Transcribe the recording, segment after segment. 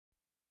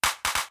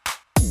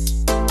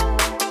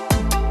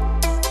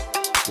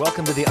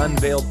Welcome to the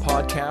Unveiled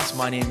Podcast.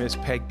 My name is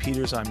Peg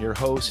Peters. I'm your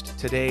host.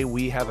 Today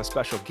we have a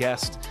special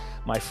guest.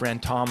 My friend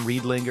Tom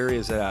Riedlinger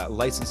is a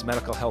licensed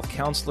mental health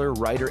counselor,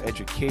 writer,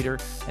 educator,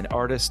 and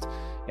artist.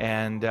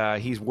 And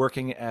he's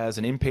working as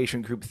an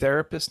inpatient group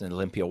therapist in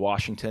Olympia,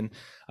 Washington.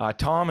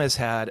 Tom has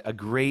had a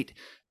great,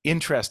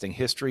 interesting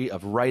history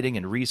of writing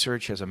and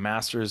research. He has a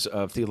master's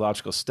of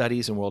theological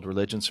studies and world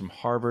religions from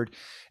Harvard.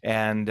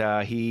 And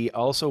he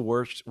also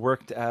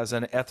worked as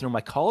an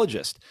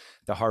ethnomycologist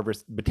at the Harvard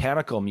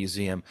Botanical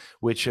Museum,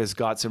 which has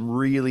got some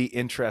really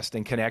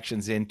interesting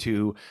connections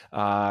into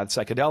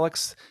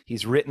psychedelics.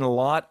 He's written a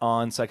lot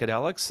on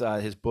psychedelics.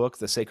 His book,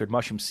 The Sacred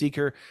Mushroom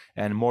Seeker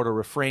and Mortal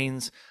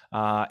Refrains,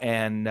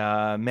 and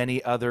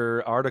many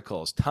other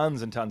articles,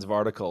 tons and tons of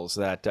articles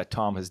that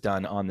Tom has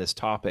done on this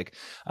topic.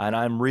 And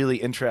I'm really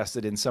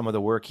interested in some of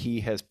the work he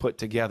has put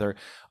together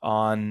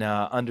on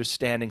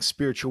understanding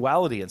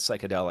spirituality and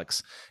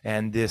psychedelics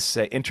and this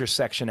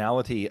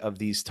intersectionality of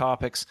these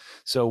topics.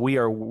 So we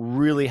are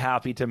really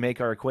happy to make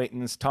our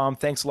acquaintance. Tom,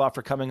 thanks a lot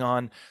for coming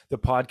on the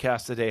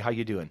podcast today. How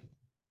you doing?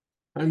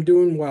 I'm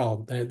doing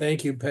well.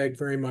 Thank you, Peg,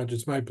 very much.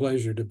 It's my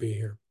pleasure to be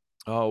here.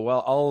 Oh,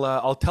 well,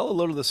 I'll tell a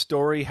little of the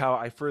story how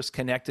I first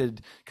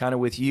connected kind of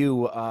with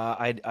you.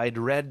 I'd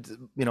read,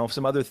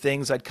 some other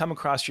things. I'd come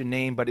across your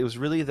name, but it was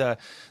really the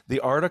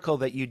article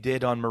that you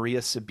did on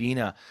Maria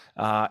Sabina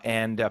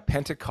and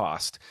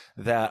Pentecost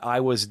that I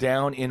was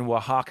down in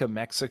Oaxaca,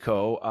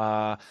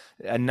 Mexico,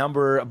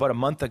 about a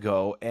month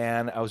ago,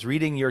 and I was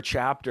reading your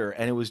chapter,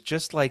 and it was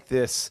just like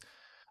this.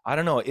 I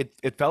don't know.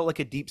 It felt like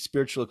a deep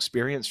spiritual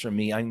experience for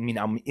me. I mean,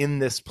 I'm in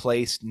this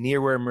place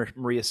near where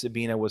Maria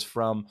Sabina was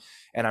from,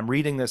 and I'm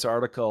reading this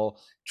article,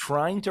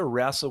 trying to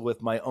wrestle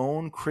with my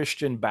own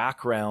Christian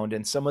background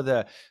and some of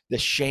the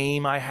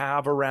shame I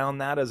have around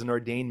that as an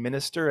ordained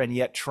minister, and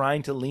yet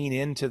trying to lean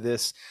into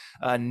this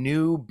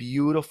new,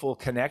 beautiful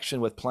connection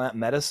with plant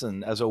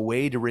medicine as a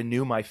way to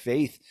renew my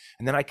faith.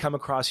 And then I come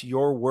across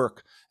your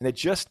work, and it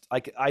just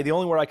the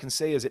only word I can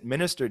say is it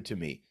ministered to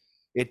me.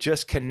 It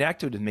just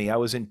connected with me. I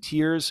was in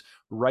tears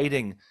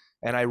writing,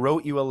 and I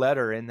wrote you a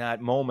letter in that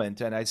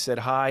moment. And I said,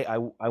 hi,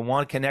 I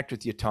want to connect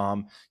with you,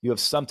 Tom. You have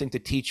something to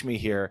teach me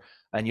here.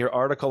 And your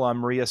article on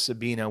Maria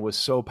Sabina was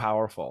so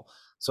powerful.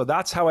 So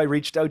that's how I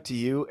reached out to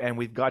you, and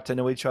we've got to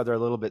know each other a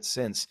little bit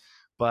since.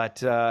 But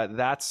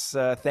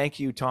thank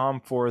you, Tom,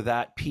 for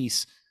that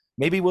piece.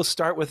 Maybe we'll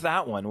start with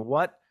that one.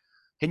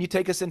 Can you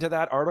take us into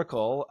that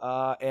article,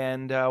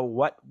 and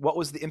what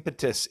was the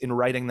impetus in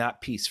writing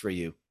that piece for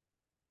you?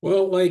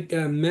 Well, like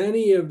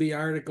many of the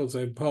articles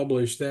I've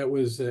published, that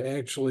was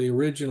actually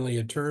originally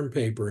a term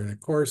paper in a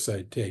course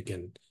I'd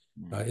taken,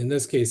 in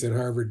this case at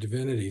Harvard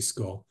Divinity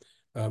School.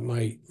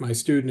 My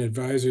student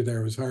advisor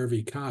there was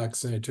Harvey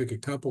Cox, and I took a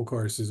couple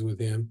courses with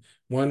him.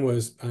 One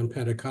was on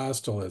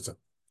Pentecostalism.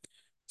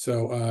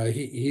 So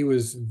he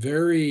was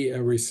very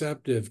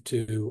receptive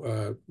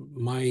to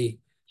my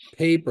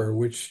paper,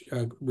 which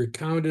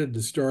recounted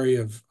the story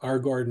of R.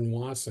 Gordon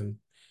Wasson,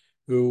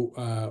 who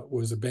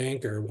was a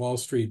banker, Wall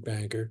Street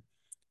banker.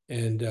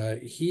 And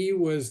he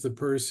was the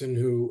person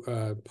who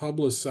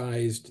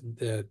publicized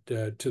that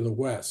to the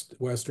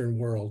Western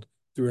world,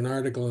 through an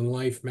article in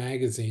Life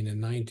magazine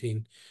in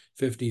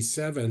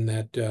 1957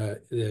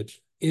 that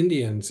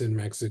Indians in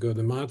Mexico,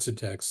 the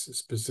Mazatecs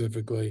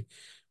specifically,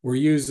 were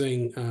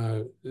using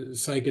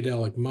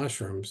psychedelic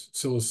mushrooms,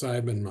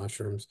 psilocybin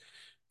mushrooms,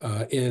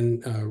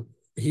 in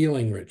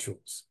healing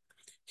rituals.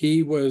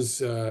 He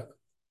was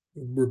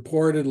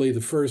reportedly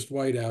the first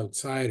white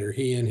outsider,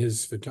 he and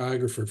his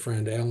photographer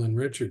friend, Alan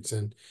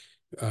Richardson,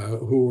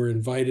 who were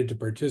invited to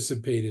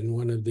participate in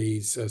one of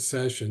these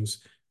sessions,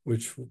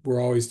 which were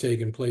always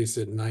taking place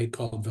at night,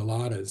 called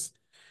veladas.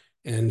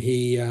 And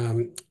he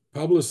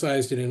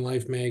publicized it in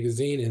Life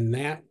magazine.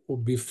 And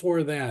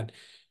before that,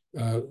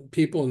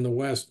 people in the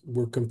West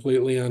were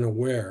completely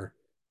unaware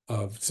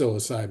of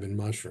psilocybin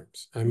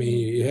mushrooms. I mean,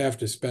 you have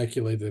to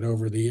speculate that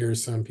over the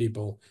years, some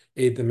people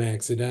ate them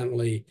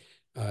accidentally,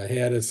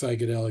 had a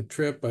psychedelic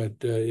trip, but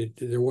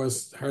there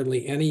was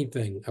hardly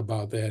anything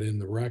about that in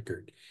the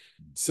record.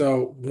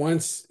 So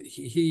once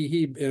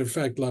he in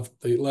effect let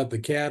the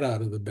cat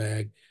out of the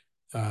bag,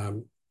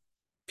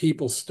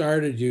 people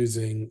started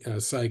using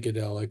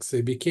psychedelics.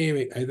 They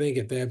became, I think,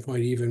 at that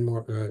point even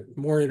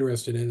more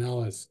interested in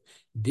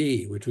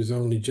LSD, which was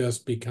only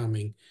just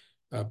becoming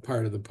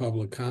part of the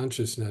public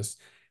consciousness.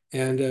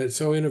 And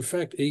so in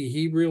effect,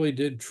 he really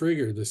did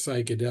trigger the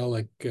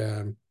psychedelic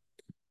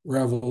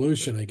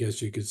revolution, I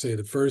guess you could say,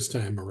 the first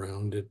time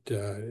around.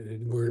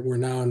 We're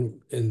now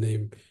in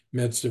the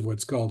midst of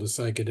what's called a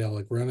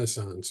psychedelic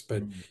renaissance,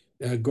 but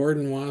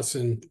Gordon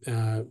Wasson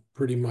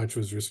pretty much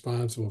was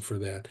responsible for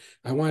that.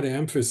 I want to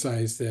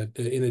emphasize that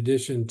in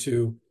addition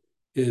to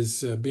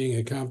his being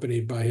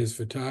accompanied by his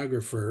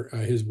photographer,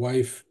 his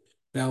wife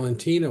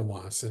Valentina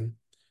Wasson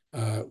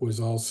was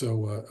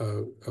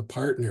also a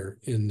partner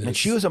in this. And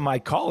she was a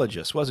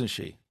mycologist, wasn't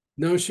she?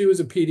 No, she was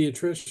a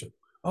pediatrician.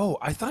 Oh,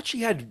 I thought she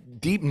had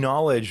deep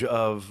knowledge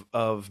of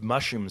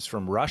mushrooms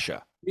from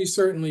Russia. She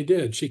certainly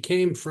did. She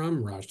came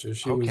from Russia.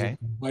 She was a Okay.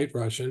 white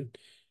Russian.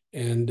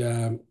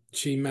 And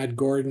she met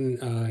Gordon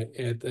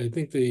at I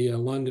think the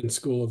London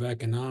School of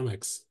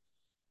Economics,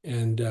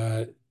 and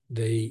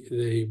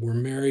they were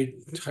married,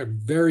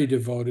 very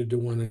devoted to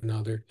one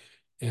another.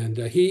 And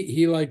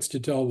he likes to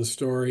tell the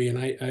story, and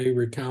I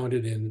recount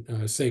it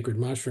in Sacred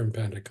Mushroom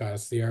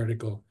Pentecost, the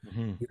article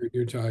Mhm.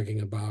 you're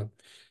talking about,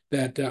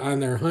 that on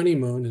their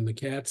honeymoon in the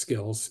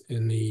Catskills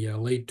in the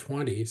late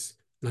 20s,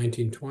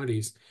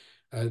 1920s,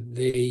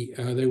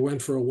 they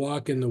went for a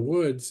walk in the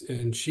woods,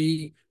 and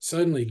she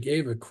suddenly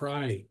gave a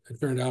cry, it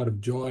turned out, of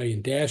joy,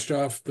 and dashed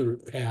off the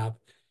path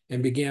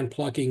and began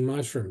plucking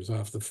mushrooms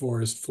off the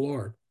forest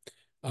floor.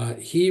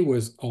 He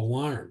was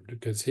alarmed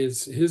because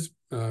his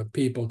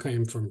people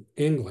came from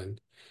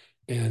England,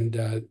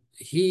 and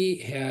he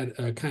had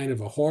a kind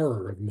of a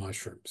horror of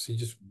mushrooms. He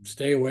just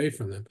stay away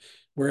from them.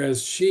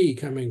 Whereas she,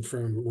 coming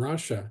from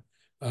Russia,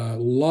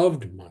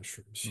 loved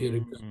mushrooms. She had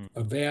Mm.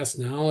 a vast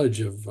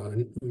knowledge of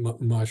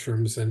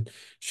mushrooms, and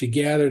she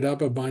gathered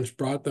up a bunch,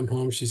 brought them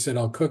home. She said,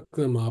 "I'll cook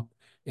them up."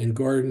 And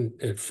Gordon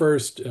at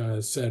first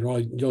said, "Well,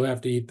 you'll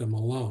have to eat them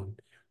alone."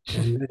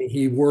 And then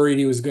he worried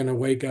he was going to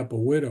wake up a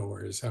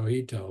widower, is how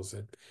he tells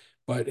it.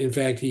 But in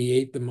fact, he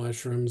ate the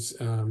mushrooms.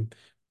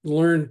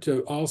 Learned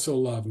to also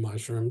love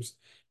mushrooms,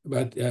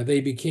 but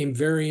they became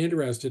very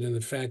interested in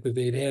the fact that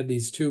they'd had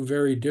these two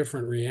very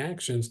different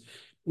reactions,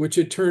 which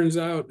it turns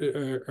out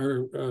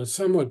are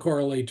somewhat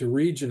correlate to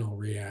regional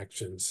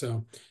reactions.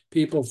 So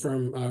people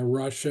from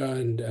Russia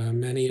and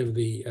many of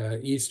the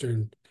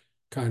Eastern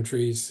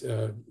countries,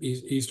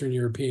 Eastern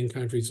European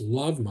countries,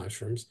 love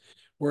mushrooms,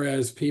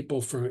 whereas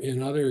people from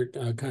in other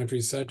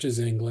countries such as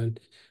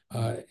England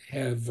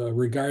have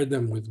regard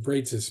them with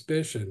great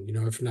suspicion,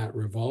 if not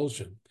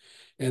revulsion.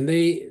 And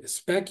they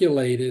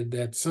speculated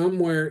that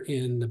somewhere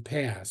in the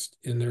past,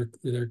 in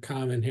their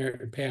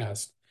common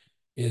past,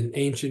 in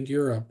ancient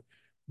Europe,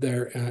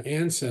 their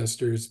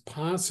ancestors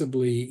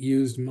possibly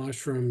used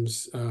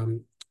mushrooms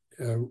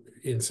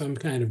in some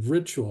kind of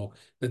ritual,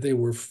 that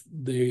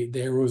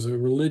there was a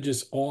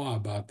religious awe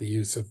about the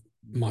use of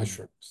Mhm.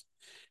 mushrooms,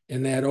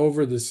 and that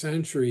over the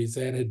centuries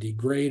that had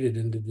degraded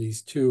into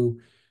these two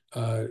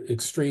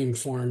extreme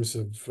forms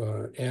of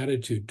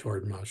attitude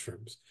toward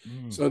mushrooms.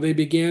 Mm. So they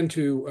began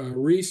to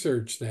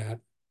research that,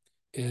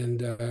 and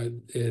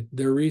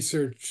their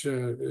research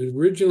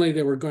originally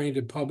they were going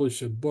to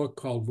publish a book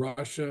called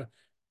Russia,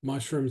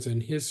 Mushrooms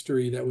and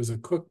History, that was a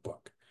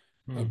cookbook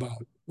Mm.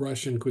 about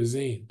Russian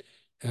cuisine.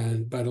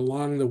 But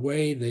along the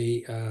way,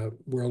 they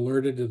were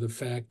alerted to the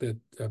fact that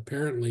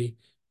apparently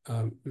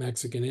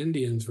Mexican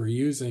Indians were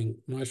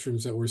using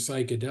mushrooms that were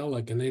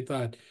psychedelic, and they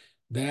thought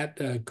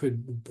that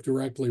could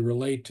directly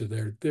relate to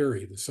their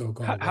theory, the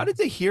so-called How did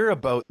they hear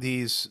about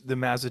the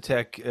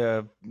Mazatec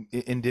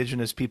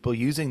indigenous people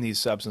using these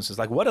substances?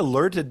 Like, what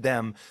alerted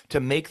them to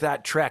make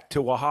that trek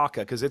to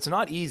Oaxaca? Because it's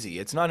not easy.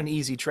 It's not an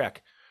easy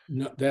trek,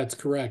 No, that's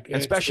correct.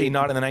 especially Actually,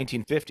 not in the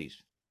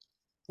 1950s.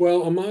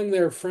 well, among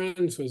their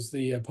friends was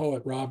the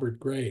poet Robert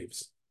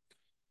Graves.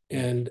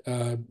 Mm.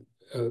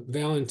 And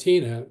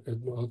Valentina,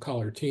 I'll call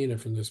her Tina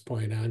from this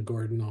point on,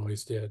 Gordon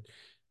always did,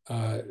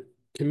 uh,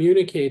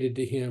 communicated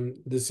to him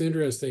this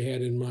interest they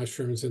had in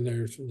mushrooms, and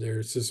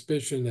their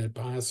suspicion that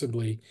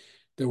possibly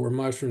there were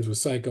mushrooms with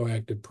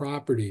psychoactive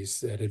properties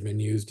that had been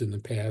used in the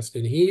past.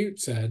 And he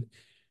said,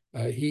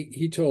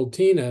 he told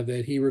Tina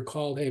that he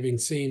recalled having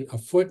seen a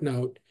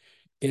footnote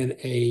in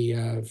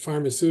a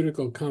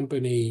pharmaceutical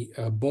company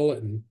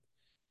bulletin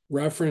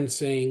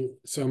referencing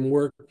some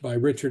work by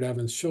Richard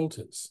Evans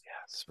Schultes,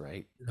 That's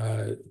right.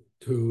 uh,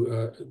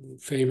 who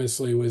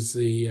famously was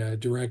the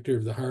director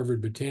of the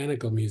Harvard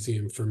Botanical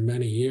Museum for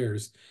many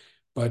years.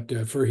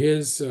 But for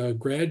his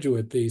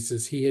graduate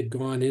thesis, he had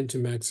gone into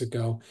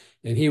Mexico,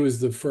 and he was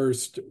the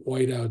first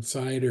white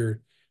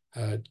outsider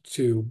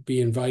to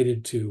be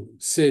invited to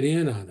sit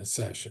in on a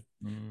session,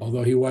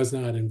 although Mm. he was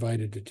not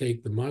invited to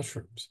take the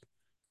mushrooms.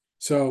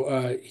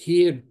 So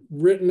he had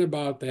written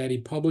about that. He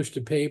published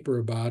a paper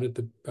about it.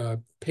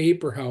 The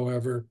paper,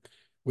 however,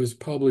 was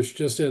published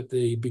just at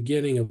the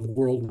beginning of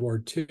World War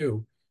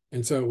II,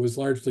 and so it was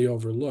largely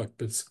overlooked.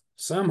 But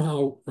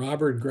somehow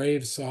Robert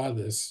Graves saw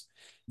this,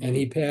 and Mm.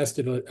 he passed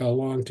it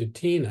along to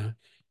Tina,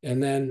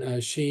 and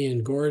then she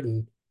and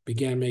Gordon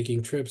began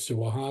making trips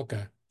to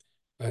Oaxaca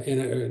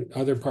in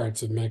other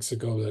parts of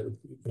Mexico. That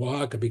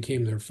Oaxaca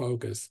became their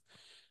focus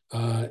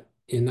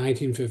in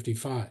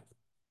 1955.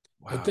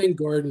 I Wow. think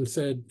Gordon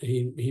said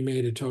he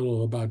made a total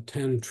of about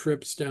 10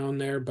 trips down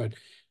there, but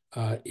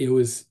it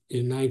was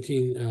in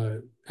 19,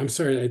 I'm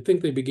sorry, I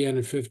think they began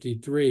in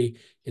 53.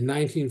 In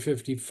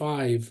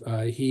 1955,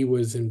 he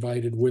was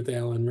invited with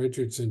Alan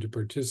Richardson to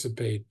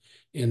participate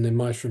in the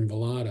mushroom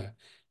velada,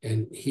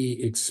 and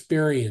he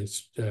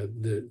experienced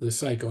the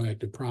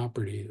psychoactive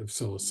property of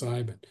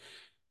psilocybin.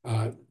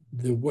 Uh,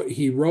 what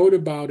he wrote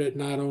about it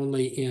not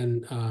only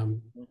in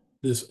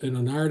in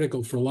an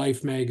article for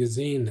Life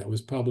magazine that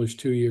was published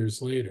 2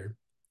 years later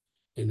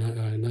in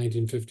Mhm.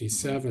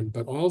 1957,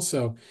 but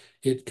also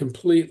it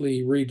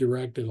completely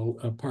redirected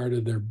a part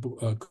of their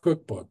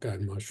cookbook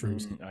on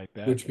mushrooms, Mm, I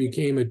bet. which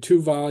became a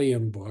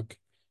two-volume book,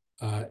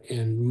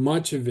 and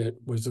much of it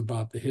was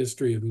about the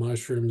history of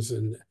mushrooms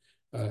and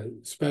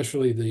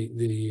especially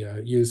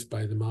the use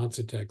by the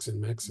Mazatecs in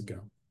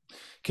Mexico.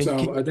 Can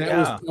So that was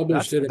yeah,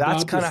 published at that's about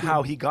the kind of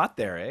how same. he got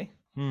there, eh?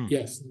 Hmm.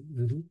 Yes.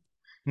 Mhm.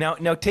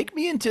 Now take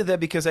me into the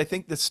because I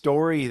think the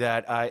story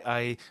that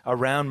I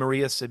around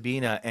Maria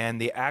Sabina and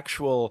the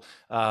actual,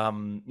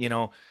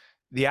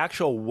 the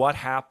actual what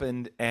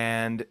happened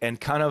and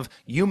kind of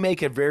you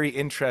make a very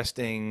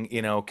interesting,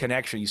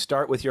 connection. You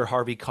start with your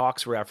Harvey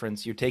Cox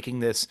reference. You're taking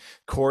this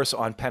course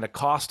on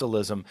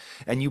Pentecostalism,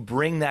 and you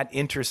bring that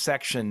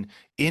intersection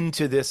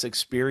into this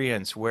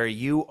experience where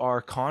you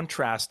are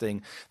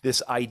contrasting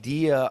this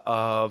idea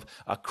of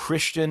a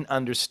Christian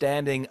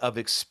understanding of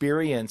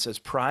experience as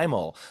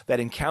primal, that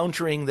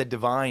encountering the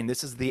divine,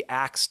 this is the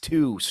Acts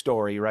 2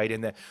 story, right?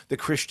 In the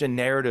Christian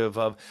narrative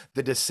of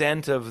the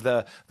descent of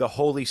the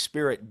Holy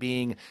Spirit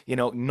being,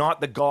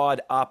 not the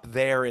God up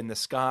there in the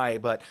sky,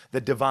 but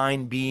the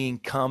divine being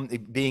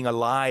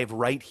alive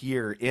right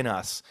here in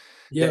us.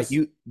 That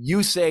Yes.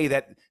 you say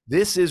that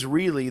this is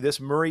really this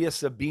Maria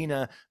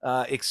Sabina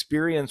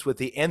experience with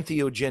the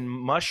entheogen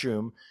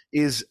mushroom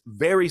is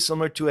very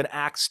similar to an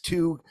Acts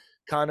 2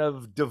 kind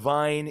of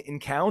divine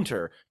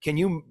encounter. Can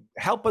you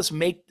help us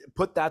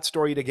put that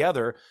story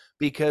together?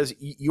 Because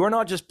you're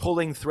not just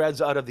pulling threads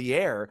out of the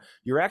air,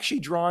 you're actually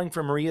drawing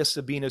from Maria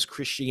Sabina's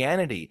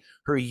Christianity,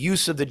 her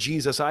use of the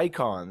Jesus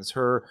icons,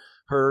 her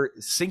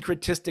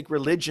syncretistic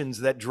religions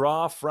that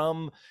draw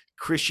from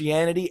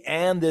Christianity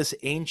and this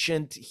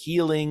ancient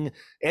healing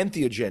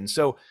entheogen.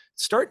 So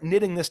start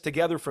knitting this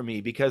together for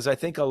me, because I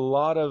think a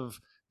lot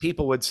of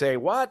people would say,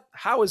 "What?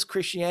 How is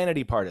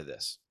Christianity part of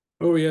this?"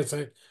 Oh, yes,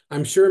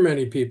 I'm sure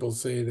many people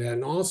say that.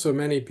 And also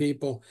many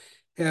people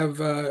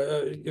have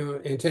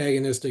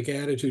antagonistic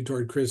attitude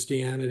toward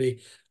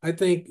Christianity. I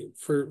think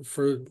for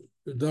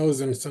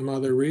those and some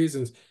other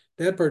reasons,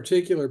 that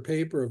particular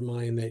paper of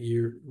mine that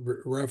you're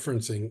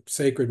referencing,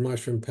 Sacred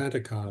Mushroom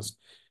Pentecost,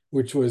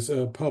 which was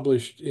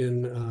published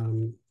in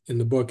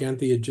the book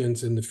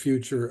Entheogens and the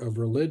Future of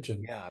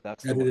Religion, Yeah,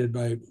 that's the one. edited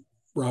by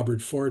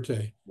Robert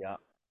Forte. Yeah,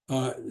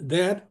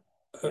 That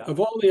yeah, of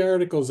all the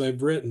articles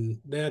I've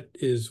written, that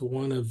is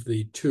one of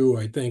the two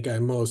I think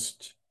I'm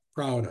most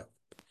proud of.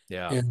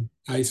 yeah. And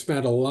I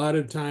spent a lot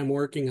of time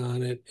working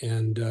on it,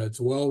 and it's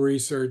well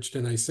researched,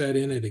 and I said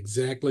in it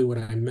exactly what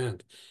I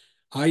meant.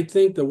 I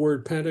think the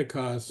word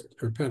Pentecost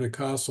or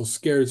Pentecostal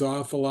scares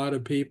off a lot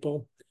of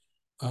people.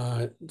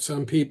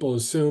 Some people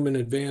assume in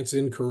advance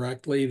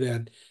incorrectly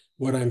that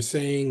what I'm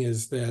saying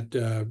is that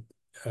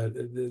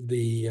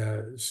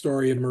the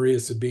story of Maria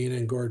Sabina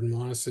and Gordon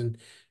Wasson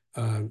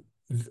uh,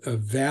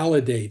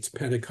 validates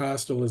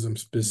Pentecostalism Mm,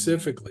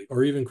 specifically,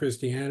 or even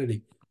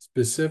Christianity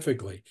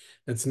specifically.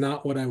 That's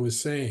not what I was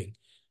saying.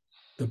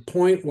 The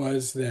point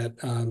was that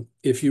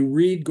if you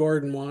read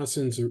Gordon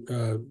Wasson's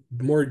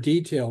more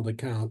detailed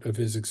account of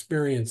his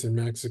experience in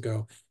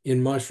Mexico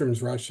in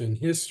Mushrooms, Russian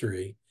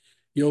History,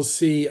 you'll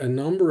see a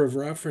number of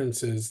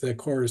references that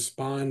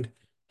correspond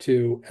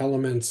to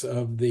elements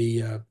of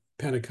the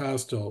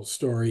Pentecostal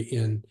story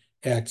in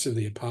Acts of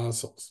the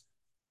Apostles.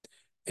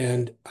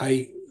 And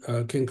I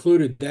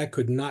concluded that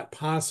could not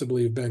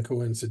possibly have been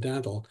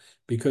coincidental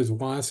because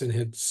Wasson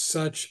had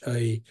such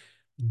a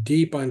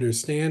deep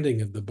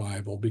understanding of the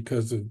Bible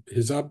because of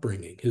his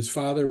upbringing. His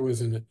father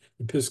was an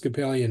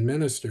Episcopalian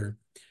minister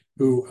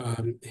who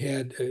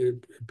had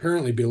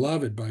apparently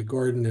beloved by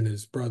Gordon and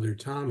his brother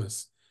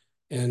Thomas.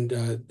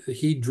 And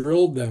he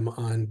drilled them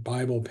on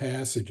Bible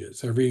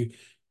passages. Every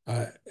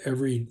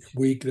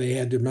week they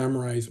had to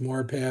memorize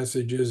more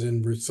passages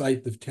and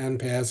recite the 10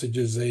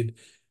 passages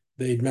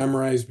they'd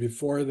memorized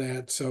before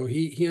that. So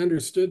he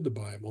understood the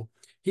Bible.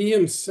 He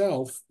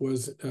himself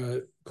was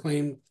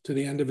claimed to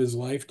the end of his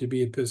life to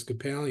be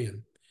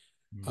Episcopalian,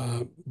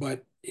 mm,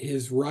 but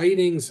his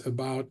writings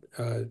about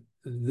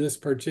this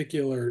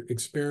particular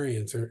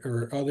experience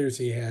or others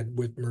he had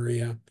with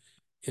Maria,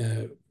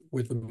 uh,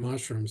 with the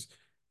mushrooms,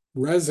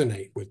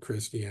 resonate with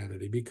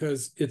Christianity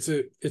because it's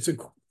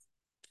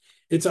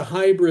a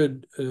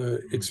hybrid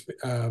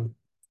mm,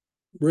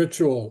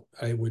 ritual,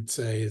 I would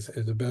say, is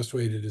the best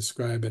way to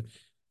describe it.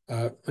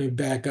 Let me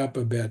back up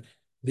a bit.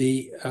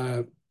 The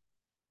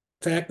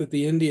fact that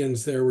the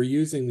Indians there were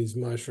using these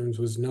mushrooms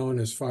was known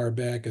as far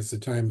back as the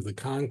time of the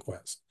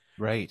conquest,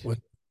 right.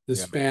 when the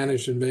Yeah.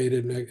 Spanish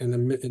invaded and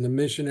the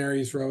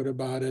missionaries wrote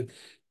about it,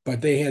 but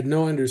they had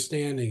no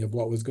understanding of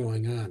what was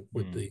going on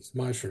with Mm, these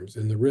mushrooms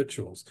and the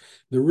rituals.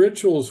 The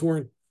rituals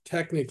weren't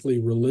technically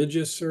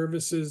religious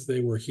services; they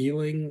were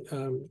healing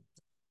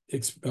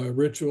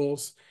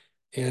rituals,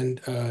 and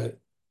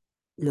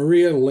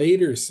Maria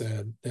later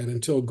said that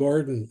until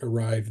Gordon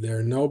arrived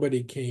there,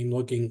 nobody came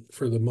looking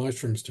for the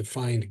mushrooms to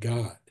find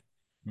God.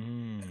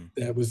 mm,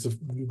 That was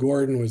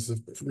Gordon was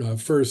the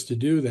first to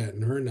do that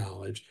in her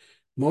knowledge.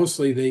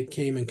 Mostly they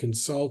came and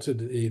consulted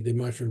the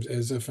mushrooms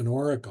as if an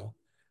oracle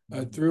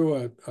mm,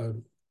 through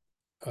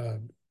a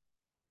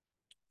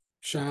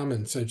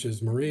shaman such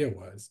as Maria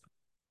was.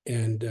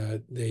 And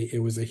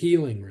it was a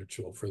healing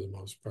ritual for the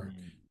most part.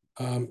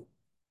 mm, Um,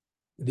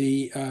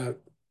 the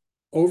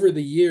Over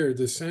the year,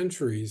 the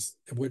centuries,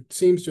 what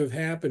seems to have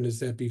happened is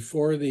that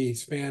before the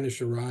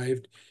Spanish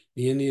arrived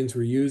the Indians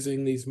were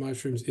using these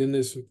mushrooms in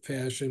this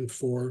fashion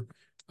for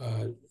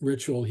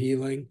ritual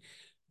healing.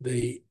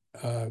 The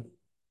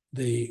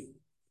the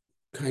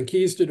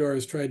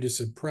conquistadors tried to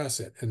suppress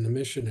it, and the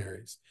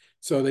missionaries.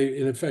 So they,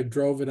 in effect,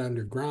 drove it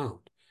underground.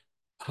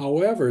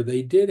 However,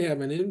 they did have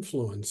an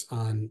influence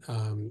on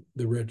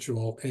the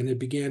ritual, and it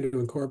began to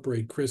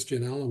incorporate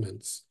Christian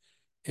elements.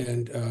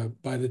 And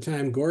by the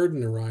time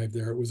Gordon arrived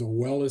there, it was a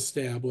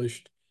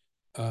well-established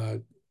uh,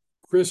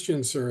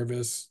 Christian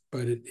service,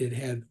 but it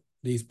had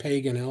these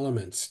pagan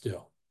elements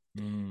still.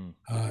 Mm,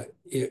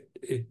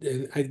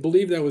 And I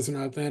believe that was an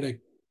authentic,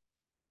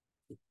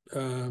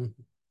 um,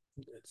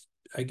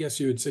 I guess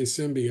you would say,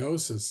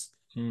 symbiosis.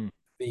 mm,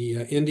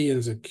 The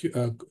Indians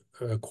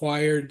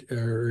acquired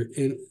or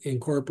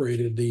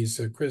incorporated these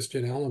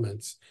Christian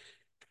elements.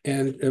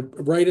 And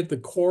right at the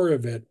core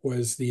of it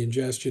was the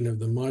ingestion of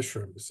the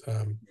mushrooms.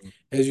 mm.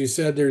 As you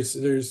said,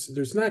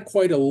 there's not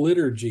quite a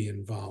liturgy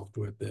involved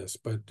with this,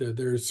 but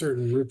there's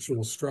certain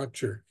ritual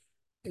structure,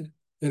 and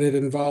it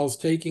involves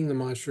taking the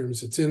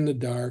mushrooms. It's in the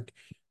dark.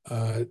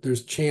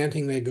 There's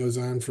chanting that goes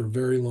on for a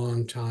very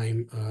long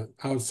time.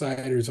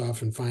 Outsiders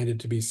often find it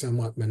to be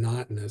somewhat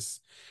monotonous.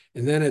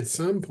 And then at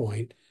some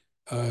point,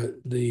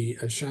 the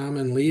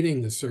shaman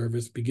leading the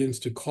service begins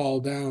to call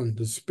down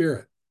the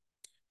spirit.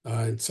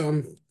 In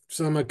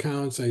some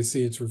accounts, I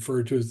see it's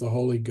referred to as the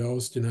Holy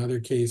Ghost. In other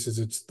cases,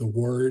 it's the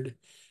Word,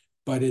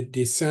 but it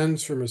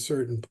descends from a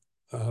certain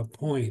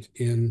point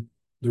in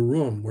the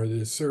room where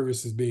the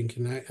service is being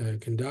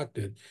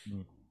conducted.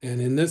 Mm. And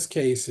in this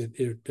case,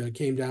 it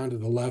came down to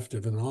the left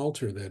of an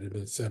altar that had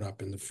been set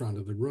up in the front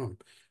of the room,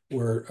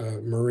 where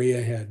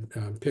Maria had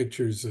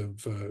pictures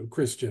of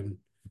Christian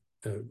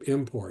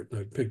import,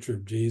 a picture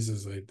of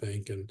Jesus, I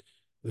think, and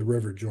the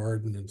River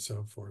Jordan and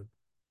so forth.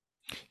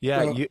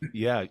 Yeah, So,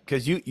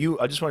 because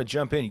I just want to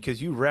jump in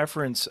because you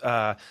reference,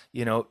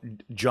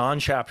 John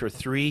chapter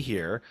 3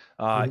 here,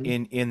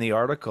 mhm. in the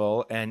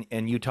article,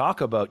 and you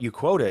talk about, you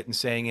quote it and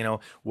saying,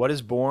 what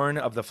is born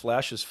of the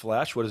flesh is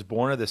flesh, what is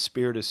born of the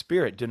spirit is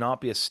spirit. Do not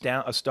be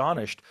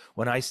astonished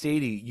when I say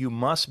to you, you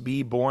must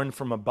be born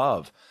from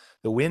above.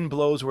 The wind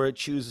blows where it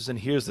chooses and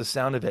hears the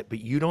sound of it, but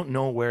you don't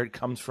know where it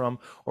comes from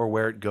or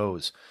where it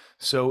goes.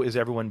 So is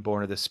everyone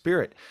born of the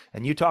Spirit.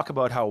 And you talk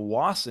about how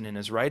Wasson in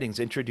his writings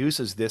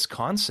introduces this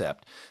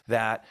concept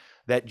that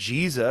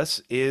Jesus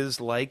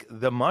is like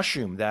the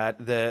mushroom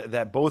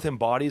that both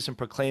embodies and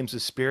proclaims the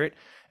Spirit.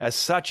 As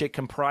such, it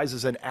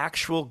comprises an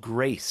actual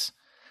grace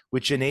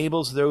which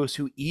enables those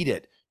who eat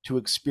it to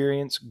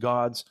experience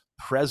God's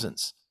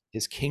presence,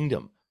 his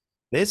kingdom.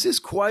 This is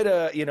quite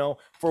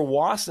for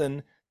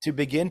Wasson to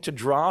begin to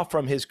draw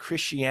from his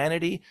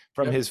Christianity,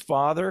 from Yep. his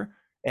father,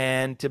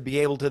 and to be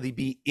able to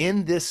be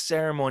in this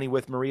ceremony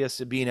with Maria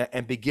Sabina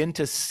and begin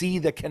to see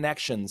the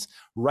connections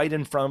right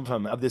in front of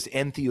him of this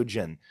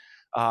entheogen,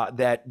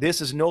 that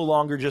this is no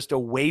longer just a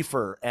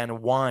wafer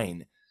and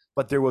wine,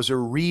 but there was a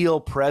real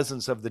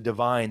presence of the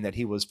divine that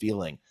he was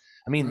feeling.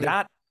 I mean,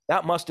 Right.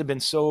 that must have been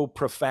so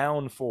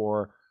profound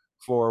for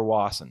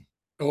Wasson.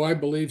 Oh, I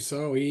believe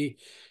so. He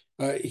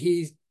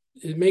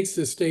it makes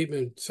this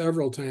statement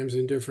several times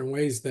in different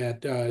ways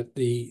that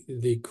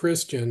the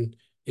Christian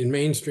in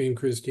mainstream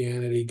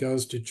Christianity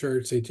goes to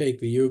church, they take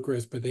the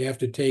Eucharist, but they have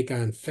to take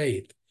on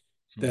faith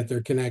Hmm. that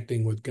they're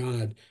connecting with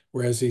God.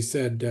 Whereas he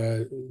said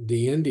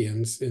the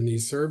Indians in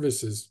these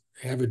services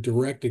have a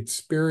direct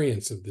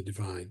experience of the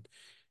divine.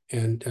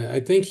 And I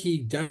think he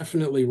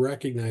definitely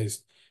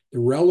recognized the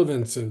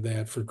relevance of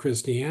that for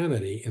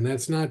Christianity. And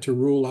that's not to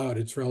rule out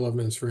its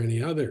relevance for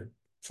any other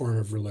form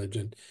of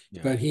religion,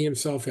 Yeah. but he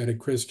himself had a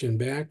Christian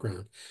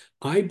background.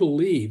 I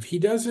believe he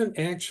doesn't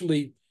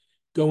actually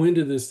go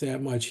into this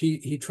that much.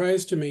 He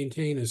tries to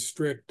maintain a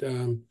strict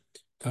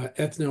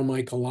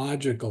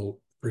ethnomycological Mm.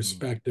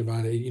 perspective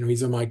on it.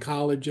 He's a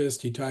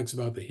mycologist. He talks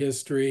about the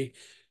history.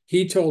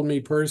 He told me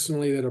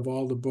personally that of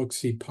all the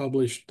books he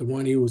published, the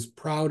one he was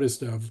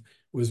proudest of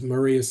was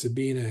Maria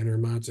Sabina and her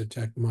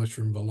Mazatec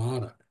mushroom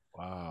velada,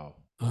 Wow.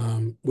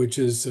 which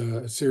is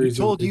a series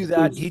of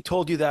He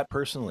told you that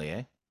personally,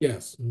 eh?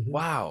 yes. Mhm.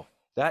 Wow.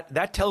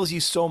 That tells you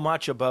so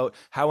much about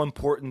how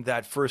important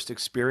that first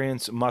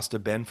experience must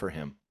have been for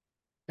him.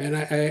 And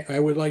I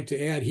would like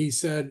to add, he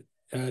said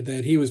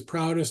that he was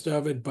proudest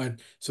of it, but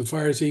so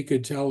far as he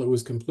could tell, it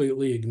was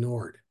completely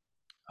ignored.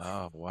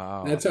 Oh,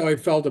 wow. That's how I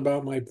felt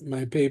about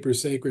my paper,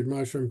 Sacred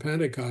Mushroom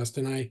Pentecost.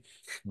 And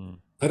Mm,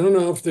 I don't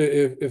know if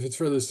it's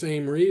for the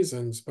same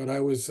reasons, but I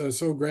was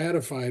so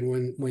gratified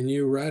when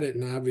you read it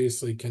and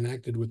obviously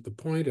connected with the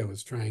point I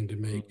was trying to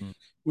make, mm,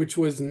 which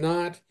was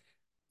not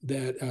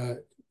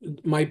that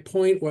my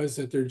point was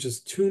that there are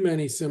just too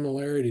many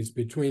similarities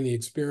between the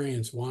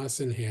experience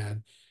Wasson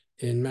had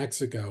in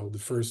Mexico the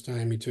first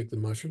time he took the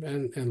mushroom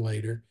and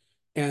later,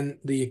 and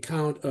the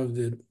account of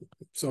the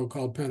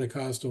so-called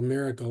Pentecostal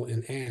miracle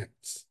in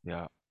Acts.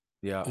 yeah.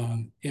 Yeah.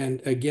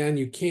 And again,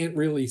 you can't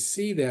really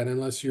see that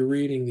unless you're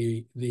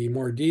reading the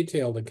more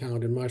detailed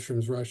account in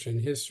Mushrooms Russian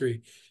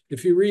History.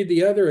 If you read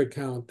the other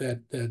account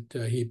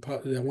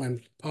that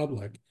went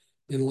public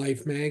in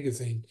Life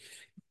magazine,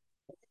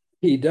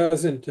 he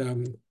doesn't.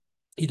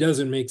 he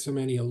doesn't make so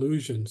many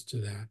allusions to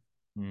that.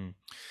 Mm.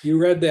 You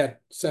read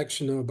that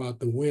section about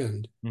the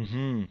wind,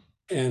 Mm-hmm.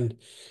 and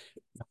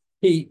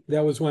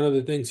that was one of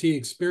the things he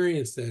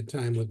experienced that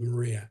time with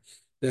Maria,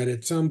 that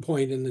at some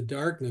point in the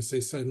darkness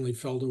they suddenly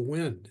felt a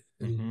wind,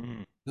 and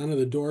Mm-hmm. none of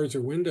the doors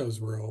or windows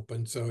were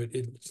open, so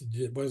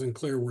it wasn't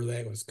clear where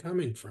that was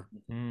coming from.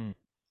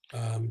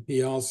 Mm-hmm.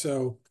 He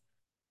also,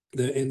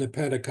 in the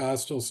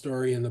Pentecostal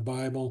story in the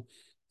Bible,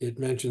 it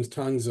mentions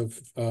tongues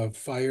of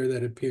fire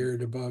that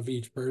appeared above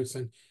each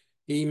person.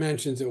 He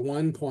mentions at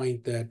one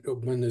point that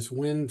when this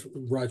wind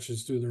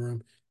rushes through the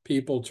room,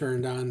 people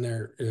turned on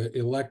their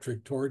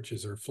electric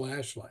torches or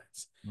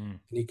flashlights. Mm. And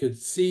he could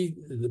see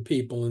the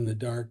people in the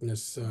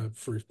darkness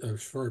for a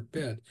short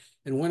bit.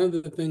 And one of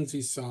the things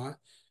he saw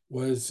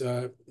was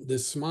the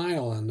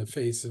smile on the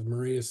face of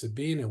Maria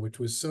Sabina, which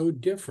was so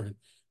different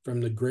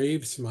from the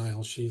grave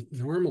smile she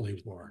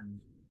normally wore.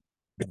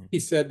 Mm. He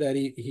said that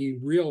he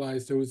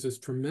realized there was this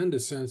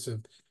tremendous sense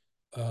of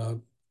uh,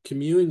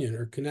 communion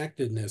or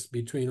connectedness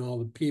between all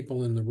the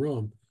people in the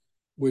room,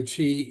 which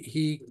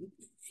he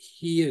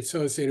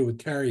associated with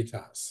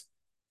caritas.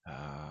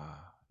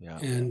 Yeah.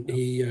 And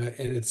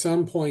and at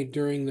some point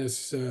during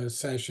this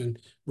session,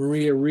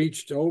 Maria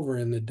reached over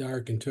in the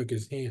dark and took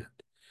his hand.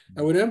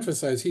 I would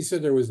emphasize, he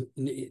said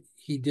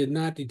he did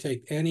not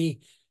detect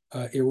any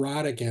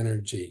erotic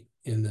energy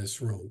in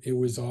this room. It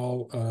was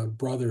all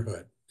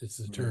brotherhood. It's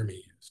the term he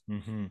used.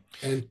 Mm-hmm.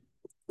 And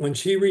when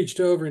she reached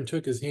over and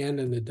took his hand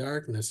in the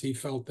darkness, he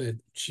felt that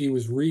she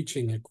was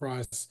reaching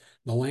across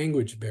the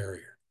language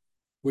barrier,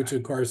 which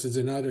of course is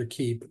another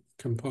key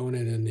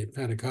component in the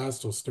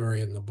Pentecostal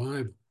story in the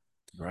Bible.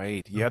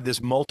 Right. You have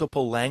this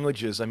multiple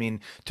languages. I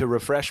mean, to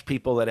refresh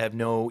people that have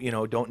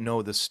don't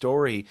know the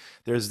story,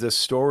 there's this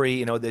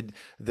story, that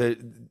the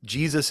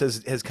Jesus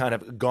has kind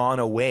of gone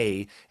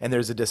away, and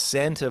there's a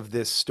descent of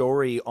this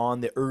story on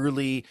the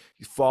early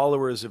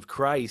followers of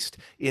Christ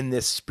in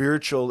this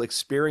spiritual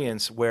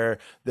experience where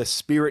the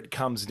Spirit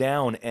comes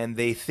down and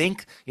they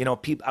think,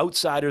 people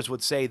outsiders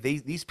would say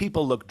these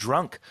people look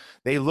drunk.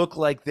 They look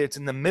like it's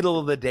in the middle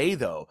of the day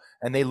though,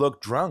 and they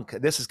look drunk.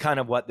 This is kind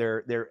of what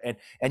they're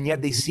and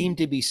yet they seem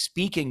to be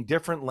speaking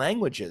different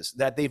languages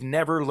that they've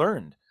never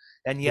learned.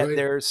 And yet Right,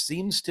 there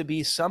seems to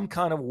be some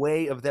kind of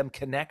way of them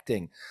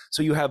connecting.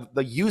 So you have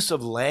the use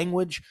of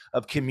language,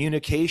 of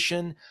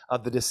communication,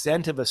 of the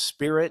descent of a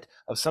spirit,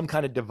 of some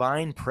kind of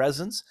divine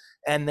presence.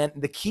 And then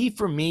the key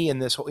for me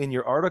in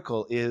your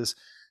article is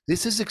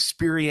this is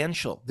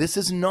experiential. This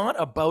is not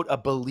about a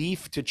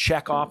belief to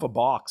check off a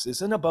box. This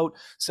isn't about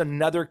some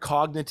another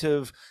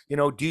cognitive,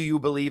 do you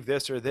believe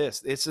this or this?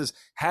 This is,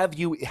 have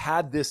you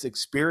had this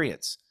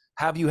experience?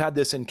 Have you had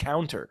this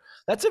encounter?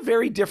 That's a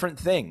very different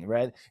thing,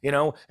 right?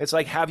 It's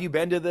like, have you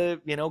been to the,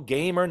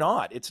 game or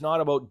not? It's not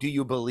about, do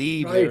you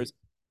believe right. there's,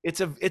 it's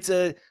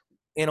a,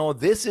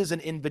 this is an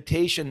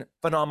invitation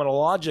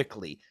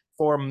phenomenologically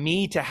for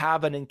me to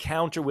have an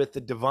encounter with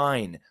the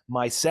divine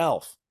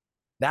myself.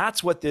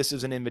 That's what this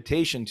is an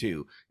invitation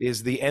to,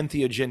 is the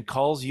entheogen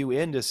calls you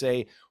in to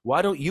say,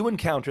 why don't you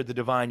encounter the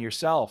divine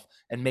yourself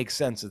and make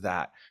sense of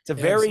that? It's a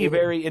very, Absolutely.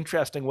 very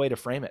interesting way to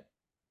frame it.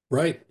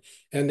 Right.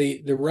 And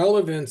the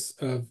relevance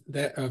of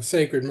that of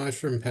Sacred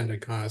Mushroom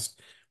Pentecost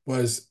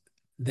was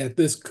that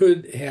this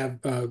could have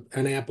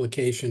an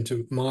application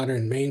to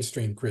modern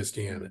mainstream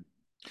Christianity.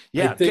 I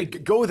Yeah,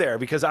 think, go there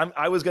because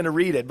I was going to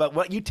read it, but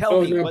what you tell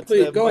oh me, no,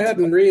 please go what's ahead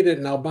and read it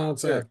and I'll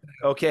bounce off. Sure.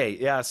 Okay.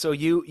 Yeah. So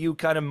you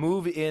kind of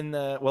move in.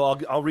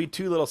 Well, I'll read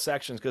two little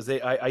sections because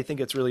I think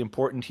it's really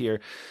important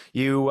here.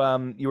 You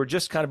were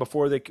just kind of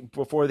before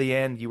the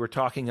end. You were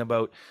talking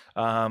about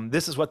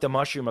this is what the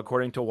mushroom,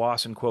 according to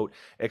Wasson, quote,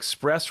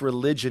 express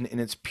religion in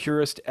its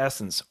purest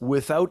essence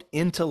without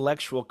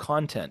intellectual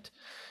content.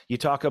 You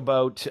talk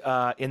about,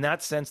 in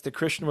that sense, the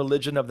Christian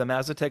religion of the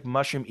Mazatec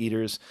mushroom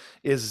eaters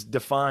is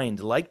defined,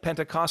 like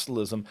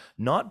Pentecostalism,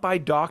 not by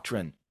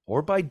doctrine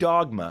or by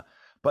dogma,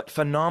 but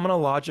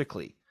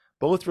phenomenologically.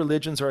 Both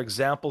religions are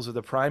examples of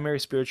the primary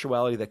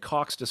spirituality that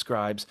Cox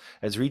describes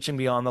as reaching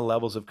beyond the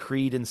levels of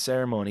creed and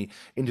ceremony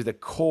into the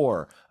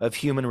core of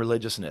human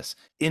religiousness,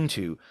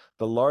 into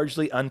the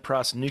largely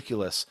unprocessed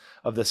nucleus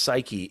of the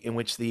psyche in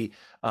which the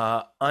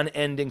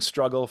unending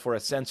struggle for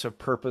a sense of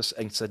purpose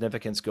and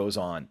significance goes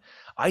on.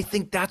 I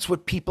think that's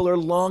what people are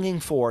longing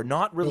for,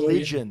 not Oh yeah.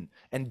 religion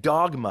and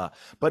dogma,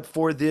 but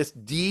for this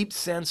deep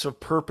sense of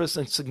purpose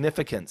and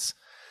significance.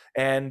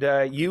 And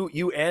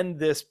you end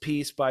this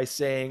piece by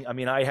saying, I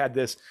mean, I had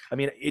this, I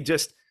mean,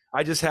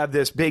 I just have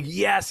this big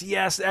yes,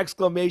 yes,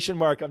 exclamation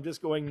mark. I'm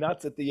just going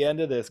nuts at the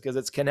end of this because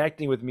it's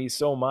connecting with me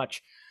so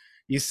much.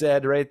 You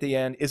said right at the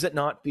end, is it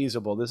not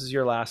feasible? This is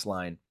your last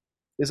line.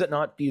 Is it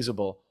not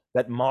feasible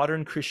that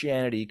modern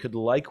Christianity could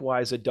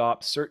likewise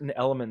adopt certain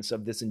elements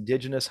of this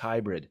indigenous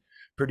hybrid,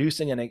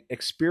 producing an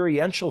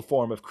experiential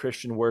form of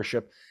Christian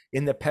worship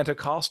in the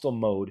Pentecostal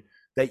mode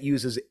that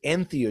uses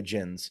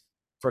entheogens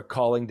for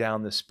calling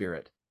down the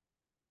Spirit?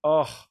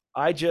 Oh,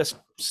 I just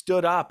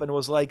stood up and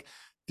was like,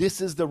 this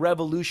is the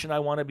revolution I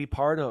want to be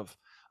part of.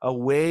 a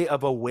way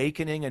of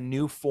awakening a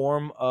new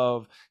form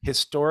of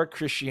historic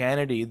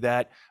Christianity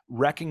that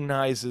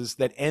recognizes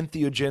that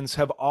entheogens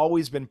have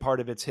always been part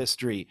of its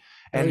history.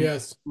 Oh, And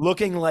yes.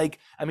 looking like,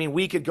 I mean,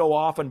 we could go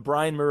off on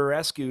Brian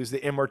Murarescu's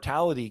The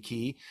Immortality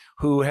Key,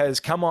 who has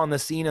come on the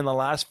scene in the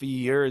last few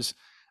years,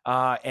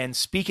 and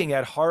speaking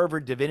at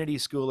Harvard Divinity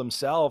School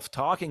himself,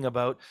 talking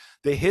about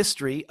the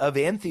history of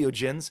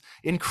entheogens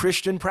in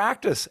Christian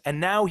practice. And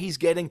now he's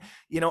getting,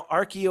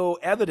 archaeo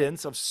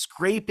evidence of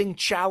scraping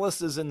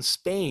chalices in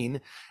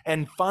Spain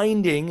and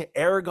finding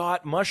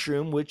ergot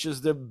mushroom, which is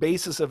the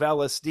basis of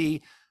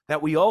LSD,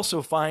 that we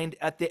also find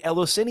at the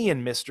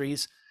Eleusinian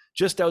Mysteries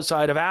just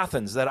outside of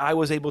Athens, that I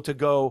was able to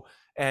go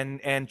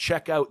and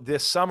check out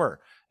this summer,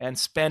 and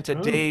spent a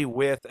Oh. day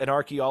with an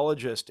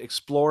archaeologist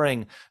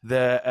exploring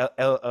the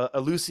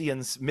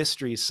Eleusinian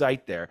Mysteries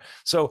site there.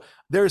 So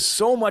there's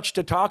so much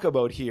to talk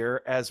about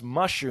here as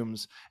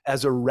mushrooms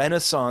as a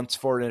renaissance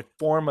for a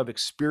form of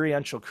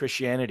experiential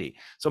Christianity.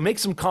 So make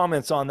some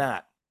comments on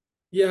that.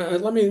 Yeah,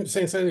 let me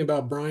say something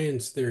about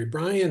Brian's theory.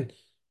 Brian,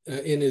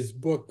 in his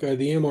book,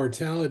 The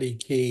Immortality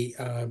Key,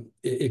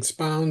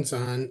 expounds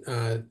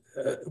on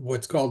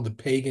what's called the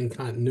pagan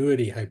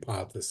continuity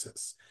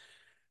hypothesis.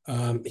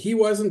 He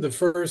wasn't the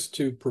first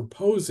to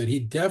propose it. He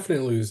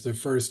definitely was the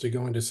first to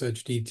go into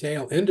such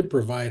detail and to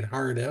provide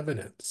hard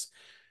evidence.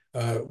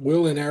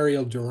 Will and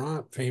Ariel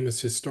Durant,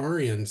 famous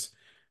historians,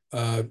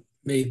 uh,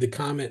 made the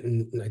comment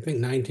in, I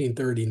think,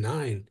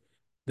 1939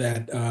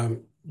 that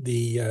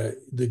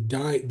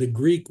the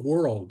Greek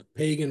world,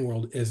 pagan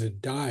world, as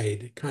it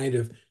died, kind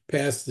of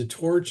passed the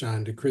torch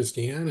on to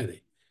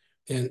Christianity.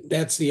 And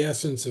that's the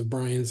essence of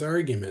Brian's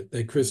argument,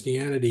 that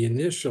Christianity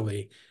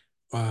initially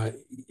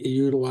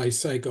utilized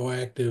some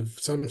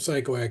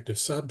psychoactive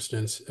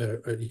substance.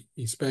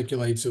 He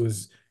speculates it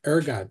was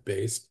ergot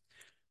based,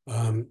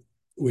 um,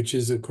 which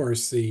is, of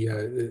course, the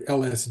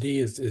LSD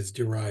is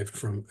derived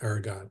from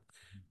ergot,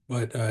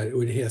 but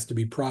it has to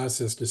be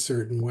processed a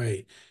certain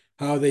way.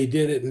 How they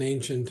did it in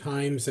ancient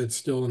times, that's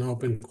still an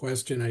open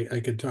question.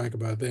 I could talk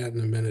about that in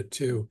a minute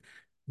too.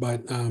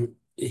 But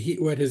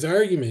what his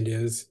argument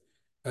is,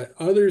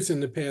 others in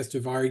the past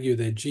have argued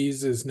that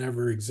Jesus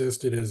never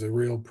existed as a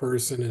real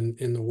person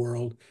in the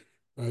world,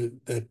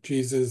 that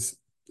Jesus,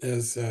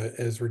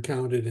 as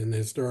recounted in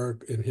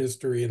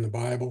history in the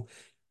Bible,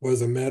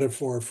 was a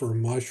metaphor for a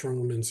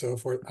mushroom and so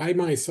forth. I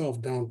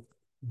myself don't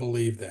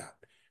believe that.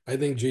 I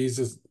think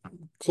Jesus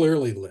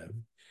clearly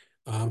lived.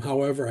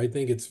 However, I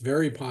think it's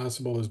very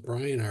possible, as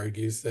Brian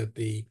argues, that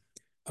the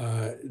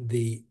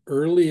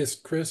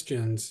earliest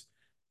Christians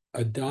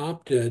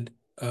adopted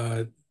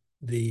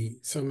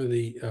some of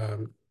the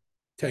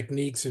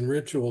techniques and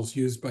rituals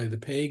used by the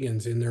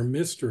pagans in their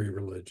mystery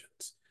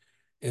religions,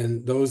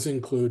 and those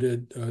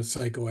included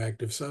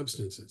psychoactive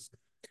substances.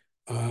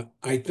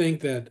 I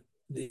think that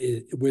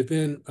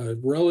within a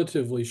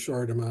relatively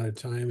short amount of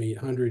time,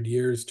 100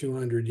 years,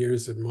 200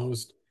 years at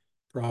most,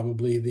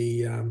 probably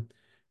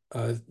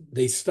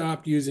they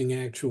stopped using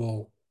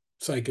actual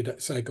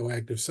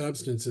psychoactive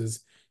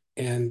substances,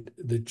 and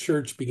the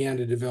church began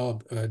to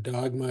develop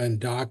dogma and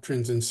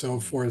doctrines and so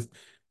forth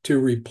to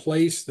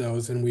replace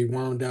those. And we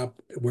wound up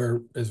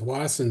where, as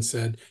Wasson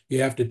said,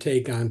 you have to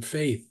take on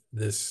faith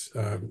this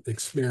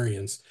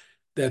experience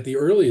that the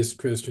earliest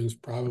Christians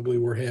probably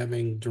were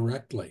having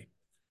directly.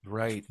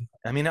 Right.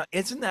 I mean,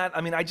 isn't that,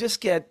 I mean, I just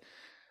get,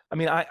 I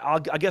mean, I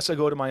guess I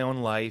go to my own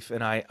life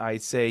and I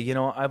say,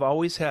 I've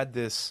always had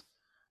this,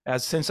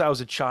 as since I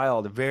was a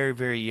child, very,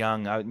 very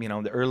young,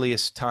 the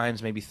earliest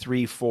times, maybe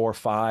 3, 4,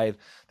 5,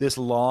 this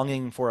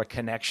longing for a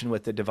connection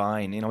with the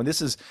divine. And this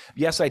is,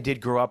 yes, I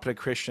did grow up in a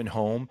Christian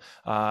home.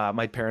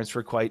 My parents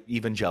were quite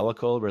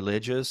evangelical,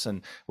 religious,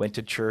 and went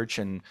to church,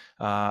 and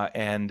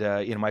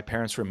my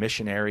parents were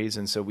missionaries,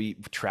 and so we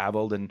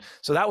traveled, and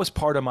so that was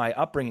part of my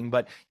upbringing.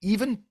 But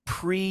even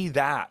pre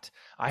that,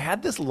 I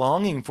had this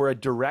longing for a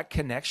direct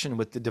connection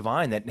with the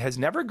divine that has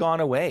never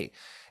gone away.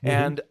 Mhm.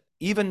 And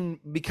even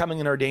becoming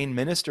an ordained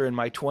minister in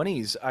my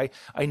 20s, I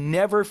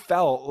never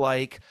felt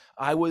like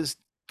I was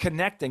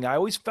connecting. I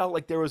always felt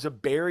like there was a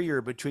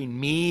barrier between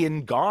me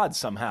and God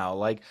somehow.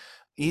 Like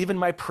even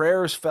my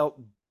prayers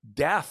felt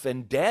deaf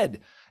and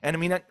dead. And I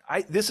mean,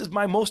 this is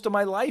most of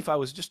my life, I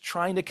was just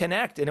trying to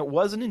connect. And it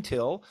wasn't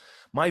until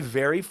my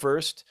very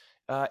first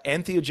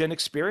entheogen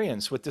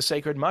experience with the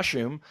sacred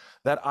mushroom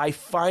that I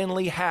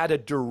finally had a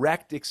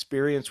direct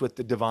experience with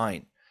the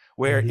divine,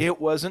 where Mhm. it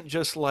wasn't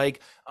just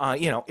like,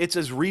 it's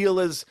as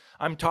real as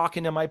I'm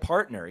talking to my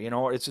partner,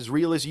 or it's as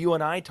real as you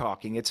and I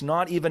talking. It's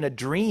not even a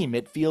dream.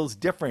 It feels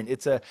different.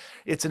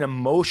 It's an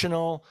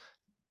emotional,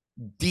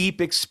 deep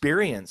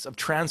experience of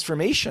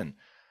transformation.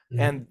 Mhm.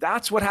 And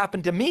that's what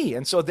happened to me.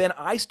 And so then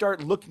I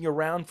start looking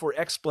around for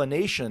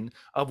explanation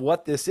of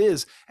what this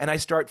is. And I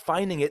start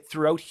finding it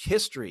throughout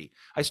history.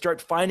 I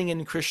start finding it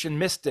in Christian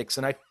mystics,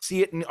 and I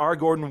see it in R.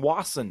 Gordon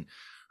Wasson,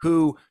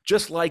 who,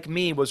 just like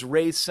me, was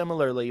raised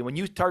similarly. When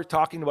you start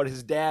talking about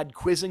his dad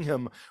quizzing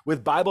him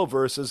with Bible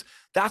verses,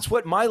 that's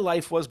what my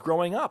life was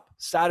growing up.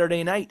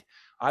 Saturday night,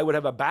 I would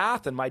have a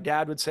bath and my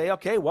dad would say,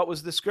 okay, what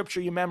was the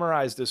scripture you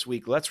memorized this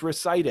week? Let's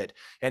recite it.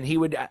 And he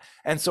would,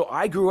 and so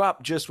I grew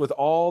up just with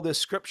all this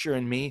scripture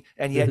in me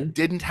and yet Mhm.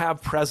 didn't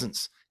have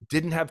presence,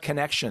 didn't have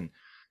connection.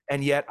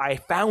 And yet I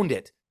found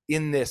it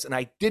in this and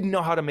I didn't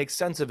know how to make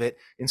sense of it.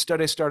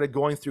 Instead, I started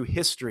going through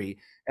history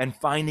and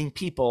finding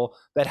people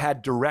that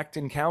had direct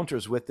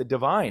encounters with the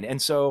divine. And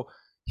so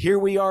here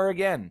we are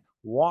again,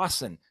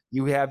 Wasson.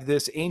 You have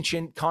this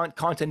ancient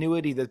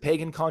continuity, the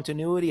pagan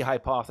continuity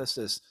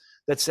hypothesis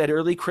that said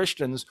early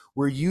Christians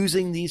were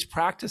using these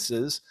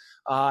practices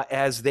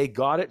as they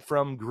got it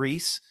from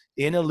Greece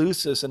in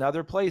Eleusis and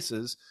other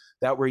places,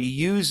 that were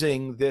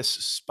using this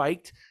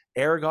spiked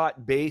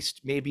ergot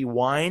based maybe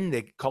wine.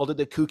 They called it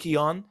the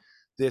kukion,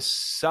 this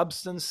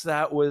substance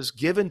that was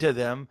given to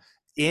them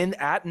in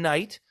at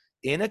night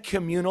in a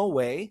communal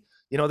way.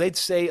 You know, they'd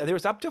say there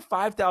was up to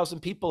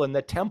 5,000 people in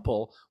the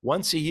temple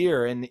once a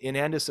year in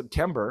end of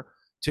September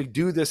to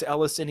do this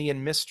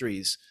Eleusinian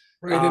mysteries.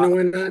 Right, and Uh, it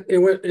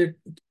went on.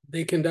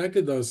 They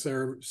conducted those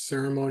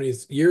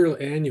ceremonies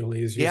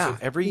annually, as you yeah,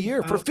 said, every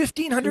year for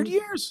 1,500 two,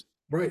 years.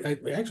 right,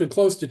 actually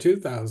close to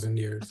 2,000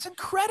 That's years.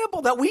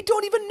 incredible that we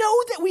don't even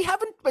know that we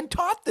haven't been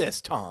taught this,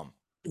 Tom.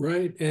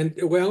 Right. And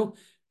well,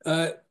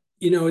 uh,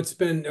 it's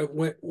been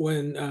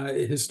when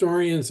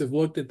historians have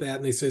looked at that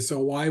and they say, so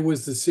why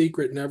was the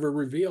secret never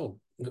revealed?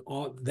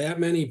 That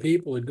many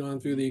people had gone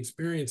through the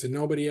experience and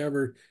nobody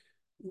ever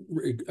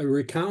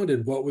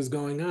recounted what was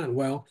going on.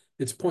 Well,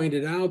 it's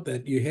pointed out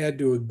that you had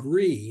to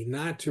agree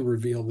not to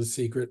reveal the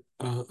secret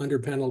under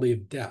penalty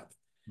of death.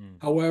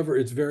 Mm. However,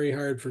 it's very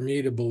hard for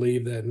me to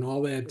believe that in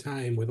all that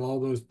time with all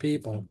those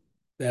people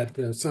that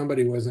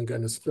somebody wasn't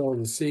going to spill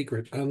the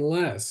secret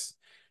unless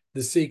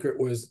the secret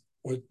was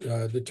what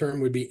the term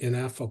would be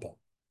ineffable.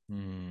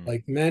 Mm.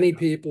 Like many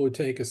people who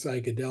take a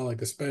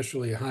psychedelic,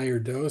 especially higher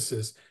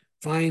doses,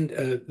 find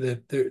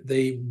that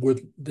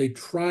they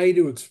try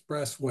to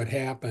express what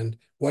happened,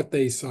 what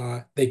they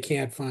saw. They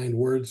can't find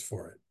words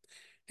for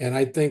it, and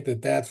I think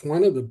that that's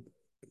one of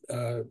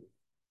the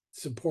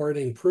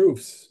supporting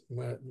proofs.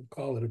 We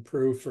call it a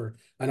proof or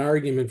an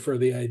argument for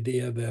the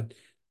idea that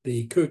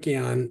the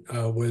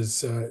Kukion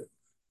was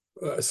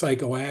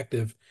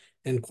psychoactive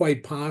and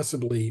quite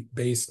possibly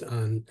based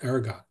on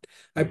ergot.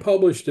 I Mm.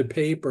 published a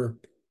paper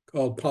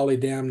called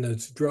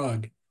Polydamna's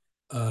Drug,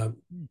 uh,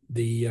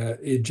 the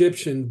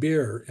Egyptian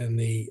beer and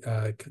the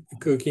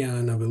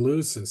Kukion of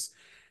Eleusis.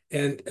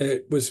 And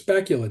it was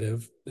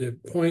speculative. The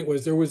point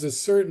was there was a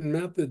certain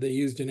method they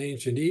used in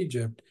ancient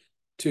Egypt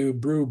to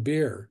brew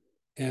beer.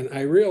 And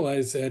I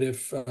realized that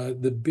if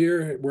the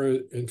beer were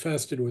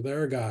infested with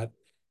ergot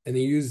and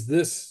they used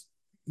this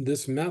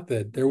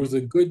method, there was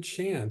a good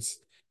chance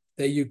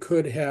that you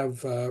could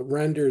have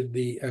rendered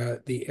the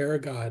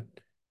ergot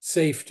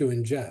safe to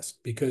ingest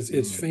because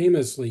it's Mm.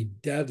 famously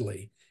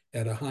deadly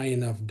at a high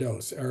enough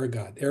dose.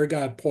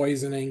 Ergot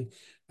poisoning.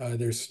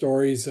 There's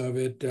stories of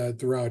it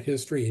throughout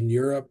history in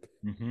Europe.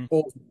 Mm-hmm.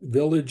 Whole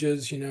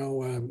villages,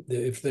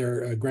 if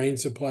their grain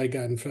supply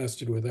got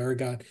infested with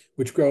ergot,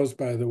 which grows,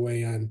 by the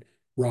way, on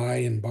rye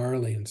and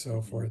barley and so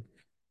Mm-hmm. forth.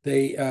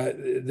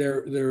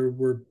 There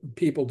were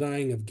people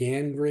dying of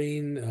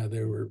gangrene.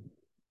 There were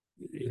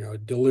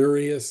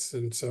delirious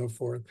and so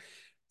forth.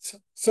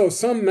 So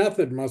some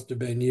method must have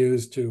been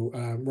used to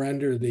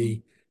render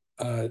the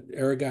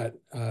ergot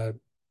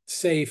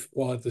safe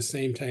while at the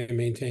same time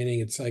maintaining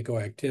its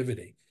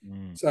psychoactivity.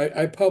 Mm. So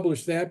I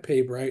published that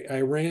paper.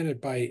 I ran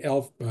it by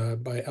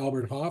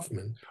Albert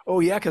Hoffman. Oh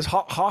yeah, because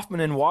Hoffman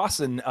and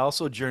Wasson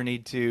also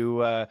journeyed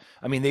to.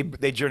 I mean,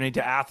 they journeyed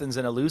to Athens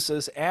and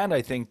Eleusis, and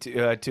I think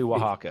to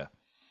Oaxaca.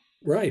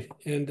 Right.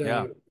 And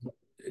Yeah.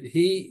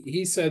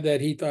 he said that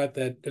he thought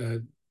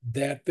that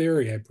that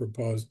theory I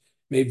proposed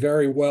may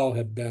very well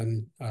have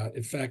been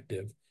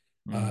effective.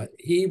 Mm.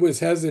 He was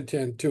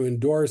hesitant to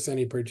endorse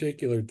any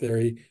particular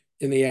theory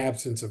in the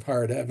absence of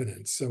hard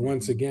evidence. So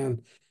once Mm-hmm.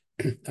 again,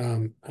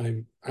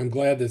 I'm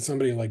glad that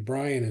somebody like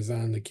Brian is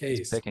on the Is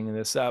case. picking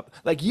this up.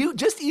 Like you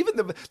just even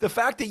the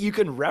fact that you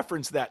can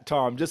reference that,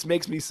 Tom, just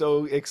makes me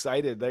so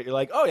excited that you're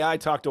like, oh yeah, I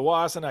talked to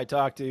Wasson, I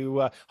talked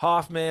to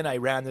Hoffman, I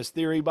ran this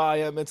theory by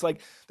him. It's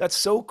like that's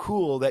so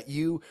cool that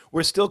you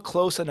were still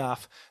close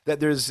enough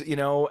that there's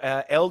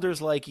elders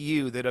like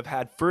you that have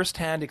had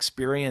firsthand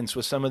experience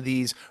with some of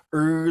these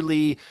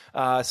early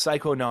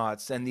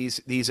psychonauts and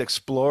these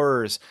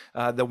explorers,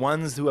 the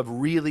ones who have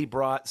really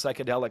brought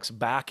psychedelics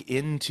back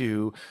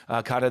into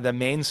kind of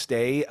the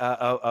mainstay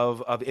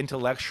of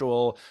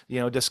intellectual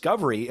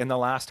discovery in the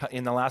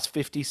last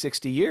 50,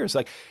 60 years.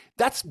 Like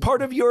that's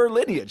part of your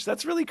lineage.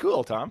 That's really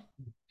cool, Tom.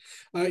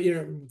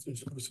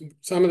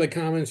 Some of the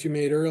comments you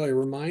made earlier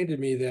reminded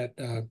me that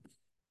I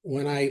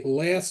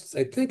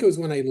think it was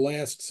when I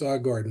last saw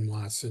Gordon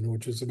Wasson,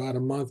 which was about a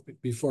month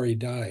before he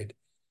died.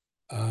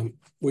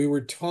 We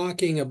were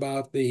talking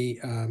about the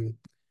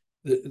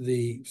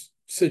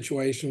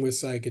situation with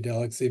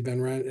psychedelics. They've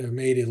been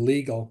made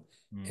illegal,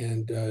 Mm.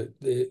 and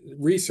the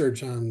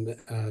research on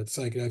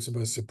psychedelics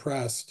was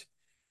suppressed.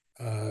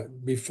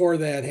 Before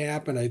that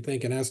happened, I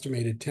think an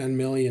estimated 10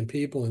 million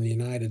people in the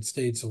United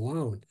States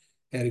alone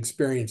had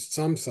experienced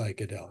some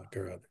psychedelic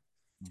or other.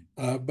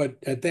 But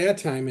at that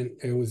time, and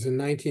it was in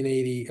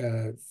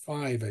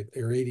 1985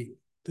 or 80, I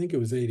think it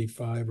was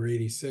 85 or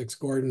 86,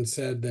 Gordon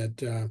said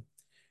that,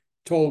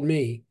 told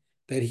me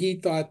that he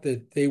thought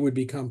that they would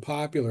become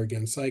popular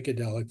again,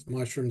 psychedelics,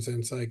 mushrooms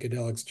and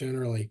psychedelics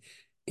generally,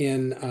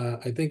 in,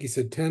 I think he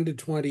said 10 to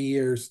 20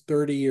 years,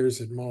 30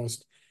 years at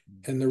most.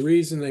 And the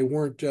reason they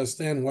weren't just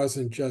then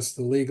wasn't just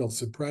the legal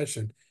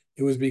suppression.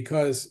 It was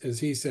because, as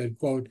he said,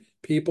 quote,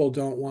 people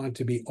don't want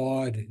to be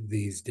awed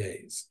these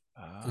days,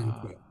 Ah,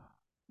 unquote.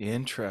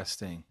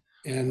 interesting.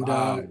 And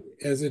Wow.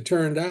 as it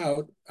turned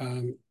out,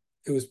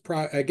 it was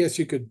I guess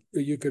you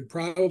could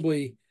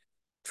probably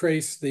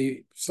trace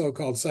the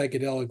so-called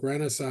psychedelic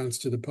renaissance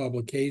to the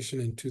publication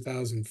in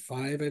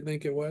 2005, I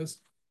think it was,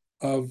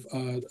 of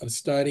a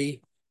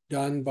study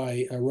done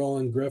by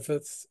Roland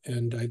Griffiths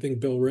and I think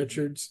Bill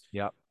Richards,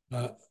 Yep.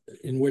 uh,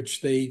 in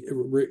which they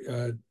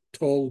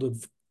told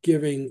of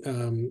giving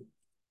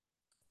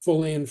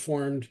fully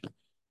informed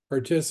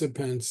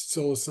participants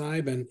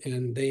psilocybin,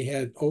 and they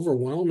had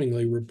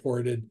overwhelmingly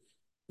reported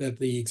that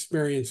the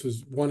experience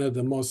was one of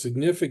the most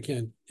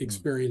significant Mm,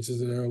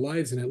 experiences of their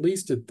lives, and at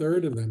least a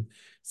third of them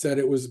said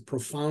it was a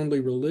profoundly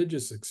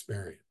religious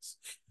experience.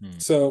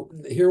 mm, So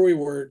here we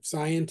were,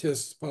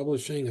 scientists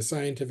publishing a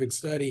scientific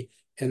study,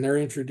 and they're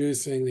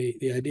introducing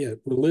the idea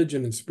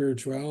religion and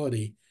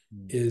spirituality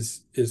mm,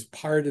 is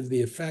part of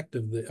the effect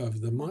of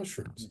the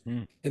mushrooms.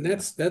 mhm. And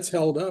that's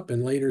held up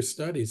in later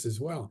studies as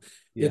well.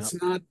 Yeah. It's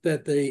not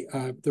that the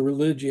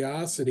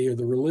religiosity or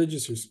the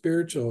religious or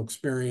spiritual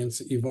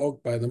experience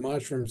evoked by the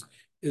mushrooms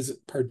is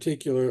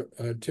particular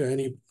to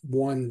any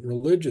one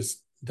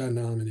religious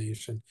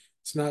denomination.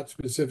 It's not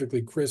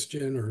specifically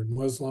Christian or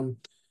Muslim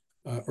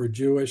or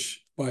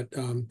Jewish, but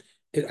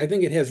I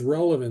think it has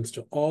relevance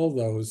to all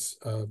those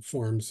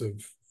forms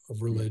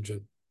of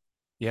religion.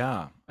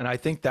 Yeah, and I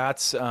think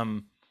that's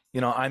I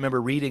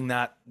remember reading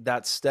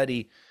that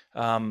study.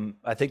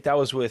 I think that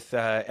was with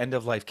end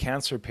of life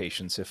cancer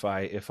patients, if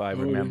I Oh yeah.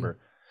 remember.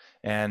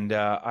 And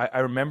I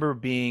remember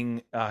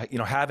being,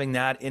 having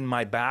that in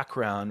my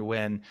background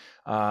when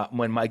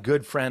my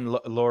good friend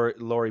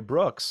Lori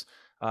Brooks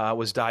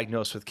was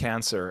diagnosed with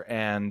cancer,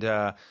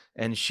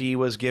 and she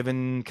was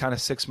given kind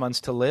of 6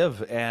 months to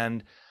live,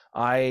 and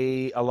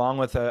I, along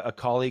with a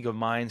colleague of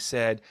mine,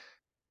 said,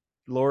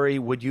 Lori,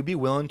 would you be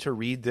willing to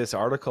read this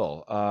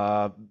article,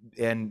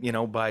 and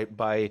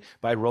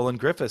by Roland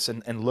Griffiths,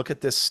 and look at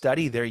this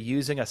study? They're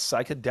using a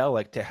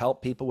psychedelic to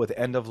help people with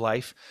end of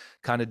life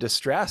kind of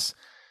distress.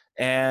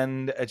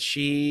 And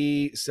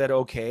she said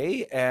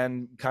okay,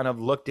 and kind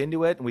of looked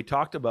into it, and we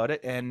talked about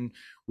it, and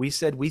we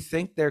said we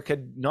think there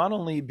could not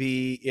only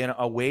be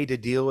a way to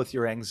deal with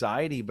your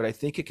anxiety, but I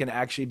think it can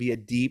actually be a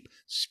deep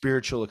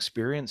spiritual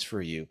experience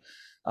for you.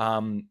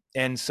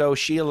 And so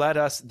she let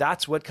us.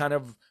 That's what kind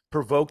of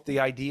provoked the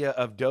idea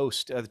of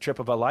Dosed, the Trip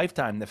of a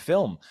Lifetime, the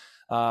film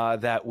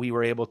that we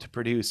were able to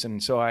produce.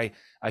 And so I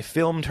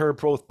filmed her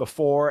both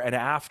before and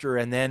after,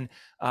 and then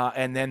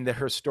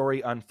her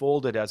story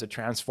unfolded as a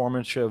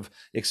transformative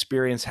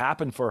experience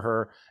happened for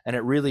her, and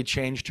it really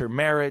changed her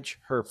marriage,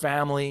 her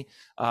family,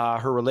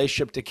 her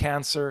relationship to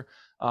cancer.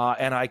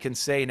 And I can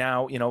say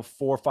now, 4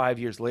 or 5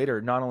 years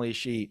later, not only is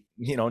she,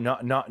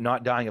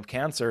 not dying of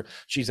cancer,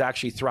 she's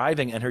actually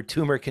thriving, and her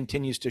tumor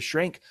continues to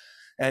shrink.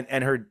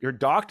 And her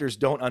doctors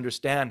don't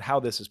understand how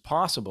this is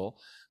possible.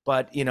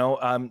 But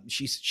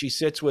she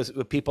sits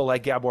with people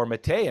like Gabor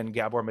Mate, and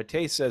Gabor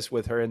Mate says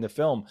with her in the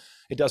film,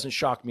 it doesn't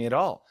shock me at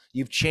all.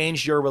 You've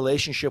changed your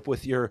relationship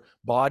with your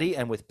body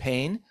and with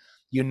pain.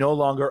 You no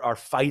longer are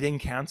fighting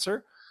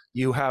cancer.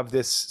 You have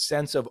this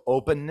sense of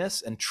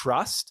openness and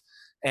trust,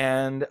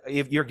 and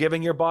if you're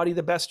giving your body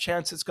the best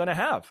chance it's going to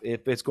have,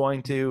 if it's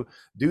going to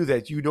do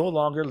that, you no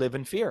longer live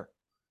in fear.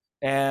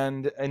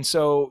 And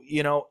so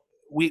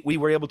we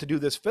were able to do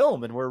this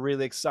film, and we're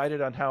really excited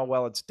on how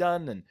well it's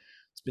done, and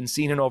it's been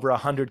seen in over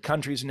 100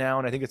 countries now,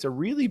 and I think it's a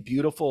really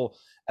beautiful,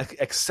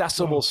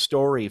 accessible Wow.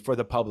 story for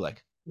the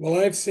public. Well,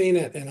 I've seen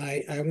it, and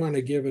I want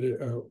to give it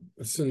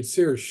a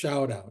sincere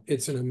shout out.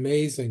 It's an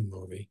amazing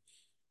movie.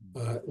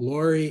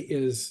 Lori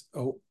is,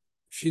 oh,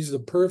 she's the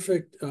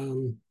perfect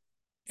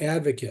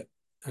advocate.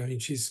 I mean,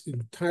 she's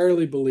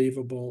entirely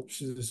believable.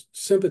 She's a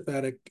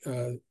sympathetic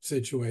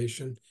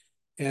situation.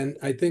 And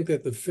I think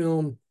that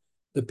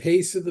the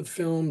pace of the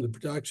film, the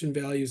production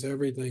values,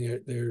 everything,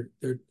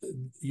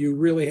 you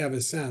really have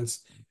a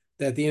sense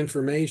that the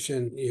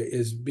information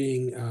is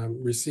being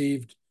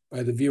received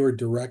by the viewer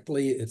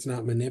directly. It's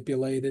not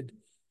manipulated.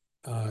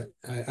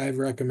 I've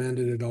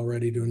recommended it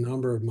already to a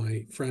number of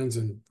my friends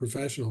and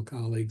professional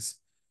colleagues.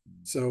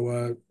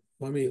 So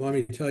let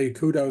me tell you,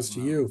 kudos to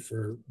Wow. you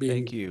for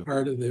Thank being you.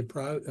 part of the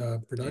Yeah.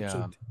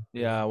 production team for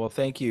Yeah. that. Well,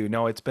 thank you.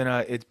 No, it's been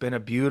a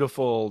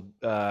beautiful,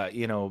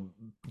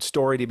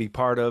 story to be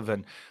part of,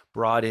 and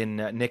brought in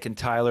Nick and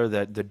Tyler,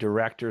 the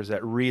directors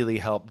that really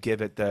helped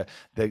give it the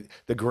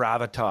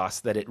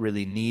gravitas that it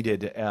really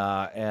needed.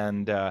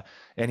 And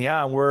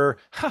yeah,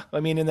 I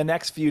mean, in the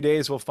next few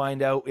days, we'll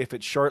find out if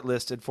it's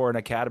shortlisted for an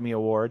Academy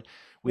Award.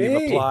 We've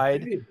Hey,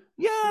 applied. hey.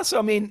 Yeah, so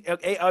I mean,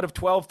 out of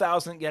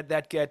 12,000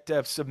 that get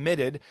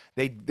submitted,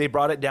 they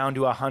brought it down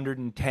to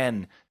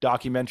 110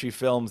 documentary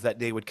films that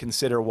they would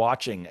consider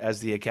watching as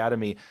the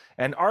Academy,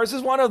 and ours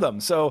is one of them.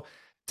 So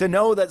to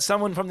know that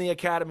someone from the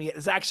Academy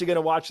is actually going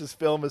to watch this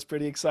film is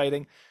pretty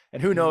exciting.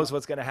 And who Yeah. knows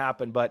what's going to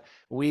happen? But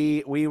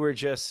we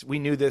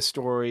knew this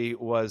story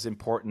was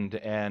important,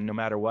 and no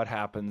matter what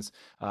happens,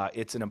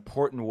 it's an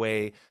important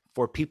way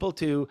for people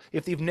to,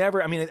 if they've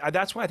never, I mean,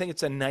 that's why I think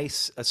it's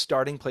a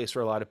starting place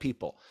for a lot of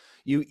people.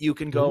 You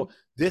can go, Mhm.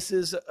 this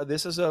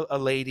is a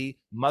lady,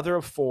 mother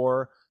of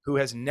four, who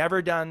has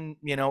never done,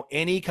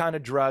 any kind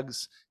of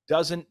drugs,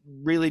 doesn't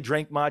really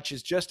drink much,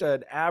 is just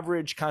an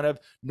average kind of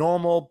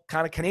normal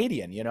kind of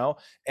Canadian,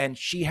 and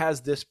she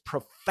has this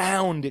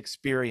profound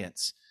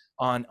experience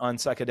on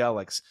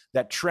psychedelics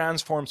that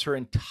transforms her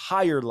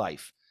entire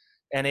life.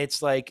 And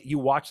it's like you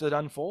watch it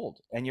unfold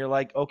and you're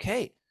like,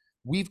 okay,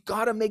 we've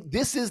got to make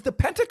this is the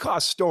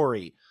Pentecost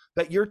story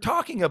that you're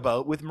talking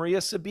about with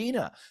Maria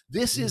Sabina.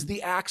 This is Mhm.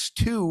 the Acts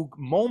 2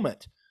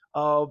 moment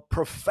of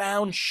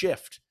profound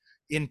shift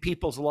in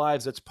people's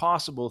lives that's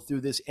possible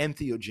through this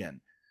entheogen.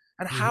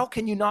 And how Mhm.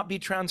 can you not be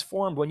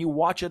transformed when you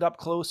watch it up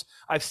close?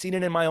 I've seen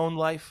it in my own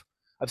life.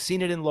 I've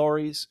seen it in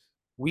Laurie's.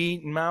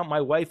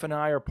 My wife and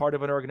I are part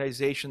of an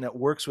organization that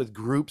works with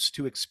groups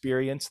to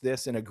experience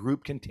this in a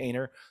group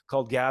container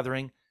called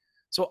Gathering.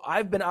 So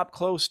I've been up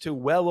close to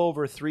well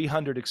over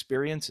 300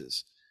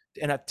 experiences.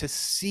 And to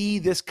see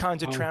this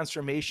kind of Wow.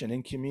 transformation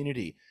in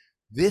community,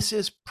 this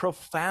is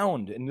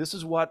profound. And this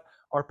is what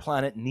our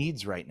planet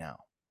needs right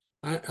now.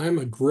 I'm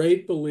a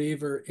great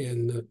believer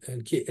in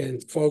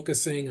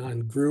focusing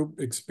on group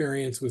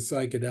experience with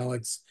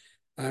psychedelics.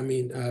 I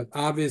mean,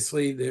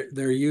 obviously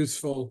they're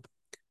useful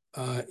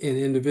in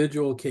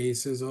individual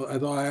cases,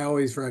 although I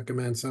always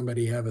recommend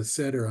somebody have a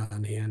sitter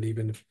on hand,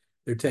 even if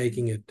they're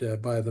taking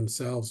it by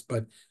themselves.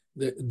 But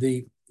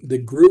the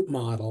group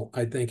model,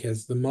 I think,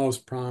 has the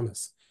most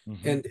promise.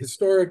 Mm-hmm. And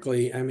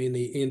historically, I mean,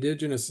 the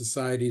indigenous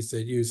societies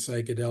that use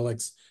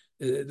psychedelics,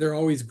 they're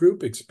always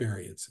group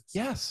experiences.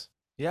 Yes.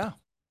 Yeah.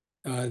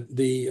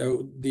 The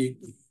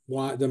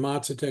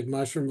Mazatec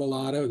mushroom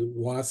volata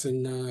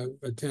Wasson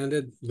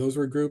attended, those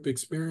were group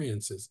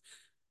experiences.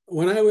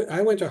 When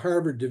I went to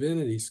Harvard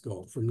Divinity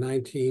School from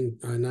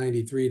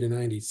 1993 to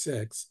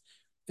 96,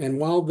 and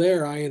while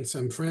there, I and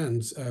some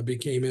friends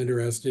became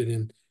interested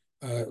in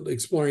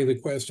exploring the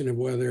question of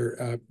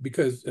whether,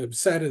 because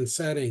set and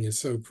setting is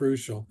so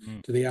crucial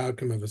Mm. to the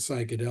outcome of a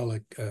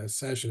psychedelic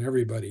session,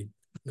 everybody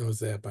knows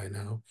that by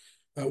now.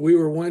 We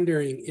were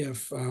wondering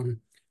if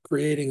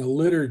creating a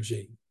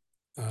liturgy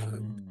uh,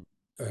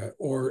 Mm.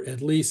 or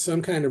at least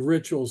some kind of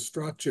ritual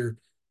structure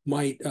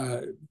might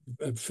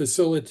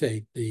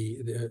facilitate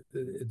the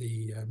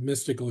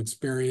mystical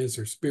experience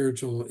or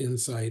spiritual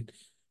insight.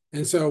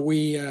 And so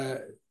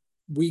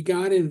we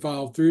got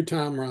involved through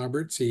Tom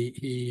Roberts.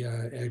 He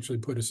actually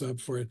put us up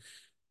for it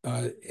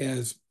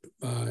as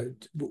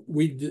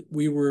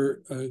we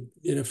were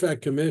in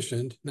effect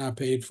commissioned, not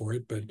paid for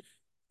it, but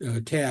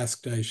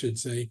tasked, I should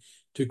say,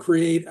 to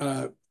create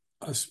a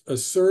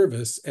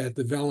service at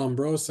the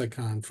Vallombrosa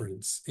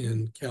conference Mm.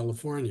 in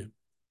California,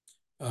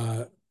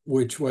 uh,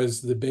 which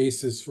was the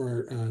basis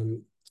for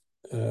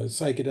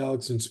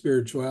Psychedelics and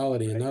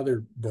Spirituality, Right.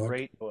 another book.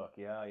 Great book.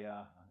 Yeah.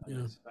 Yeah. I'm going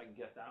Yeah. to see if I can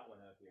get that one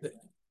out here.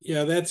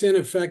 Yeah, that's in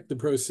effect the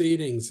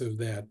proceedings of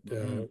that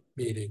Mm-hmm.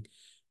 meeting.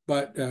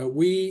 But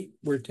we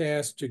were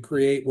tasked to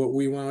create what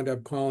we wound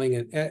up calling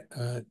an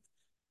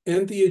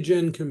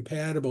entheogen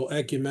compatible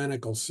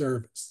ecumenical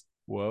service.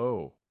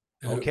 Whoa.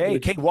 Okay.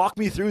 Okay. Which, Walk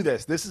me through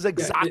this. This is yeah,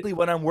 exactly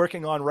what I'm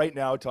working on right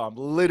now, Tom.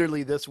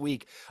 Literally this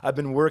week, I've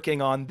been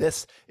working on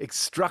this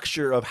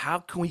structure of how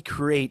can we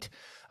create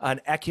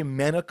an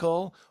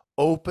ecumenical,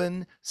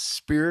 open,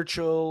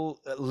 spiritual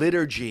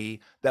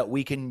liturgy that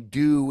we can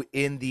do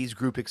in these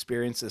group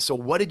experiences. So,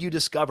 what did you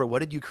discover? What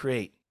did you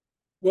create?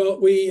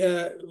 well,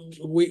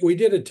 we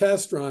did a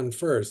test run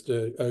first.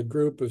 A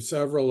group of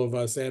several of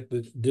us at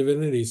the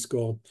Divinity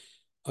School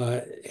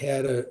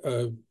had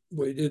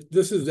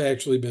this has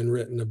actually been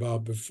written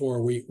about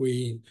before.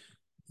 We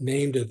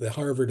named it the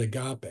Harvard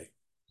Agape,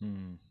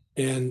 Hmm.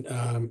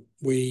 and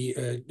we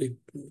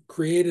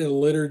created a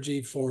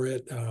liturgy for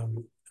it,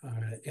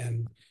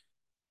 and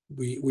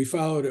we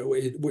followed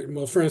it.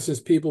 Well, for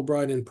instance, people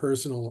brought in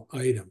personal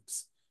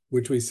items,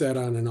 which we set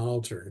on an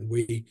altar, and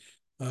we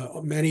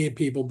many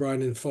people brought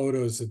in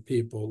photos of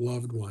people,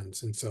 loved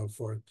ones, and so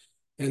forth.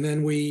 And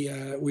then we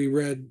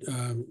read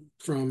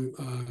from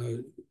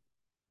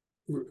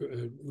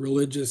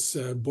religious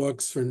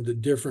books from the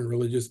different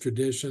religious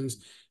traditions.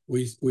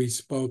 We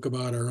spoke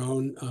about our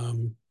own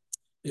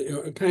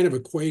kind of a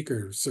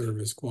Quaker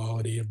service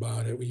quality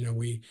about it.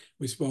 We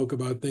spoke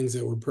about things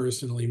that were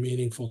personally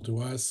meaningful to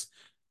us,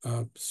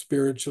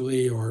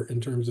 spiritually or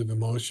in terms of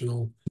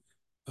emotional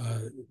uh,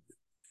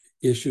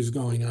 issues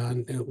going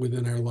on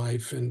within our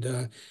life,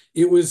 and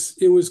it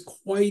was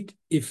quite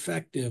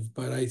effective.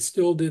 But I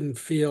still didn't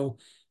feel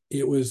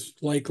it was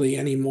likely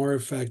any more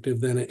effective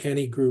than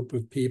any group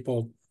of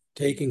people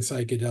taking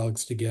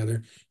psychedelics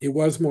together. It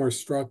was more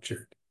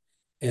structured.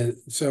 And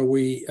so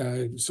we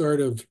sort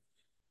of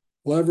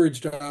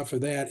leveraged off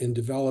of that in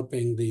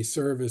developing the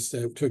service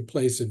that took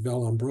place at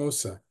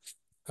Vallombrosa.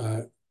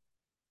 Uh,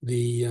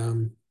 the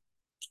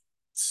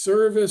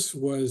service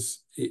was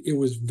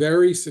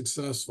very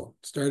successful.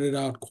 Started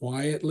out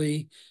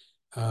quietly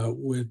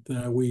with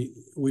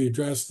we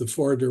addressed the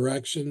four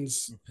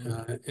directions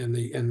Mhm.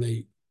 and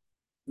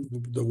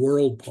the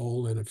world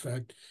pole in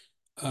effect,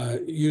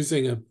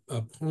 using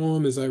a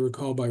poem, as I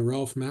recall, by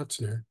Ralph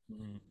Metzner.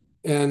 Mhm.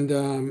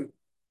 And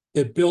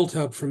it built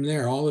up from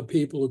there. All the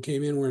people who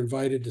came in were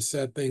invited to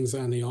set things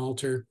on the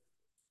altar.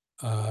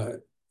 Uh,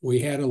 we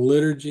had a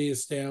liturgy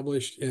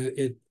established.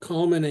 It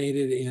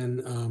culminated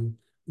in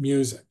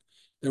music.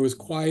 There was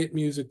quiet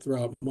music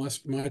throughout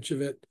much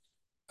of it.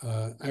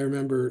 I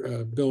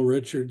remember Bill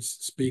Richards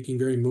speaking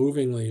very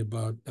movingly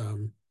about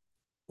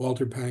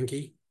Walter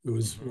Pankey, who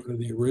was Mhm. one of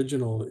the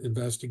original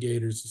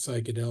investigators of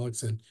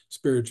psychedelics and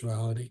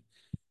spirituality.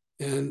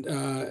 And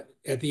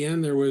at the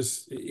end,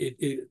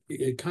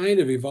 it kind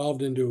of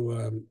evolved into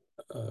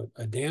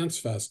a dance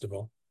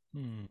festival,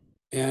 Mhm.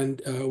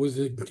 and was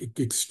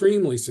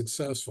extremely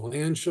successful.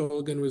 Ann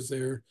Shulgin was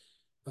there,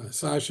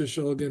 Sasha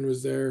Shulgin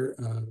was there,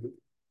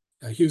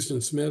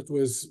 Houston Smith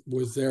was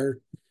there.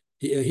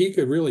 He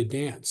could really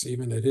dance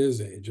even at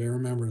his age. I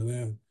remember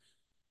that.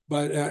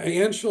 But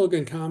Ann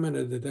Shulgin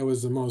commented that that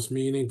was the most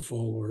meaningful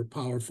or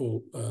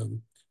powerful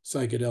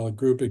psychedelic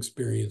group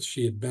experience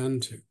she had been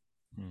to.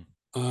 Mhm.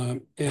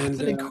 That's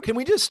And can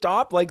we just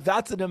stop? Like,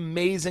 that's an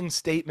amazing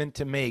statement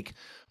to make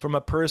from a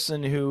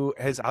person who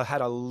has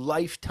had a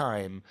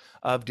lifetime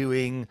of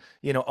doing,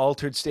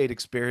 altered state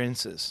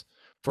experiences.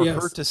 For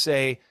her yes, to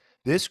say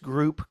this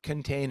group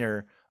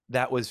container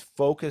that was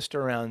focused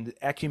around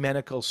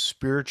ecumenical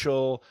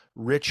spiritual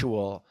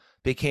ritual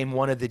became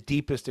one of the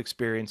deepest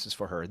experiences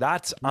for her.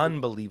 That's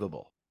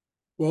unbelievable.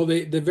 well,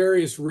 the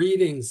various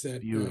readings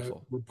that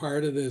Beautiful. were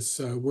part of this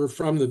were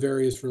from the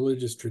various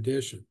religious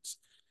traditions.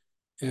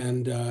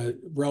 And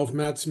Ralph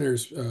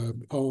Metzner's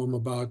poem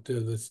about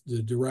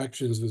the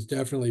directions was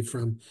definitely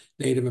from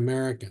Native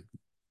American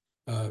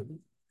uh,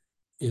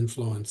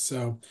 influence.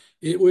 So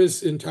it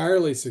was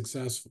entirely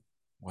successful.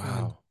 And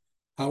Wow.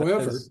 That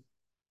however, is,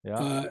 yeah.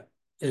 uh,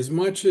 as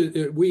much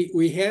as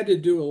we had to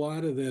do a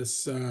lot of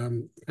this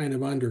kind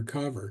of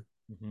undercover.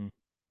 Mhm.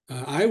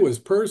 I was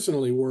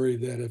personally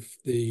worried that if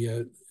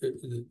the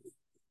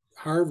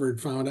Harvard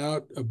found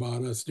out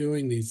about us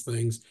doing these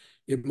things,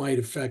 it might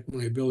affect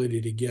my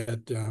ability to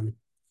get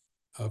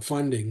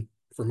funding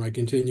for my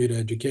continued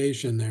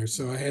education there.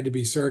 So I had to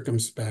be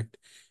circumspect.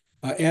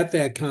 At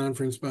that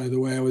conference, by the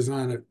way, I was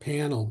on a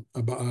panel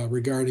about,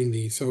 regarding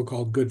the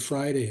so-called Good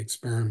Friday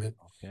experiment,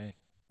 Okay.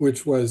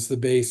 which was the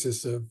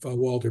basis of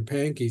Walter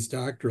Pankey's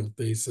doctoral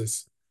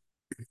thesis.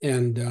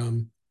 And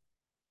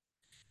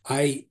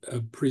I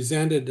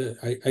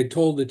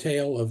told the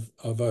tale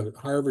of a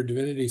Harvard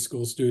Divinity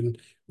School student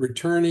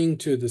returning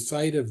to the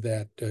site of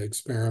that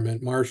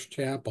experiment, Marsh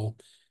Chapel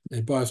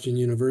at Boston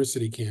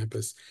University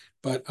campus.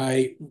 But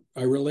I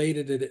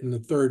related it in the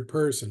third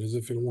person as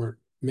if it weren't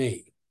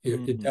me.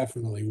 It Mhm.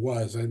 definitely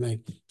was, I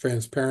think,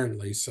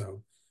 transparently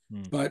so.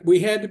 Mhm. But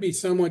we had to be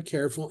somewhat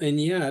careful, and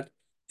yet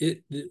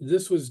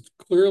this was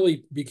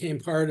clearly became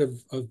part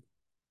of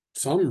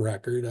some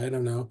record, I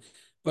don't know.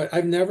 But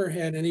I've never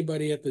had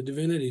anybody at the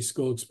Divinity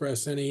School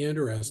express any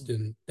interest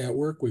in that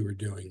work we were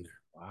doing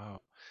there.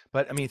 Wow.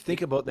 But I mean,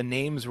 think about the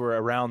names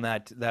were around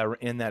that were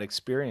in that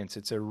experience.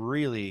 It's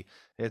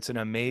an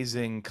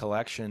amazing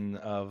collection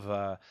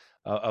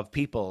of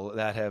people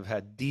that have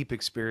had deep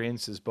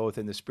experiences both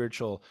in the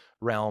spiritual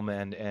realm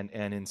and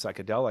in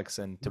psychedelics,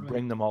 and to Right.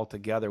 bring them all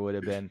together would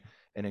have been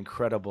an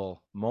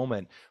incredible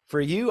moment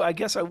for you. I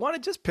guess I want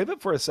to just pivot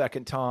for a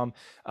second, Tom.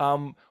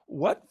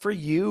 What for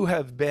you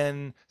have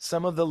been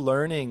some of the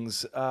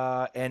learnings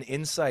and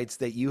insights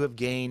that you have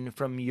gained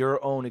from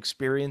your own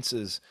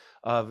experiences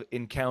of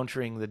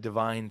encountering the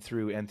divine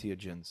through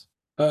entheogens?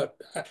 Uh,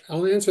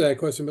 I'll answer that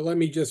question, but let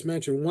me just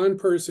mention one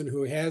person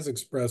who has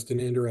expressed an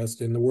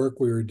interest in the work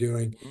we were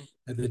doing Mhm.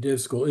 at the Div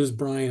School is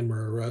Brian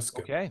Muraresku.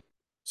 Okay.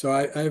 So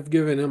I've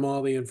given him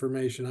all the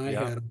information I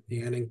Yeah. had,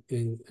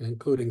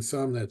 including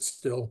some that's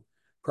still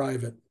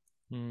private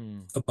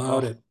Hmm.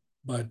 about Oh, it.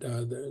 But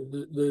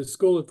the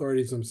school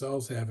authorities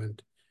themselves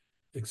haven't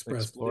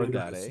expressed an explored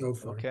that, interest eh? so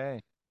far. Okay.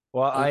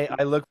 Well, Uh,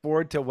 I look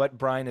forward to what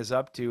Brian is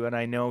up to, and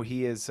I know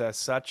he is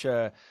such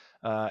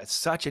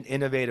an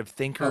innovative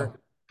thinker, oh,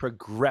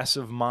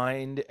 progressive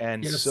mind,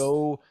 and yes.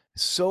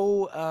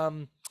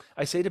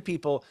 I say to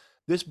people,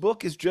 this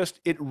book is just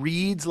it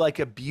reads like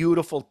a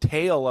beautiful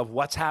tale of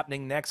what's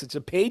happening next. It's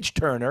a page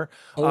turner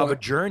Oh, of a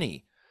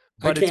journey,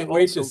 I but it's can't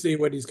wait to also see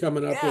what he's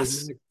coming up with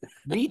yes. next.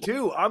 Me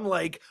too. I'm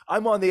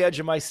on the edge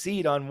of my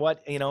seat on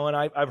what, and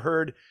I've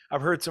heard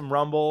some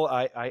rumble.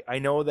 I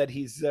know that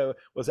he's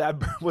was at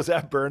was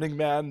at Burning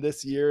Man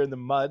this year in the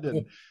mud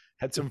and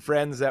had some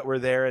friends that were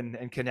there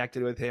and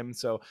connected with him.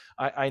 So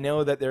I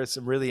know that there's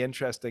some really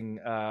interesting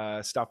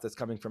stuff that's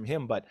coming from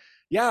him. But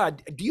yeah,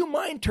 do you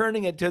mind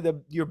turning it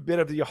to your bit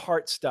of your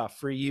heart stuff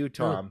for you, Oh.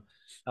 Tom?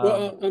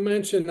 Well, Um, I'll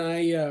mention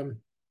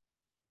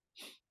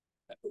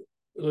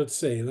let's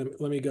see, let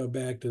me go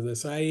back to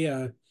this.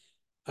 I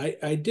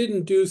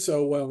didn't do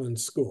so well in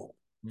school.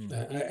 Mm,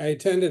 I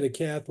attended a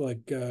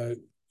Catholic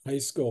high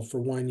school for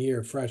 1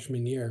 year,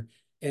 freshman year,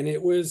 and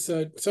it was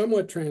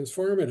somewhat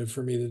transformative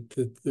for me,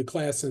 the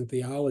class in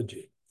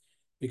theology,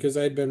 because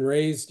I'd been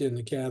raised in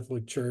the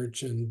Catholic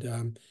Church,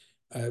 and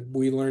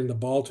we learned the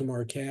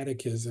Baltimore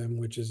Catechism,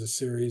 which is a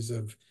series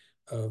of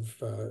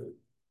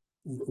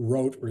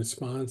rote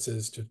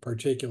responses to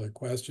particular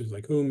questions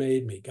like who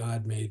made me?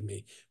 God made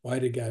me. Why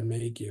did God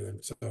make you?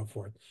 And so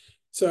forth.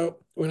 So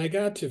when I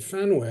got to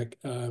Fenwick,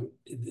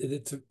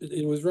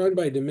 it was run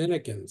by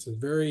Dominicans, a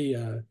very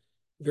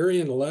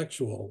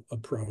intellectual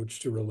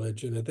approach to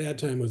religion. At that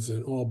time, it was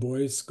an all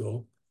boys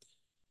school.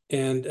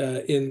 And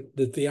in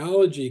the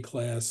theology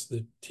class,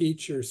 the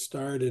teacher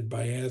started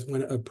by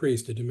asking a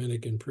priest, a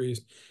Dominican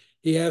priest,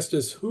 he asked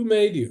us, "Who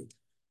made you?"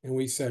 And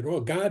we said,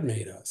 "Well, God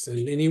made us."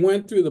 And he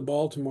went through the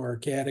Baltimore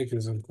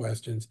Catechism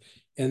questions.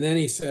 And then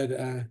he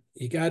said,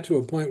 he got to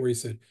a point where he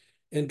said,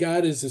 "And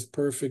God is this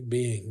perfect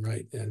being,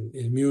 right? And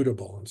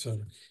immutable." And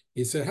so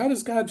he said, "How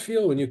does God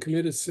feel when you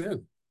commit a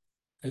sin?"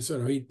 I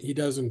said, "Oh, he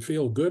doesn't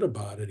feel good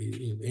about it.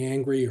 He's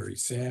angry or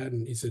he's sad."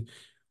 And he said,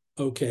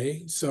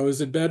 "Okay, so is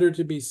it better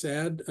to be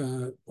sad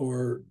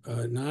or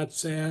not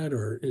sad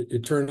or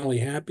eternally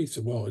happy?"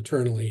 So, well,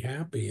 eternally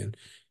happy. And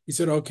he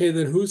said, "Okay,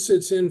 then who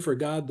sits in for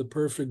God, the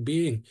perfect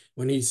being,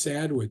 when he's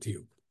sad with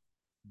you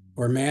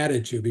or mad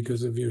at you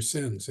because of your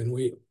sins?" And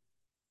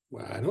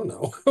well, I don't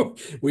know.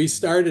 We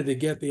started to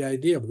get the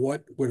idea of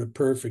what would a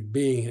perfect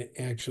being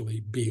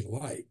actually be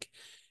like.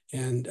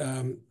 And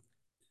I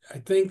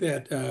think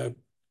that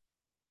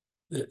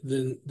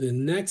the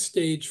next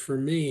stage for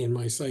me in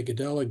my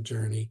psychedelic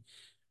journey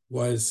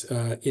was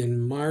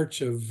in March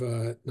of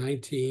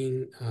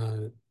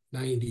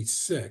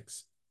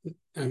 1996,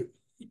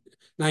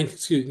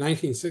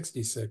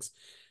 1966.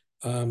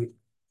 Um,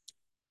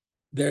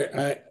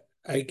 I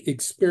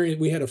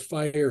experienced, we had a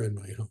fire in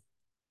my home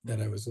that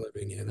mm. I was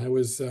living in. I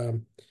was at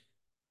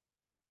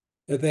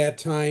that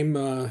time,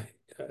 I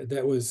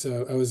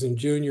was in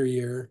junior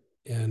year,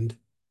 and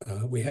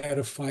we had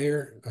a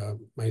fire.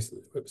 My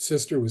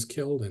sister was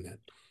killed in it.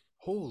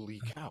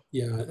 Holy cow.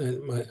 Yeah,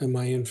 and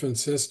my infant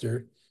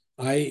sister.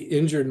 I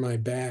injured my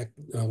back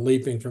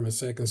leaping from a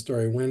second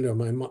story window.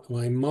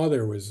 My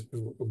mother was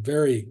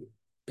very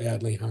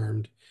badly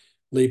harmed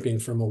leaping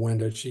from a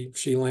window.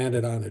 She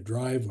landed on a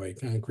driveway,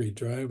 concrete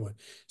driveway.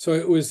 So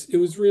it was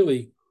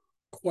really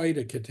quite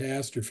a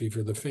catastrophe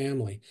for the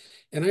family.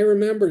 And I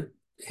remember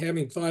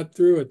having thought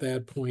through at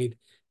that point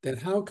that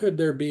how could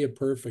there be a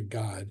perfect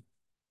God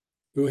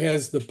who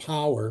has the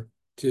power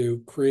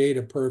to create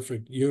a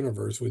perfect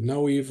universe with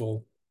no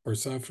evil or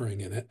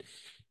suffering in it,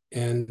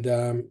 and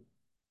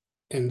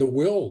the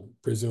will,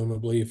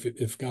 presumably,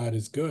 if God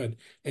is good,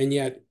 and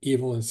yet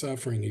evil and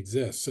suffering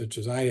exist, such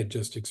as I had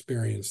just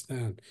experienced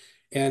then.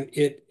 And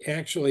it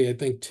actually, I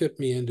think, tipped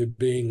me into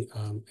being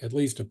at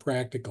least a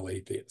practical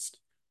atheist.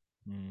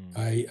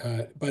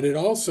 Mm, But it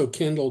also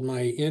kindled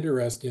my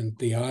interest in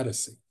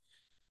theodicy,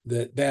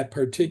 that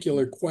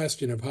particular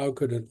question of how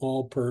could an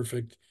all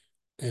perfect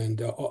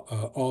and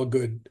all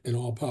good and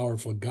all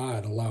powerful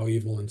God allow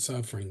evil and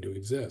suffering to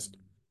exist.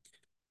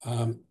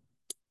 Um,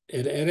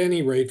 at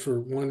any rate, for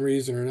one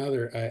reason or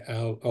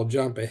another, I'll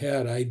jump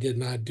ahead. I did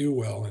not do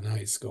well in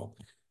high school.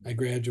 I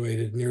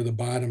graduated near the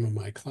bottom of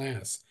my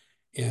class.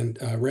 And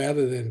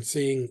rather than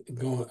seeing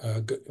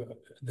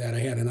that I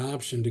had an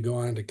option to go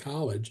on to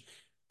college,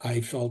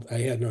 I felt I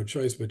had no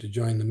choice but to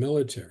join the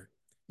military.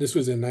 This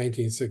was in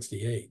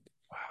 1968.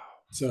 wow.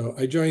 So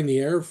I joined the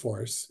Air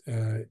Force,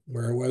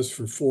 where I was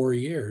for 4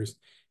 years.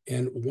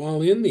 And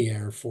while in the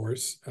Air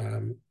Force,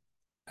 I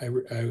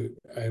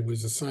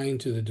was assigned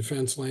to the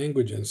Defense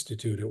Language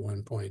Institute at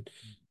one point,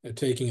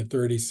 taking a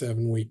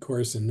 37-week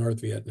course in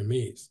North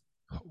Vietnamese.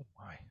 Oh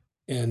my.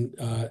 And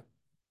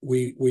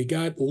we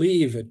got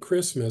leave at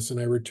Christmas, and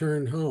I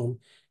returned home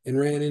and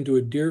ran into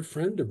a dear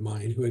friend of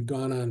mine who had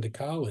gone on to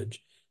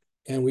college,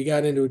 and we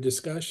got into a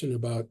discussion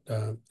about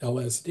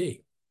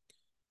LSD.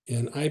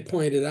 And I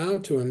pointed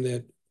out to him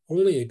that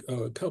only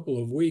a couple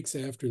of weeks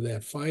after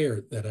that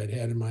fire that I'd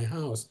had in my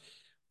house,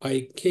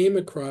 I came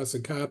across a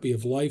copy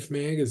of Life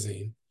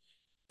magazine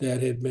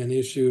that had been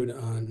issued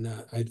on,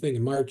 I think,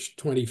 March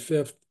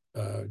 25th,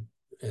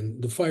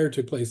 and the fire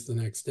took place the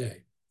next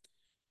day.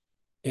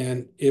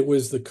 And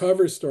the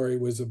cover story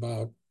was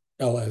about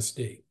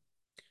LSD.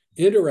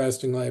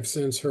 Interestingly, I've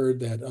since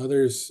heard that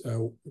others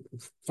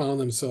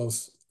found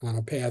themselves on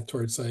a path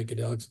towards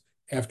psychedelics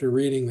after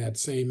reading that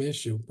same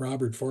issue.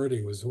 Robert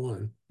Forty was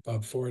one,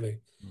 Bob Forty.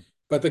 Mm,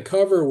 But the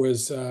cover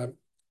was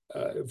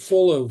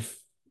full of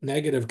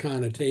negative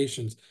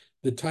connotations.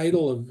 The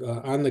title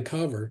on the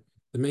cover,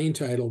 the main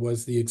title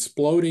was "The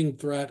Exploding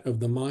Threat of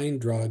the Mind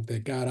Drug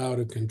That Got Out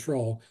of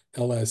Control,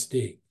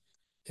 LSD."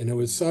 And it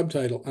was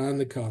subtitled on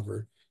the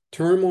cover,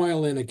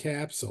 "Turmoil in a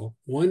Capsule.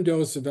 One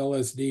dose of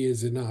LSD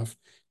is enough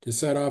to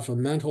set off a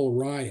mental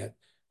riot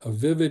of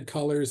vivid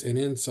colors and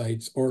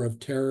insights or of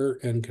terror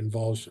and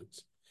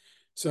convulsions."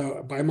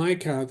 So by my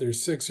count,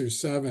 there's 6 or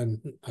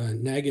 7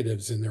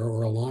 negatives in there,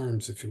 or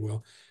alarms, if you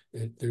will.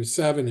 There's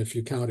 7 if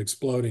you count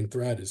exploding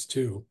threat as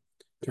 2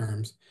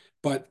 terms.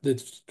 But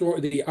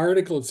the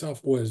article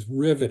itself was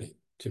riveting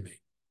to me.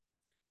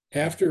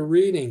 After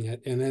reading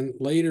it, and then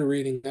later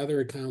reading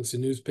other accounts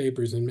in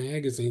newspapers and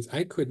magazines,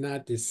 I could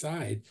not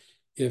decide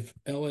if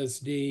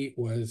LSD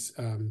was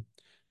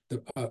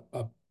the,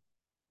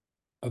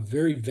 a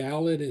very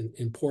valid and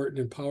important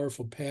and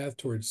powerful path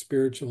towards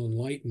spiritual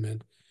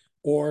enlightenment,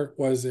 or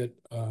was it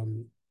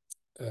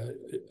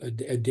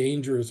a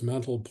dangerous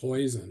mental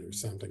poison or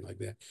something like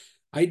that?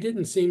 I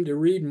didn't seem to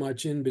read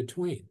much in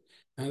between.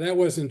 Now, that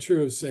wasn't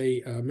true of,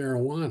 say,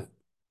 marijuana.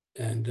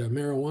 And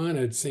marijuana,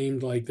 it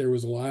seemed like there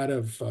was a lot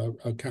of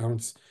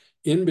accounts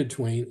in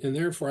between, and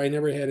therefore I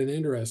never had an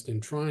interest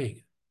in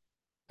trying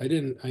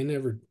it. I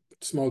never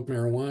smoked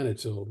marijuana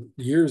till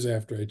years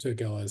after I took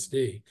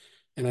LSD.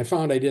 And I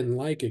found I didn't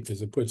like it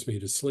because it puts me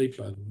to sleep,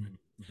 by the way.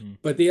 Mm-hmm.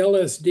 But the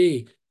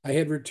LSD, I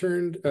had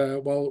returned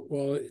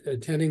while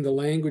attending the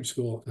language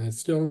school, and I was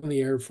still in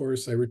the Air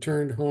Force. I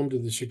returned home to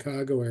the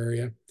Chicago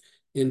area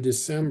in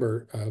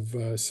December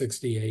of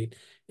 '68,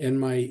 and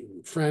my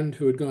friend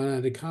who had gone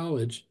on to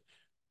college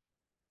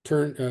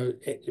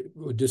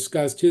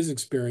discussed his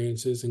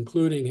experiences,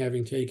 including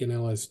having taken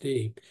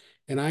LSD.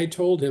 And I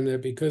told him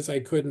that because I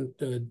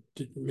couldn't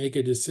make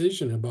a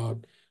decision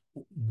about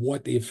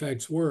what the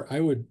effects were, I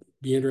would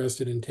be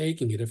interested in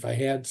taking it if I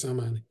had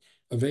some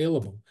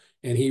available.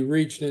 And he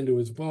reached into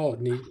his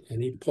wallet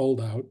and he pulled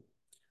out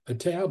a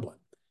tablet.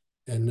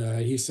 And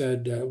he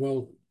said,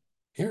 well,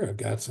 here, I've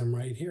got some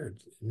right here.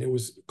 And it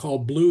was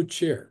called Blue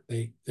Cheer.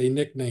 They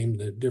nicknamed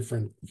the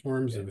different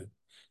forms of it.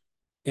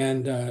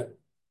 And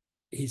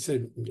he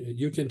said,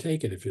 you can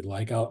take it if you'd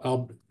like.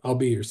 I'll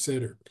be your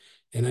sitter.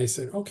 And I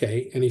said,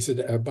 okay. And he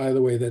said, by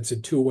the way, that's a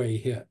 2-way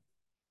hit.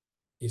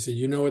 He said,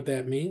 you know what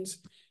that means?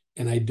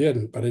 And I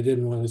didn't, but I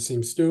didn't want to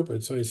seem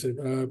stupid. So I said,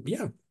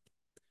 yeah.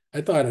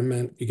 I thought it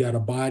meant you got a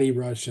body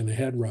rush and a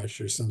head rush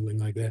or something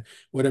like that.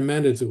 What it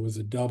meant is it was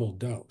a double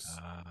dose.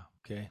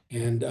 Okay.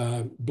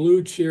 And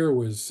Blue Cheer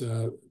was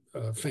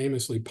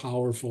famously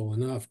powerful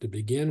enough to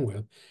begin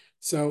with.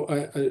 So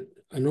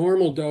a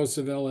normal dose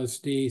of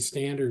LSD,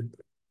 standard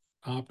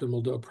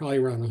optimal dose, probably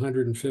around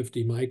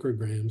 150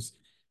 micrograms.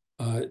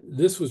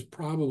 This was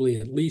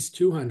probably at least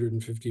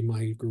 250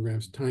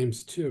 micrograms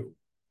times 2.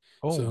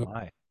 Oh So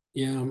my.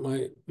 yeah,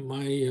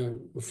 my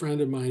a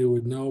friend of mine who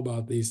would know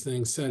about these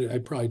things said I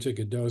probably took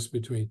a dose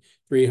between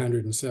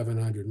 300 and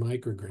 700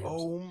 micrograms.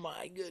 Oh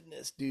my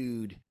goodness,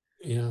 dude.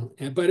 Yeah,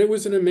 but it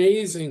was an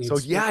amazing So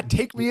yeah, experience.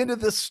 take me into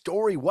this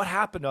story. What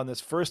happened on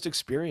this first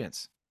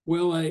experience?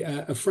 Well,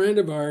 a friend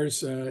of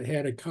ours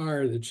had a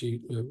car that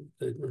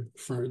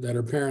that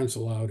her parents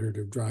allowed her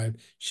to drive.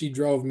 She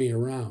drove me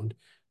around.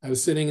 I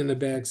was sitting in the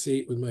back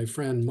seat with my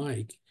friend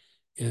Mike,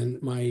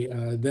 and my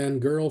then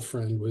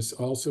girlfriend was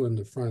also in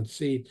the front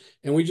seat,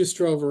 and we just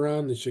drove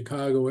around the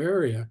Chicago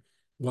area.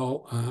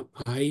 Well,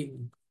 I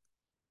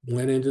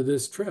went into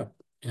this trip,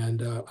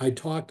 and I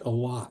talked a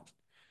lot,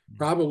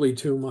 probably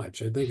too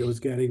much. I think it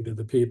was getting to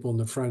the people in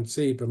the front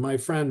seat, but my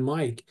friend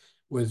Mike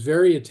was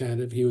very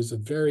attentive. He was a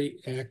very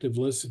active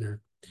listener.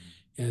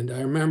 And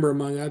I remember,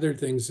 among other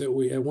things, that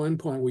at one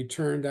point we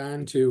turned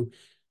on to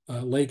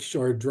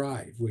Lakeshore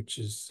Drive, which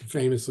is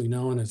famously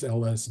known as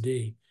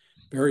LSD,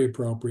 very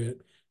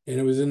appropriate. And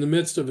it was in the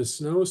midst of a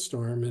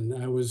snowstorm, and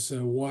I was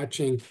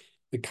watching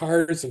the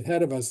cars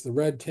ahead of us, the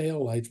red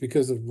tail lights,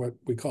 because of what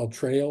we call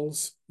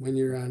trails when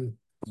you're on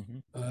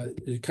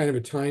Mm-hmm. kind of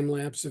a time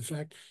lapse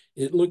effect.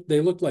 They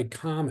looked like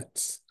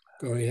comets.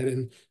 Go ahead,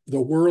 and the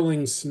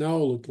whirling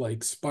snow looked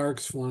like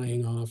sparks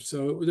flying off.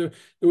 So there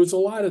was a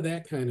lot of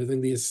that kind of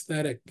thing, the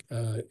aesthetic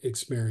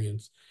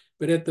experience.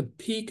 But at the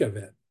peak of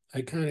it,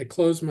 I kind of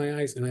closed my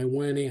eyes and I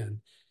went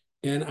in,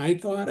 and I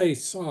thought I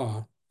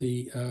saw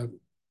the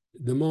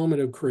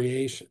moment of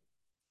creation.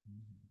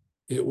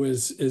 It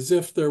was as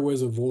if there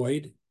was a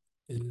void,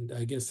 and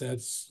I guess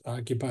that's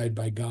occupied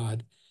by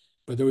God,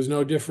 but there was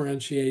no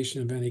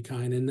differentiation of any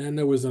kind. And then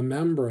there was a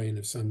membrane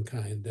of some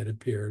kind that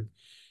appeared.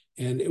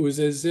 And it was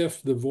as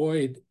if the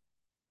void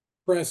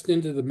pressed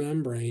into the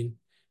membrane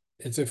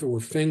as if it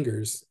were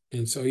fingers.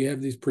 And so you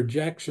have these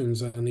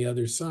projections on the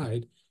other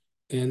side,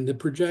 and the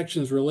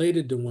projections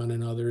related to one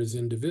another as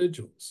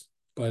individuals,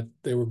 but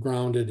they were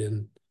grounded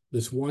in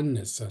this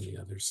oneness on the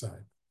other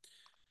side.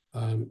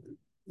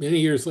 Many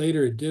years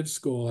later at Div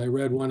School, I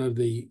read one of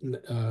the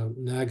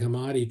Nag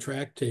Hammadi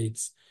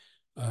tractates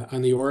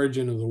on the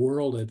origin of the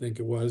world, I think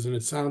it was, and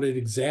it sounded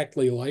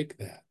exactly like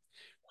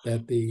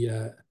that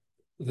the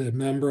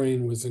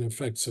membrane was in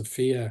effect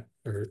Sophia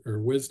or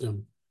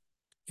wisdom.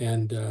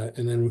 And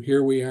then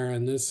here we are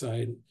on this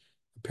side,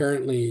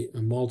 apparently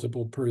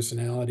multiple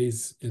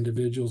personalities,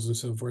 individuals and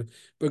so forth,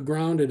 but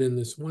grounded in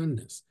this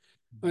oneness.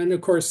 And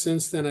of course,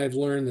 since then, I've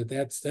learned that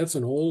that's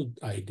an old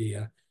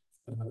idea.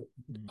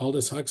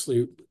 Aldous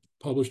Huxley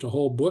published a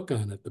whole book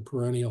on it, The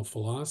Perennial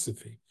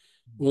Philosophy.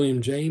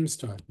 William James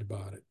talked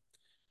about it.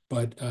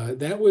 But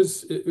it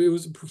was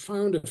a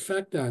profound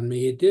effect on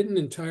me. I didn't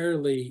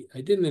entirely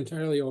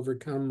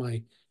overcome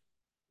my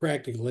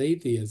practical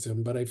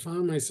atheism, but I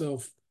found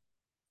myself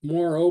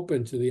more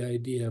open to the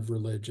idea of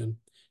religion.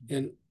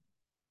 And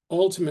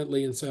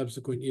ultimately, in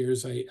subsequent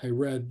years, I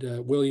read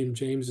William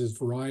James's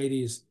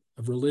Varieties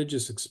of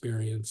Religious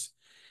Experience.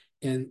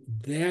 And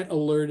that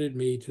alerted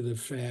me to the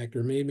fact,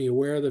 or made me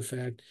aware of the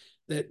fact,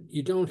 that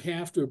you don't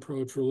have to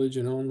approach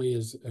religion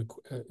only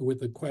with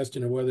the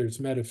question of whether it's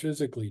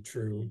metaphysically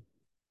true,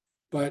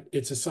 but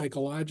it's a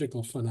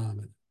psychological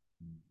phenomenon.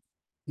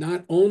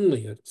 Not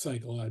only a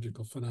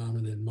psychological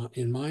phenomenon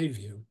in my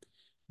view,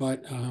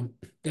 but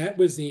that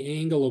was the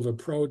angle of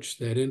approach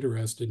that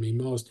interested me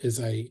most as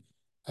I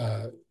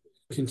uh,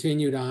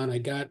 continued on.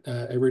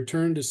 I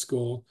returned to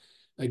school.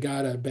 I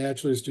got a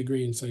bachelor's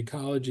degree in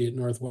psychology at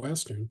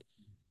Northwestern.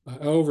 I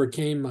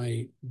overcame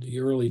the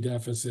early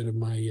deficit of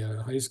my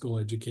high school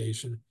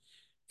education,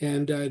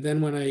 and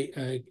then when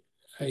I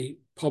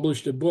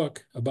published a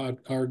book about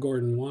R.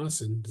 Gordon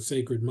Wasson, the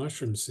sacred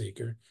mushroom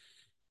seeker,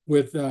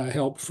 with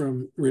help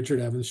from Richard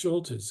Evans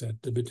Schultes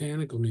at the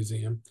Botanical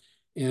Museum.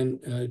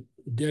 And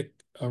Dick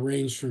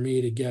arranged for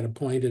me to get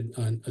appointed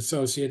an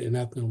associate in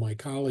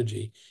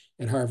ethnomycology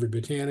at Harvard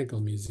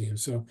Botanical Museum.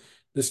 So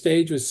the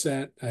stage was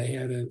set. I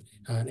had an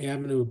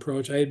avenue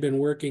approach. I had been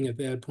working at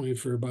that point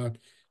for about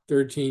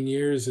 13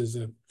 years as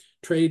a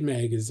trade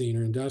magazine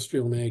or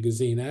industrial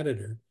magazine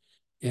editor.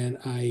 And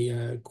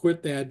I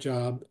quit that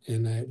job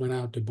and I went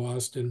out to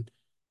Boston,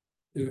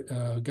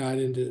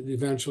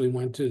 eventually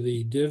went to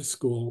the div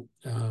school,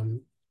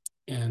 and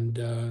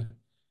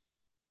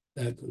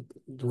that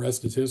the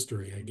rest is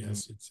history, I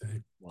guess you'd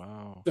say.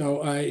 Wow.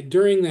 So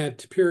during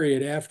that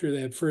period, after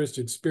that first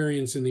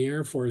experience in the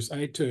Air Force,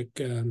 I took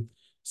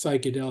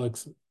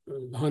psychedelics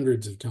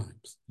hundreds of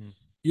times. Mm.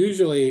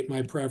 Usually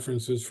my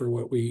preference was for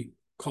what we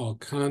call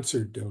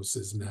concert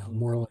doses now,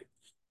 more like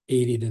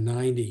 80 to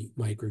 90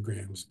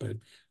 micrograms, but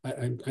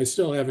I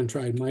still haven't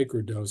tried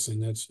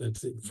microdosing. That's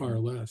far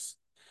less.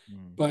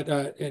 But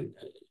and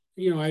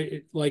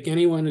I, like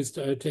anyone who's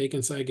taken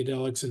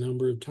psychedelics a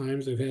number of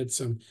times, I've had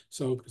some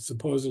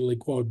supposedly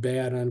quote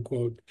bad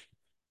unquote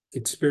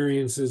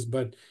experiences,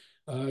 but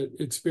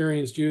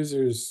experienced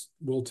users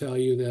will tell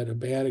you that a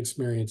bad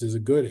experience is a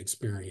good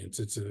experience.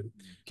 It's a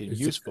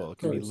Useful. It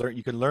can be course. learn.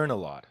 You can learn a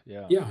lot.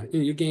 Yeah. Yeah,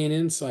 you gain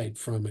insight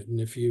from it, and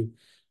if you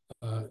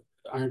uh,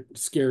 aren't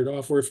scared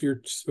off, or if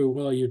your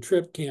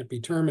trip can't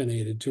be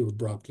terminated too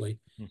abruptly.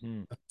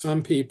 Hmm.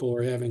 Some people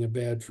are having a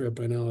bad trip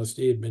on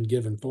LSD, have been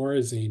given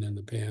Thorazine in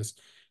the past.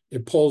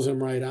 It pulls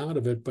them right out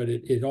of it, but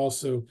it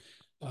also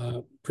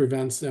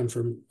prevents them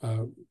from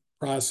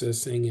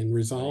processing and Right.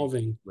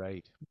 resolving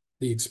Right.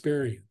 the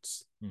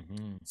experience.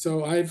 Hmm.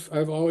 So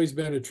I've always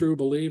been a true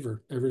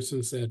believer ever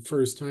since that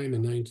first time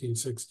in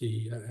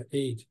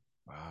 1968.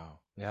 Wow.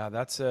 Yeah,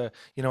 that's and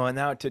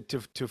now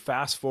to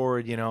fast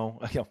forward,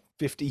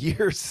 50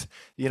 years,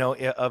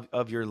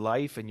 of your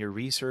life and your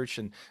research,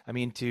 and I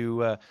mean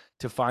to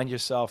find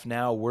yourself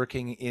now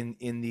working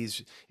in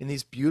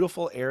these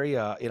beautiful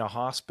area in a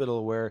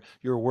hospital where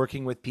you're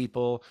working with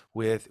people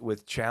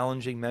with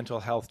challenging mental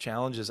health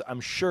challenges.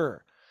 I'm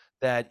sure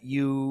that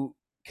you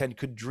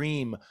could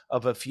dream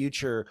of a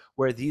future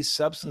where these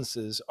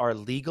substances are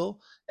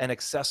legal and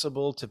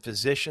accessible to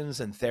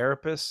physicians and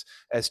therapists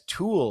as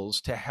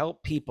tools to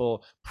help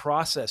people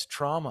process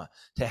trauma,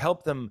 to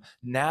help them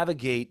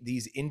navigate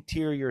these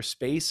interior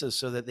spaces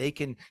so that they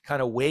can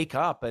kind of wake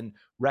up and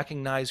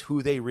recognize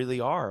who they really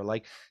are.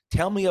 Like,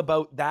 tell me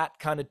about that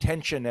kind of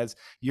tension as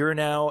you're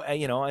now,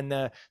 in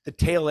the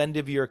tail end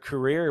of your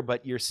career,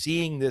 but you're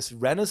seeing this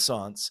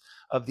renaissance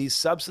of these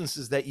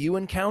substances that you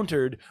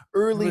encountered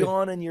early Right.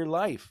 on in your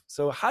life.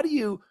 So how do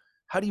you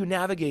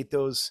navigate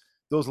those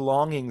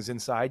longings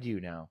inside you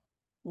now?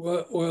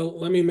 Well,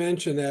 let me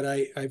mention that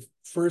I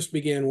first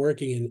began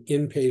working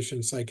in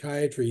inpatient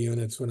psychiatry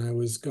units when I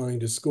was going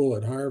to school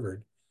at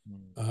Harvard.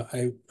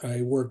 Mm.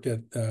 I worked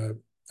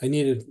I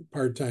needed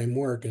part-time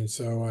work, and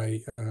so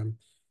I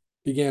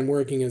began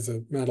working as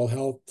a mental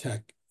health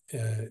tech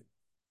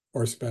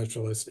or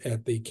specialist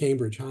at the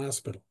Cambridge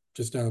Hospital,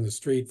 just down the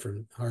street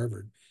from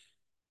Harvard.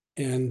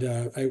 And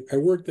I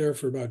worked there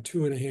for about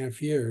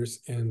 2.5 years,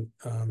 and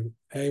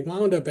I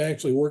wound up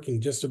actually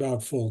working just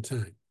about full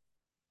time,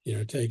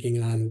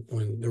 taking on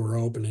when there were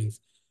openings.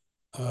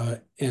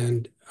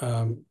 And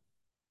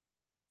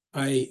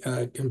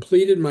I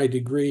completed my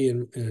degree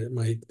in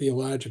my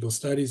theological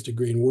studies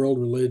degree in world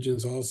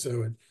religions,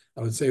 also, and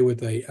I would say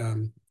with a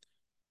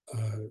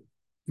uh,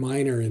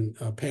 minor in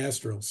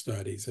pastoral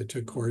studies. I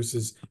took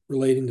courses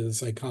relating to the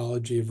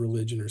psychology of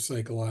religion or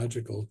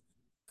psychological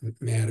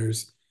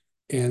matters.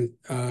 And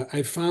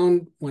I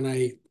found when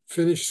I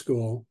finished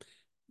school,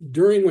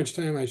 during which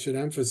time I should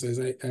emphasize,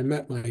 I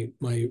met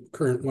my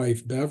current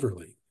wife,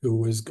 Beverly, who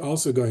was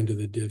also going to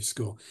the div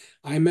school.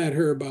 I met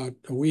her about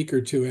a week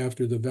or two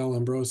after the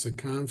Vallombrosa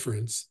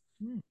conference,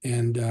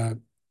 and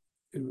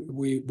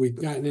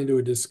we'd gotten into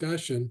a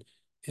discussion,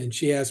 and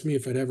she asked me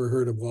if I'd ever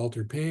heard of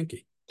Walter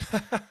Pankey.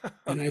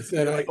 And I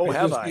said, You're like, oh, I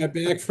have just I? got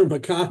back from a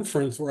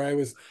conference where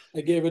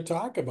I gave a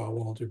talk about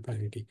Walter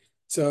Pankey.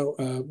 So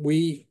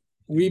we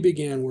we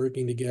began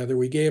working together.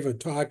 We gave a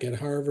talk at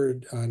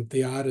Harvard on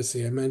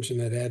theodicy. I mentioned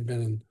that had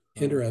been an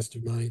Oh, interest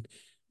of mine.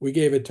 We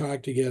gave a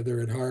talk together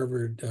at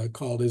Harvard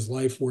called "Is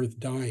Life Worth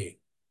Dying?"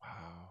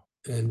 wow.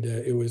 And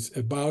it was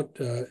about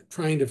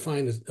trying to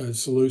find a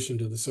solution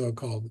to the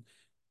so-called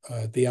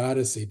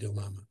theodicy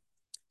dilemma.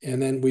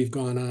 And then we've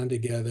gone on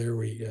together.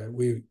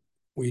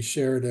 We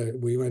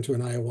shared we went to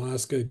an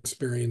ayahuasca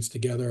experience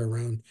together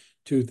around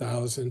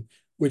 2000,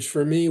 which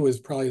for me was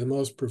probably the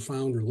most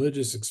profound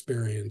religious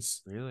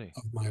experience Really?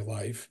 of my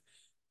life.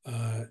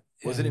 Uh,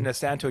 Was it in and a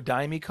Santo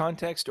Daime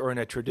context or in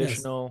a yes,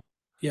 traditional?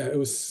 yeah, it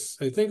was.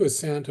 I think it was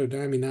Santo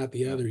Daime, not the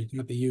Yeah. other,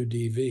 not the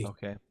UDV.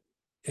 Okay.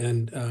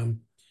 And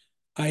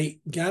I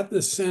got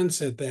the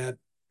sense at that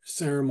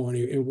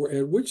ceremony,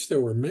 at which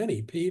there were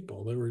many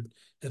people. There were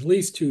at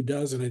least 2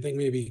 dozen, I think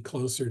maybe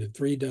closer to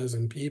 3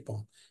 dozen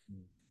people.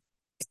 Mm.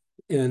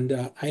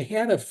 And I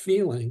had a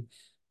feeling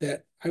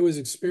that I was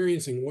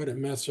experiencing what it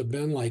must have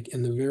been like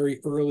in the very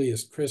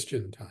earliest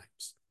Christian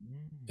times.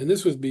 Mm. And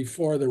this was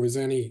before there was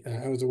any,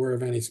 I was aware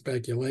of any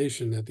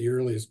speculation that the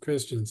earliest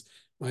Christians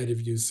might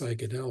have used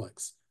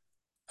psychedelics.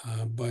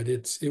 But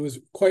it was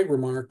quite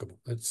remarkable.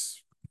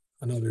 That's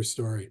another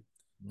story,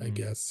 I Mm.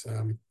 guess.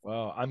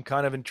 Well, I'm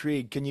kind of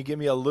intrigued. Can you give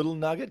me a little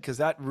nugget? Because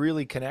that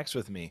really connects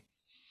with me.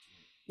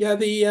 Yeah,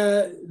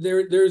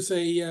 there's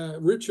a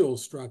ritual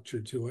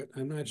structure to it.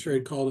 I'm not sure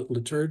I'd call it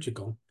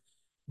liturgical,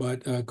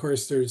 but of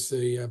course there's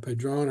the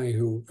padrone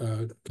who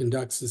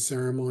conducts the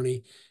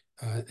ceremony,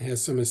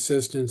 has some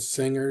assistants,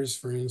 singers,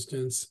 for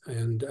instance,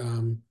 and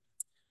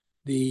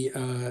the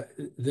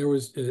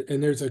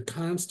there's a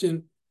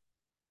constant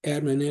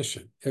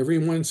admonition. Every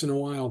once in a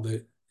while,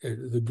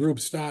 the group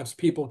stops.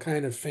 People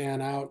kind of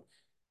fan out,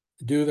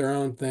 do their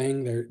own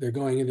thing. They're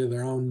going into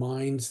their own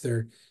minds.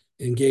 They're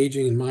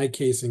engaging. In my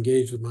case,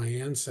 engaged with my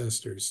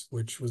ancestors,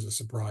 which was a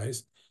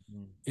surprise.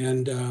 Mm.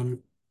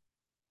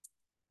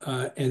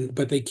 And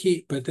but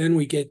they but then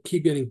we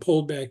keep getting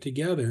pulled back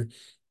together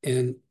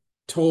and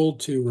told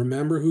to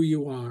remember who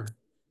you are,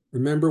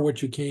 remember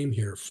what you came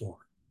here for,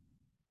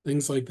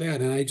 things like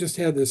that. And I just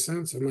had this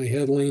sense of my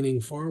head leaning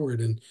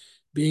forward and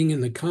being in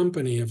the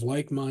company of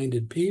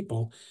like-minded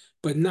people,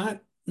 but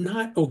not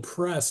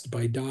oppressed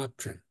by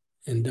doctrine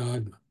and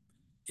dogma.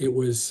 It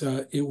was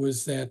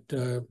that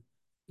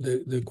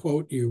the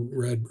quote you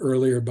read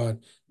earlier about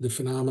the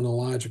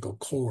phenomenological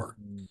core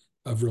Mm.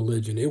 of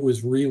religion. It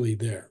was really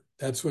there.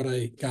 That's what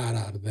I got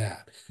out of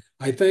that.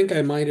 I think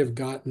I might have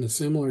gotten a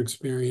similar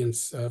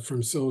experience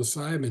from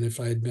psilocybin if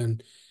I had been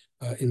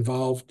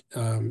involved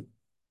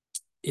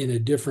in a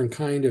different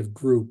kind of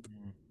group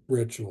Mm.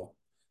 ritual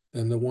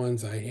than the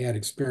ones I had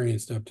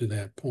experienced up to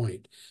that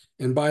point.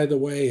 And by the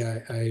way,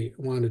 I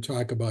want to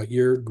talk about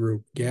your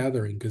group Mm.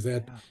 gathering because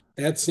Yeah.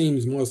 that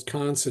seems most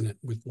consonant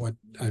with what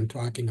I'm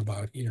talking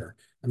about here.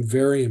 I'm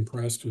very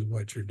impressed with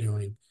what you're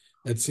doing.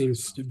 That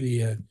seems to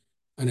be an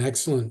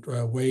excellent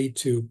way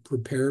to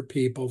prepare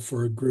people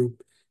for a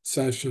group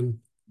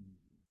session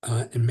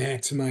and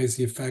maximize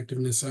the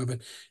effectiveness of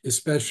it,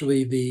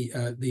 especially the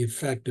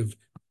effect of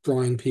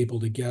drawing people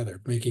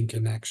together, making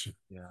connection,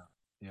 Yeah.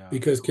 Yeah.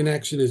 because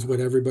connection is what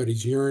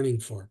everybody's yearning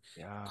for.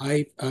 Yeah.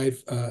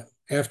 I've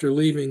after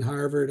leaving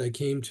Harvard, I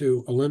came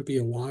to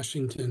Olympia,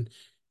 Washington,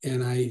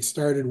 and I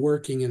started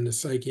working in the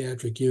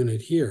psychiatric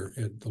unit here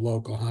at the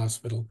local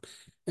hospital,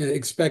 and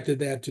expected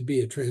that to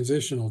be a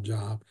transitional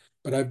job.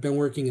 But I've been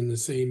working in the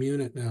same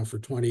unit now for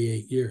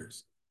 28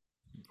 years,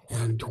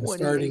 and 28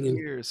 starting in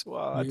years.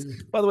 Wow. That's, yeah,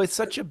 by the way,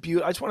 such a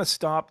beauty. I just want to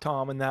stop,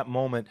 Tom, in that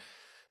moment.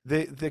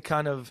 The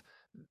kind of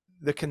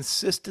the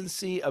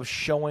consistency of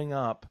showing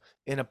up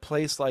in a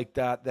place like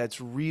that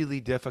that's really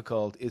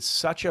difficult is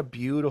such a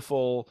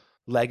beautiful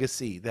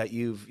legacy that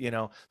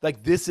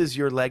like this is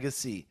your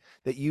legacy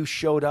that you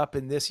showed up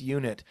in this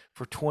unit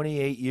for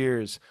 28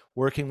 years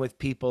working with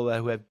people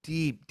who have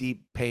deep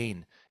deep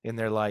pain in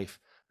their life.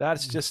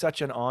 That's just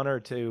such an honor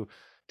to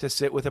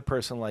sit with a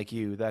person like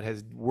you that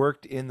has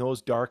worked in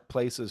those dark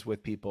places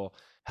with people,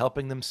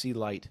 helping them see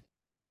light.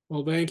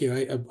 well, thank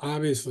you.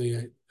 Obviously,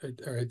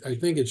 I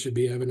think it should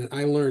be evident.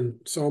 I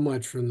learned so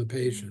much from the Mm.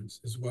 patients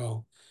as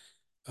well.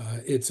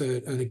 It's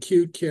an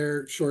acute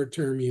care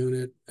short-term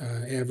unit.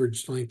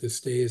 Average length of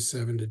stay is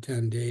 7 to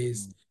 10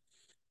 days,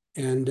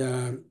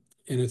 Mm.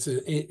 and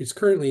it's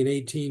currently an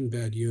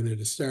 18-bed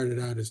unit. It started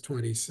out as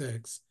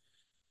 26,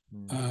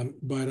 Mm.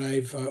 but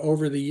I've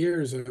over the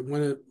years,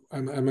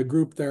 I'm a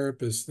group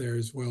therapist there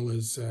as well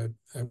as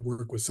I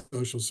work with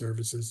social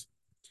services.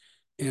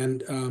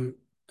 And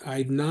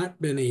I've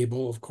not been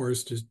able, of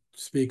course, to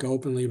speak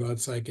openly about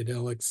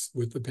psychedelics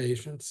with the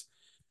patients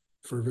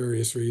for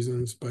various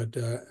reasons. But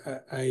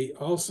I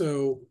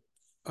also,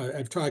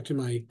 I've talked to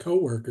my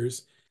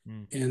coworkers,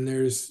 Mm. and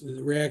there's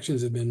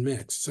reactions have been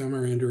mixed. Some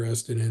are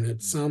interested in it,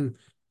 Mm. some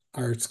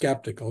are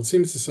skeptical. It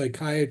seems the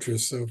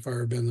psychiatrists so far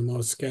have been the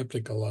most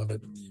skeptical of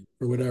it Mm.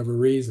 for whatever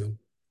reason.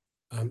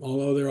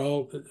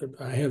 Although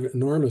I have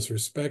enormous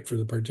respect for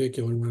the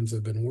particular ones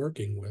I've been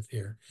working with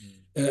here.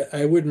 Mm.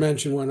 I would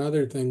mention one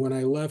other thing. When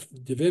I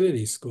left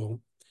divinity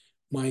school,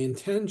 my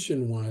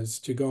intention was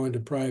to go into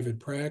private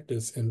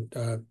practice and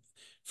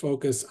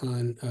focus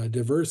on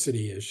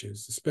diversity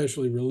issues,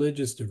 especially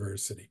religious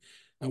diversity.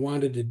 I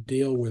wanted to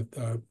deal with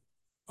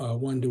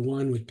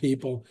one-to-one with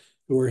people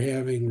who were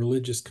having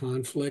religious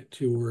conflict,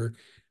 who were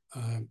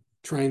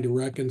trying to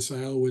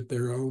reconcile with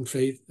their own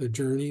faith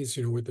journeys,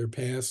 with their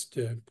past.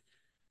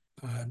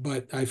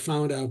 But I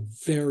found out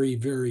very,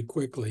 very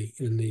quickly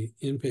in the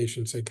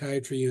inpatient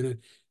psychiatry unit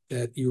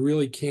that you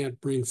really can't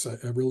bring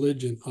a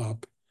religion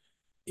up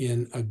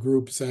in a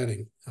group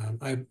setting.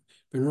 I've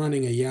been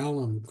running a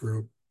YALM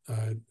group,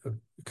 a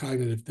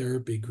cognitive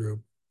therapy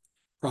group,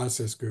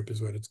 process group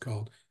is what it's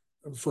called,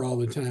 for all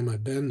the time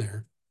I've been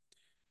there.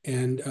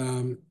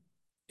 And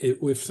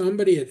if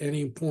somebody at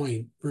any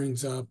point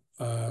brings up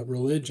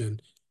religion,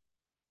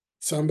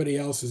 somebody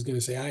else is going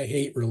to say, I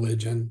hate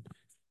religion.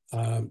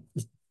 Um,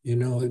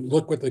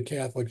 look what the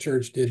Catholic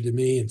Church did to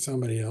me. And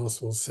somebody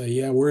else will say,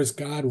 yeah, where's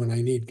God when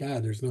I need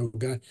God? There's no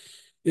God.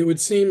 It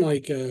would seem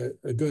like a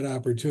good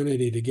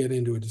opportunity to get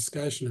into a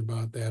discussion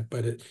about that,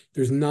 but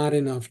there's not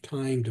enough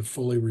time to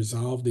fully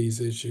resolve these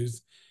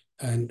issues.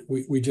 And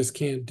we just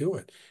can't do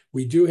it.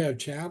 We do have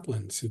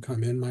chaplains who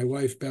come in. My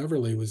wife,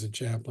 Beverly, was a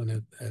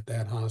chaplain at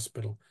that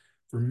hospital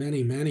for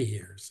many, many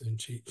years.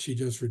 And she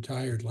just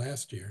retired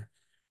last year.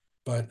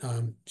 But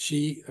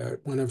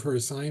one of her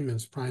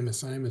assignments, prime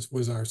assignments,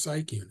 was our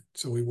psych unit.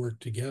 So we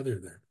worked together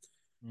there.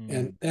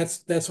 And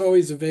Mm. that's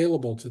always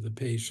available to the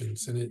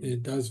patients, and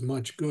it does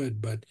much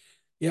good. But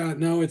yeah,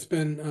 no, it's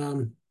been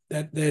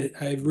that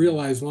I've Mm.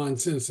 realized long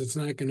since it's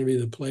not going to be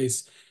the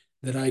place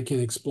that I can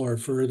explore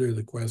further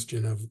the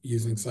question of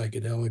using Mm.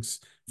 psychedelics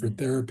for Mm.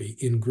 therapy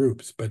in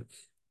groups. But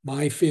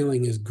my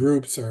feeling is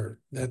groups are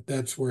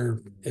that's where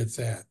it's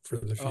at for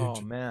the Oh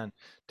future. man,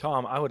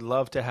 Tom, I would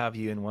love to have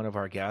you in one of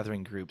our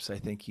gathering groups. I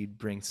think you'd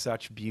bring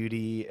such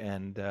beauty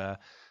and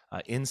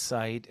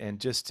insight,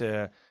 and just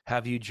to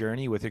have you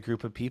journey with a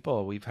group of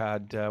people. We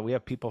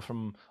have people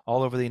from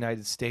all over the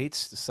United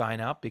States to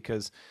sign up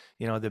because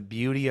the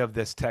beauty of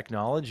this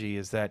technology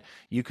is that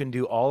you can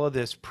do all of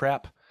this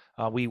prep.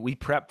 We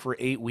prep for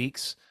 8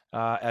 weeks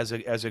as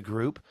a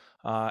group.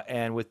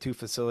 And with two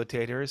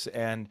facilitators,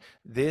 and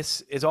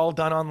this is all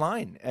done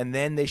online. And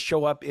then they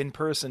show up in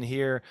person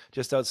here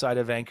just outside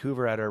of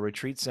Vancouver at our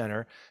retreat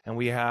center, and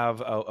we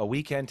have a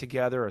weekend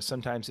together, or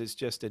sometimes it's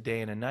just a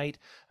day and a night,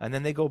 and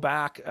then they go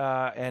back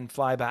and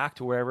fly back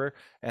to wherever,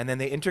 and then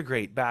they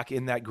integrate back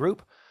in that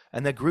group.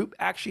 And the group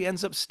actually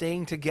ends up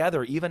staying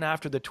together even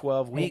after the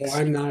 12 Oh, weeks,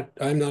 I'm not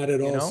at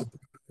you all know? surprised.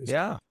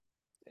 Yeah.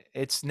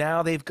 It's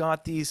now they've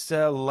got these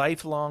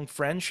lifelong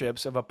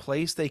friendships of a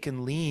place they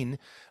can lean,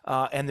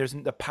 and there's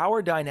the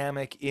power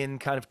dynamic in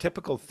kind of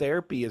typical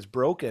therapy is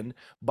broken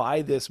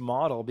by this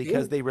model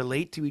because Sure. they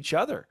relate to each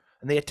other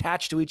and they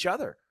attach to each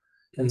other,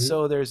 and Mhm.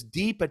 so there's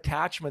deep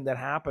attachment that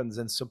happens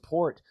and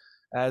support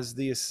as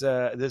this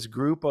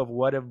group of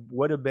what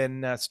would have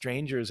been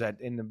strangers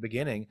in the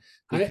beginning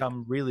I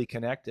become really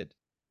connected.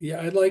 Yeah,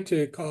 I'd like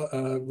to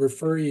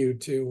refer you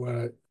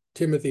to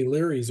Timothy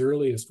Leary's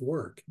earliest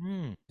work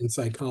Hmm. in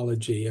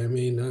psychology. I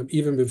mean,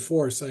 even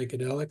before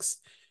psychedelics,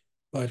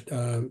 but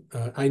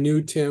I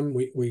knew Tim.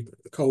 We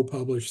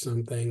co-published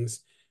some things.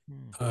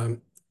 Hmm.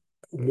 Um,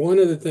 One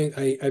of the things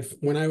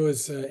when I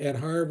was at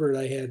Harvard,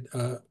 I had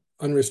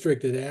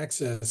unrestricted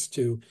access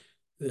to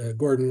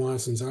Gordon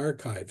Wasson's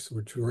archives,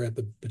 which were at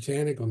the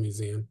Botanical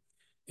Museum.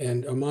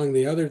 And among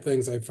the other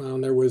things I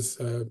found, there was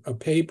a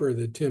paper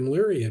that Tim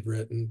Leary had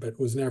written, but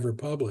was never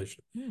published,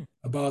 Hmm.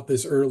 about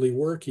this early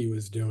work he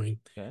was doing.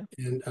 Okay.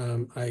 And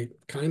I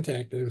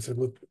contacted him and said,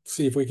 let's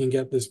see if we can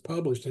get this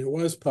published. And it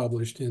was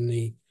published in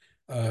the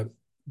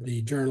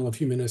Journal of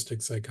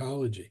Humanistic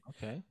Psychology.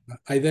 Okay.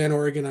 I then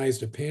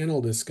organized a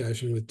panel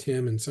discussion with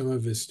Tim and some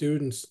of his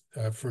students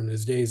from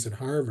his days at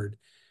Harvard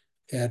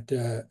at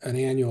an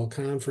annual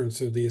conference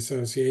of the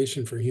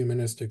Association for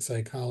Humanistic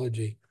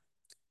Psychology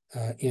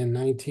in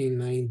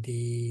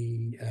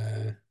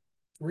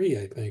 1993,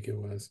 I think it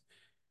was.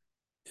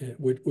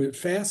 It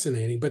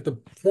fascinating. But the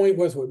point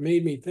was, what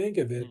made me think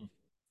of it Hmm.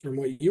 from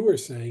what you were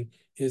saying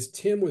is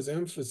Tim was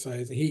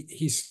emphasizing,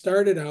 he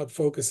started out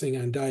focusing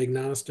on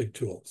diagnostic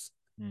tools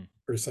Hmm.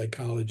 for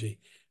psychology.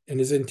 And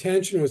his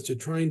intention was to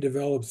try and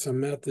develop some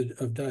method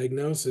of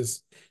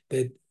diagnosis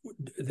that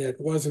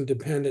wasn't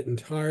dependent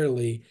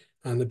entirely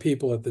on the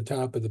people at the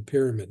top of the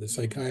pyramid, the Hmm.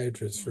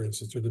 psychiatrists, Hmm. for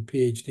instance, or the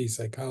PhD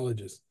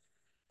psychologists.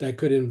 That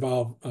could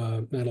involve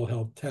mental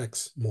health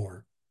techs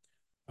more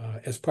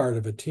as part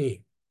of a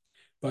team.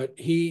 But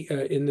he,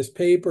 in this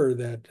paper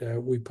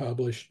that we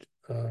published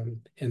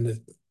in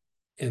the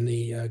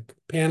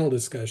panel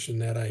discussion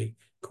that I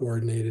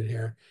coordinated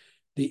here,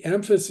 the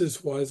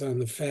emphasis was on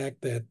the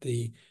fact that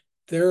the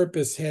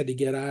therapist had to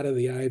get out of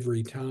the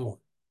ivory tower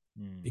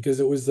Hmm.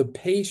 because it was the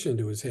patient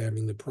who was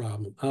having the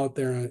problem out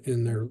there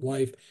in their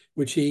life,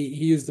 which he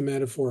used the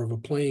metaphor of a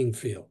playing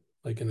field,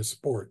 like in a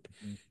sport.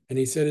 Hmm. And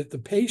he said, if the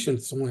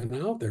patient's the one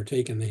out there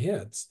taking the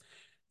hits,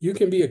 you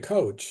can be a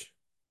coach,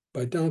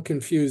 but don't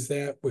confuse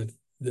that with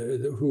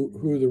who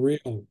Hmm. the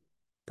real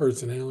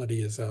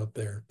personality is out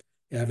there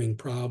having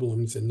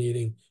problems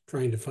and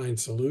trying to find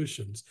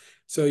solutions.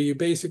 So you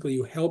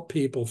help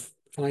people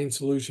find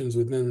solutions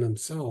within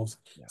themselves.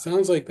 Yeah.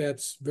 Sounds like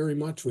that's very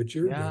much what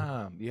you're doing.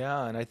 Yeah,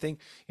 yeah, and I think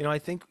I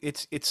think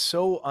it's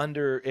so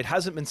under it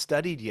hasn't been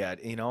studied yet,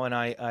 and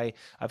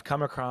I've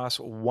come across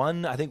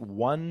one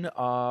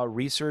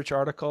research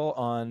article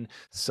on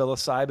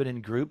psilocybin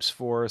in groups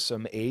for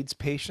some AIDS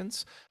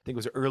patients. I think it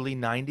was early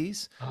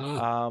 90s,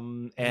 Ah,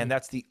 yeah. and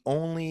that's the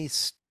only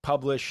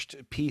published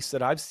piece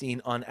that I've seen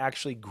on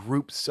actually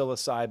group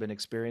psilocybin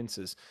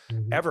experiences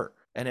Mhm. ever.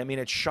 And I mean,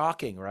 it's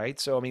shocking, right?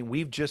 So I mean,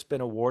 we've just been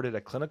awarded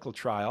a clinical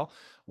trial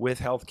with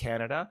Health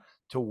Canada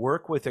to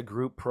work with a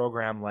group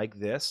program like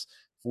this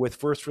with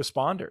first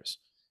responders.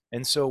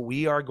 And so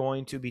we are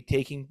going to be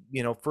taking,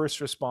 first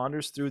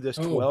responders through this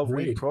Oh,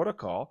 12-week great.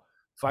 protocol,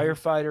 Yeah.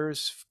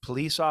 firefighters,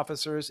 police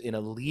officers in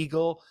a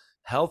legal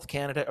Health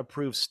Canada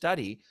approved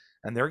study.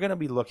 And they're going to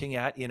be looking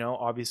at,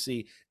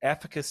 obviously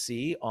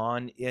efficacy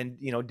on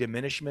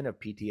diminishment of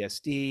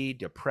PTSD,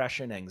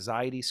 depression,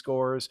 anxiety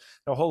scores,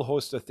 a whole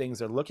host of things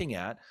they're looking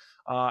at.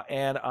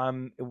 And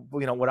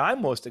what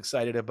I'm most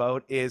excited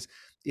about is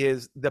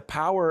the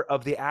power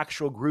of the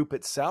actual group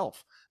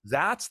itself.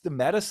 That's the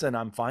medicine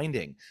I'm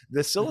finding.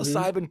 The Mhm.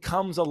 psilocybin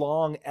comes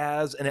along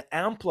as an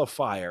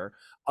amplifier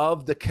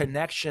of the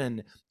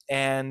connection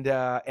and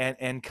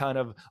kind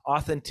of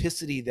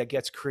authenticity that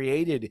gets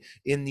created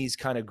in these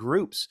kind of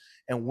groups.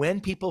 And when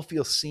people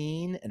feel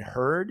seen and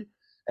heard,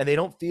 and they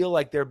don't feel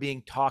like they're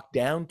being talked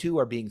down to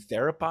or being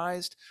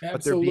therapized,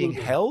 but they're being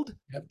Absolutely. held,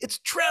 Yep. it's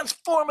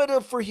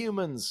transformative for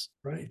humans.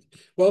 Right.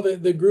 Well,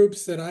 the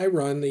groups that I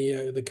run,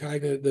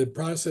 the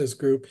process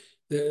group,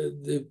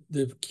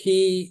 the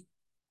key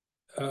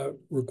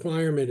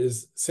requirement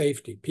is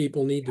safety.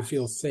 People need to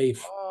feel Yes.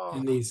 safe Oh,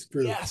 in these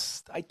groups.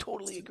 yes, I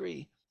totally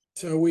agree.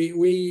 So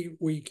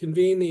we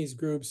convene these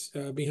groups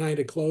behind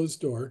a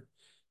closed door,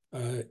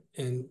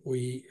 and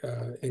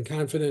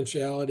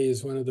confidentiality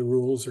is one of the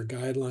rules or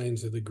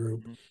guidelines of the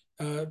group,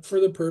 Mhm. for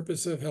the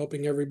purpose of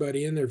helping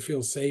everybody in there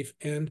feel safe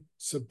and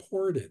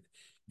supported.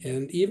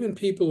 And even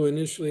people who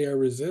initially are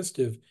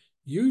resistive,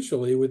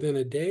 usually within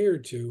a day or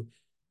two,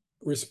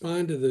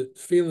 respond to the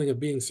feeling of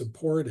being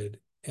supported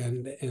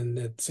and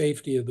that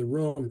safety of the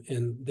room,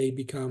 and they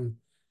become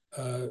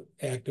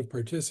active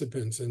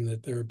participants in the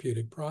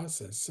therapeutic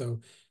process. So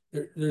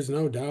there's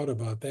no doubt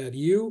about that.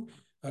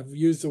 I've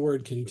used the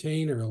word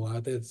container a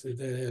lot. That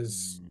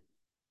has Mm,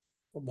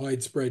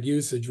 widespread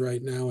usage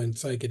right now in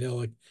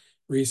psychedelic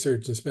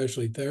research, and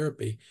especially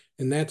therapy.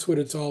 And that's what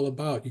it's all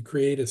about. You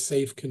create a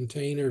safe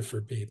container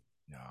for people.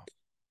 yeah,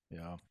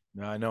 yeah.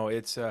 No, I know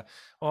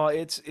well,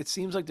 it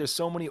seems like there's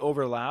so many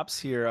overlaps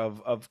here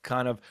of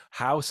kind of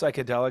how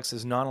psychedelics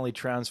has not only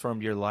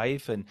transformed your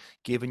life and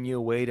given you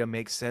a way to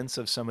make sense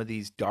of some of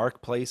these dark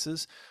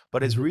places,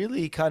 but has Mhm.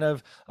 really kind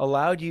of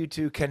allowed you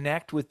to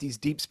connect with these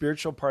deep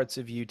spiritual parts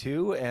of you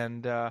too.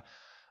 And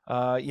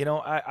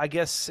I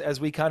guess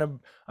as we kind of,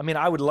 I mean,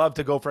 I would love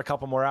to go for a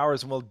couple more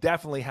hours, and we'll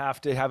definitely have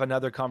to have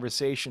another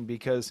conversation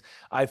because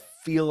I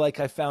feel like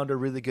I found a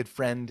really good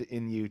friend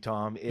in you,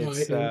 Tom. No,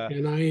 It's,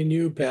 and I and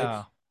you, Pat.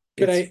 yeah,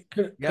 it's,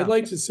 I'd yeah,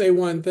 like to say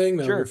one thing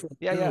though sure. before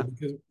Yeah, we go, yeah.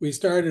 because we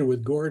started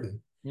with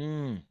Gordon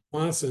Mm,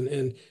 Wasson,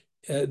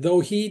 and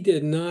though he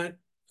did not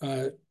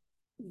uh,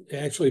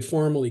 actually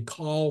formally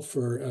call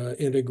for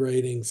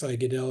integrating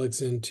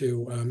psychedelics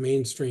into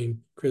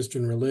mainstream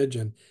Christian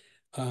religion,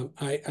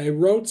 I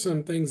wrote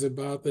some things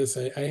about this.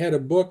 I had a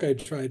book I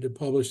tried to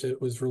publish that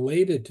was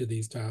related to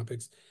these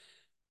topics.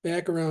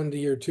 Back around the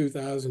year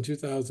 2000,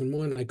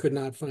 2001, I could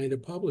not find a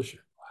publisher.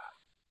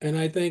 And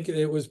I think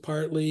it was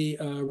partly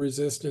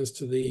resistance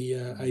to the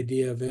mm.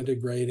 idea of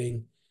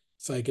integrating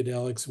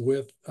psychedelics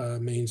with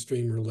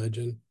mainstream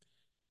religion.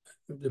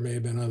 There may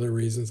have been other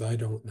reasons, I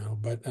don't know.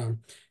 But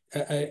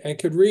I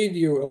could read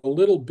you a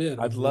little bit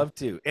I'd of the. love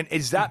to. And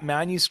is that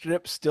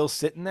manuscript still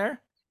sitting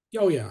there?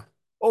 Oh, yeah.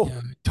 Oh,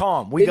 Yeah.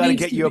 Tom, we It got to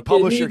needs get to you a be, it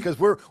publisher needs,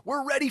 because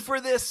we're ready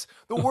for this.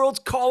 The world's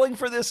calling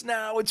for this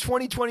now. It's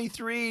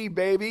 2023,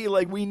 baby.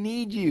 Like we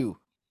need you.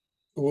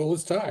 well,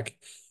 let's talk.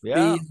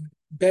 Yeah. The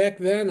Back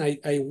then,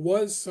 I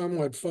was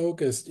somewhat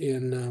focused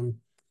in.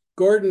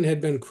 Gordon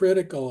had been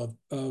critical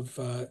of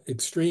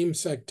extreme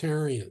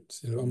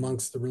sectarians, Mm,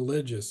 amongst the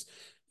religious.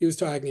 He was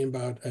talking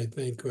about, I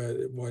think,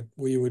 what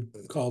we would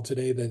call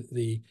today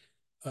the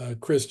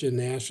Christian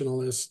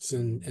nationalists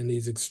and mm,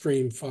 these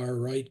extreme far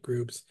right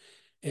groups.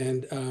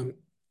 And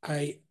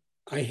I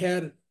I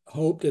had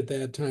hoped at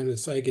that time that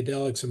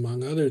psychedelics,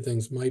 among other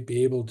things, might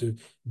be able to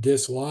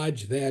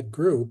dislodge that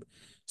group.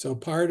 So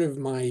part of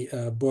my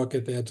book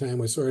at that time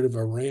was sort of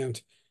a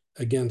rant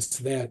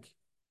against that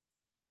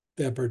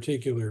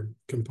particular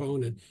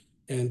component.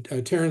 And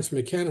Terence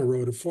McKenna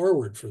wrote a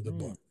foreword for the mm,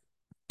 book,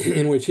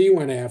 in which he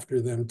went after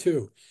them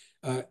too.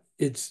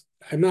 It's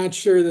I'm not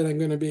sure that I'm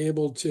going to be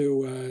able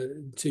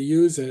to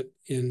use it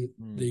in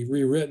mm. the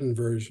rewritten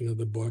version of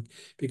the book,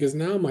 because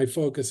now my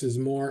focus is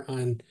more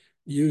on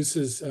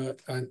uses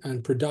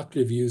on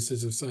productive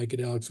uses of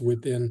psychedelics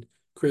within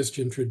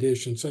Christian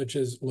tradition, such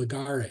as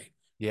Ligare,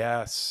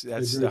 Yes, the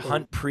that's the group.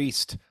 Hunt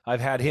Priest.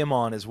 I've had him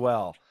on as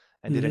well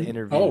and did an Mhm.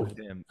 interview Oh, with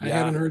him. I Yeah.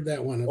 hadn't heard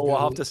that one. I've Oh, got I'll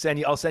to have to send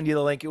you. I'll send you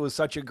the link. It was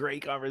such a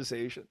great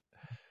conversation.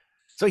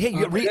 So hey,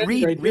 you At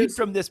any rate, read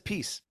from this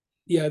piece.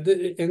 yeah,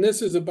 and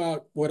this is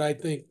about what I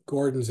think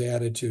Gordon's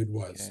attitude Okay.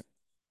 was.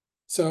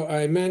 So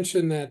I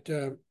mentioned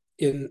that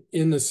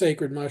in the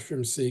Sacred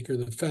Mushroom Seeker,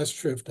 the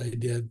Festschrift I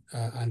did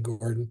on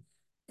Gordon,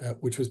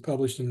 which was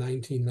published in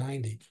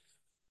 1990,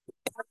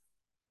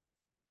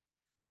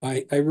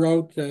 I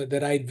wrote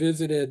that I'd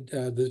visited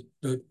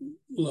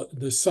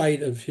the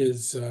site of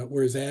his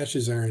where his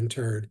ashes are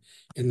interred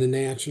in the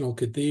National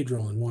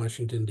Cathedral in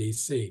Washington,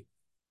 D.C.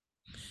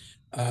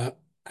 Uh,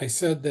 I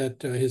said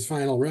that his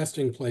final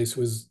resting place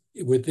was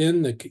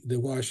within the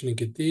Washington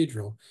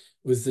Cathedral,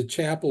 was the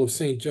Chapel of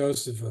St.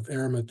 Joseph of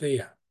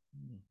Arimathea.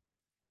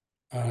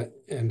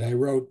 And I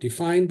wrote,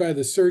 defined by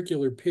the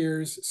circular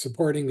piers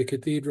supporting the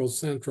cathedral's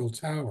central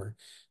tower,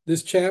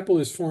 this chapel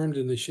is formed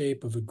in the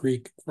shape of a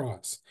Greek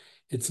cross.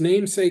 Its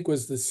namesake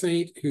was the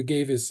saint who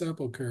gave his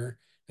sepulchre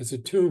as a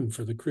tomb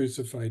for the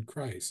crucified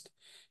Christ.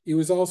 He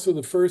was also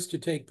the first to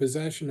take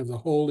possession of the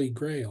Holy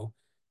Grail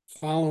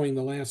following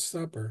the Last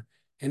Supper,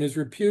 and is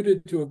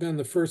reputed to have been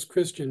the first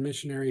Christian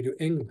missionary to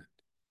England.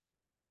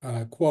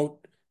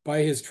 Quote,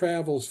 by his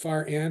travels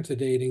far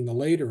antedating the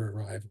later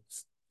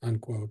arrivals,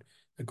 unquote,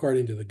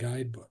 according to the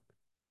guidebook.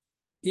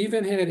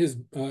 Even had his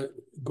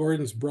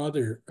Gordon's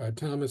brother,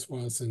 Thomas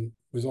Wasson,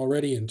 was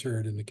already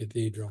interred in the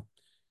cathedral.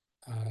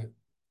 Uh,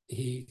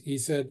 he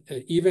said,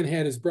 even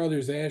had his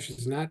brother's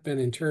ashes not been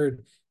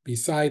interred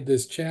beside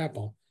this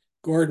chapel,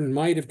 Gordon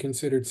might have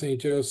considered St.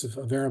 Joseph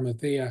of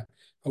Arimathea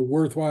a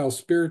worthwhile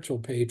spiritual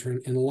patron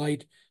in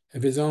light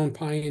of his own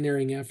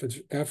pioneering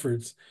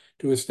efforts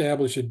to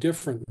establish a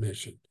different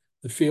mission,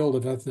 the field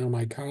of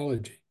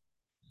ethnomycology.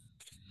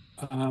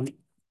 Um,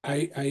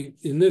 I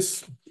in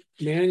this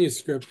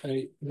manuscript,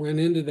 I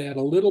went into that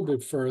a little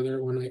bit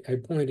further when I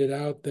pointed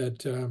out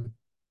that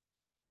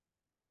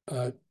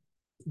uh,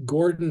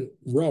 Gordon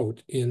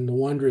wrote in The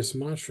Wondrous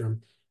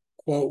Mushroom,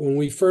 quote, when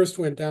we first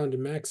went down to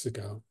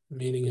Mexico,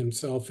 meaning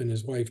himself and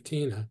his wife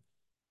Tina,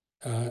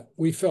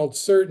 we felt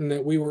certain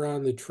that we were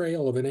on the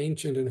trail of an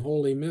ancient and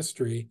holy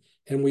mystery,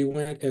 and we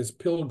went as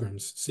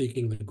pilgrims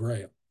seeking the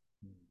Grail,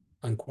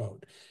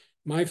 unquote.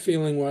 My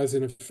feeling was,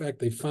 in effect,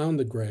 they found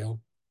the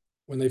Grail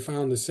when they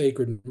found the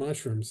sacred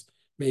mushrooms,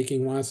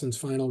 making Wasson's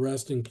final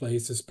resting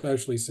place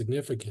especially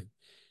significant.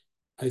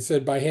 I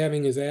said, by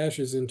having his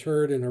ashes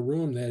interred in a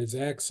room that is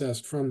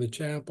accessed from the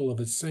chapel of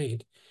a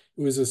saint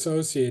who is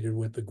associated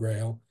with the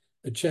Grail,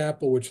 a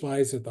chapel which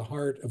lies at the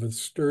heart of a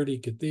sturdy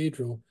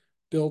cathedral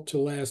built to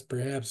last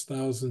perhaps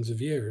thousands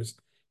of years,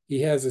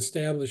 he has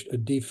established a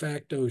de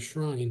facto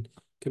shrine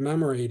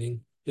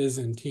commemorating his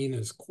and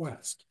Tina's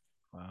quest.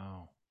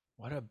 Wow.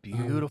 What a Um,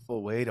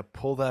 beautiful way to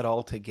pull that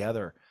all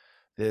together.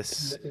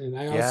 This, And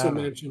I also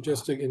yeah. mentioned,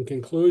 just in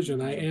conclusion,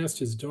 I asked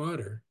his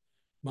daughter,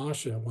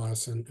 Masha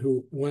Wasson,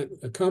 who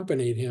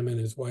accompanied him and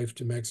his wife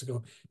to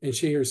Mexico, and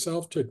she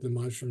herself took the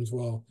mushrooms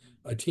while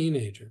a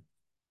teenager.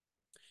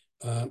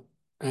 Uh,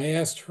 I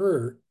asked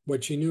her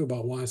what she knew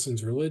about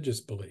Wasson's religious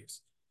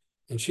beliefs.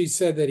 And she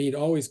said that he'd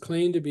always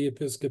claimed to be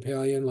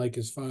Episcopalian like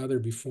his father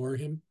before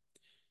him,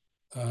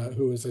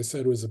 who, as I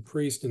said, was a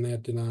priest in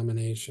that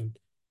denomination.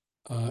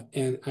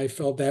 And I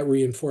felt that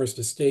reinforced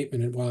a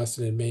statement that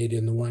Wasson had made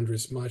in The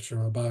Wondrous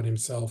Mushroom about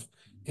himself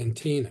and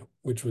Tina,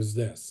 which was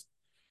this,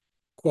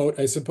 quote,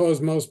 I suppose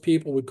most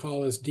people would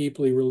call us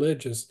deeply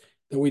religious,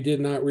 though we did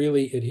not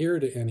really adhere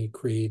to any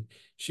creed.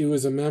 She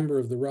was a member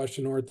of the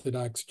Russian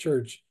Orthodox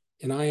Church,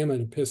 and I am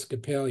an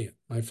Episcopalian,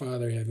 my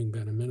father having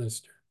been a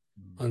minister,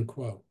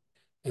 unquote.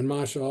 And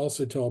Masha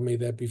also told me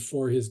that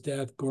before his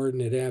death, Gordon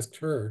had asked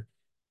her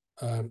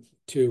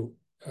to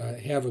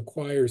have a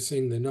choir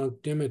sing the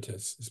Nunc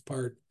Dimittis as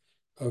part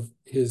of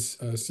his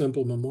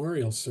simple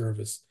memorial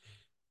service.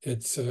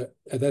 That's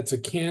a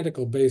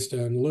canticle based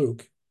on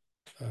Luke,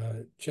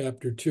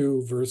 chapter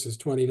 2, verses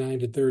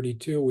 29 to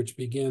 32, which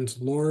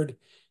begins, Lord,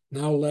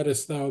 now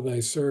lettest thou thy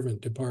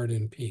servant depart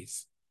in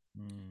peace.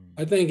 Mm.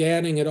 I think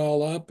adding it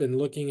all up and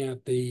looking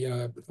at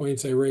the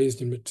points I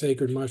raised in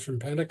Sacred Mushroom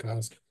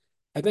Pentecost,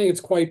 I think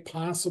it's quite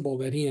possible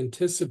that he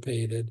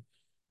anticipated,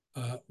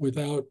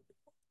 without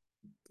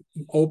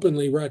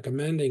openly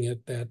recommending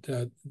it,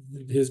 that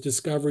his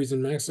discoveries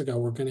in Mexico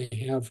were going to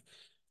have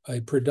a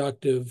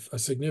productive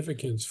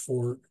significance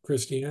for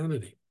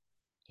Christianity.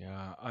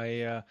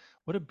 Yeah,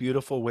 what a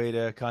beautiful way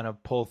to kind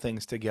of pull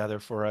things together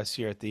for us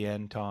here at the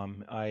end,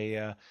 Tom.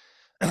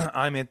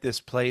 I'm at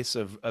this place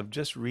of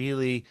just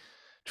really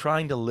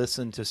trying to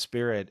listen to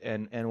spirit,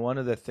 and one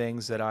of the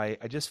things that I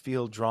just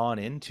feel drawn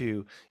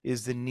into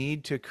is the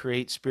need to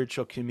create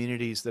spiritual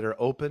communities that are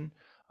open,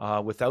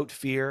 without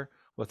fear,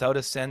 without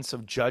a sense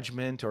of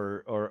judgment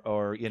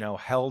or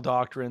hell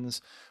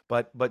doctrines,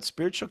 but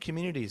spiritual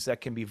communities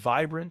that can be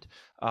vibrant,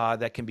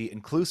 that can be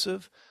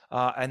inclusive,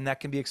 and that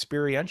can be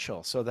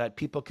experiential, so that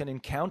people can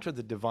encounter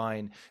the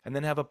divine and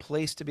then have a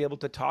place to be able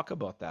to talk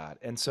about that.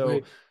 And so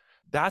Right.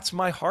 that's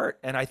my heart.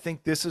 And I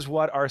think this is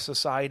what our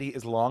society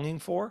is longing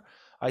for.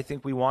 I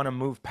think we want to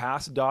move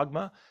past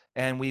dogma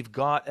And we've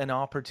got an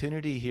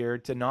opportunity here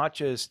to not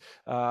just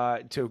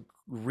to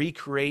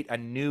recreate a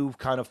new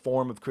kind of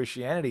form of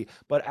Christianity,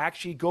 but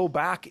actually go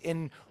back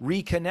and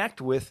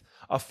reconnect with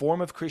a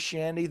form of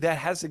Christianity that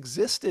has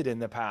existed in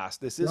the past.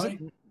 This Right.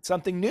 isn't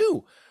something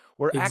new.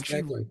 We're actually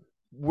Exactly.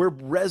 we're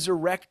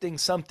resurrecting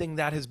something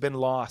that has been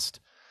lost,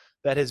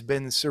 that has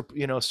been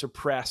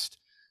suppressed.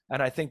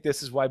 And I think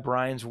this is why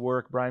Brian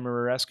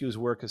Murarescu's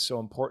work is so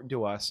important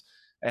to us.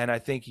 And I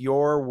think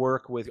your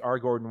work with R.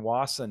 Gordon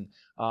Wasson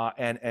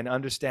and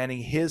understanding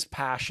his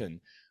passion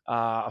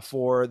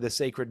for the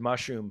sacred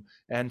mushroom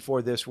and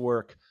for this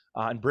work,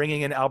 and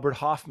bringing in Albert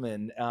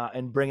Hoffman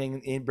and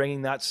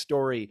bringing that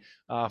story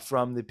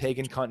from the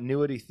pagan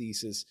continuity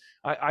thesis.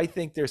 I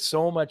think there's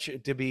so much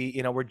to be.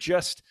 We're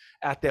just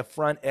at the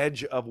front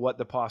edge of what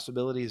the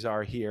possibilities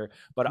are here.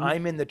 But Mm.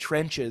 I'm in the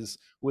trenches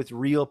with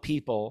real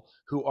people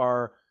who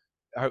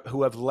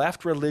have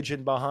left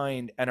religion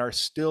behind and are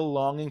still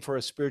longing for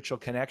a spiritual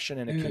connection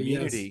and a Yeah, yes.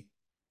 community,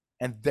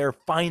 and they're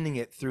finding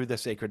it through the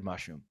sacred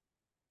mushroom.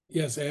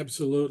 Yes,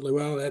 absolutely.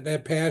 Well,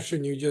 that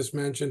passion you just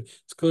mentioned,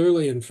 it's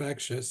clearly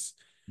infectious.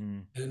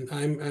 Mm. And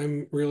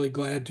I'm really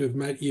glad to have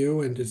met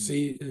you and to Mm.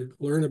 see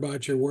learn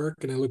about your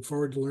work, and I look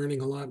forward to learning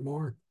a lot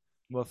more.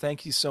 Well,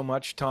 thank you so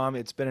much, Tom.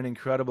 It's been an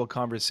incredible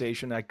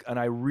conversation.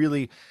 I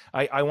really,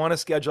 I want to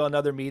schedule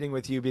another meeting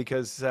with you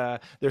because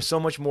there's so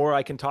much more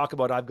I can talk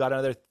about. I've got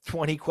another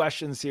 20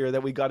 questions here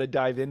that we got to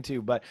dive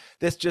into, but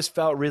this just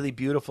felt really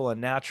beautiful and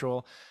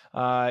natural.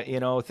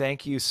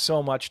 Thank you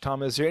so much,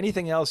 Tom. Is there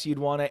anything else you'd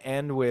want to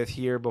end with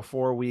here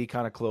before we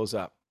kind of close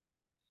up?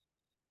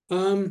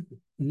 Um,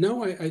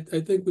 no, I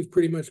think we've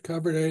pretty much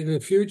covered it. In the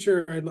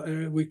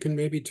future, we can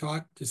maybe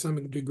talk to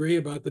some degree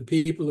about the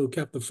people who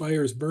kept the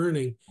fires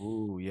burning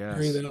Ooh,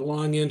 during yes. that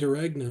long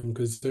interregnum,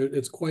 because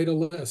it's quite a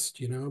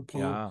list, Paul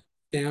Yeah.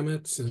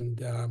 Stamets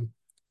and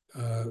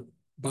uh,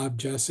 Bob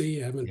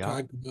Jesse. I haven't Yeah.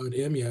 talked about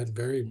him yet.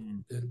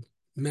 Mm. And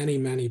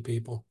many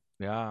people.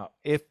 Yeah.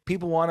 If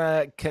people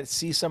want to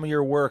see some of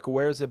your work,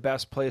 where's the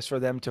best place for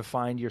them to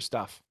find your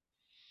stuff?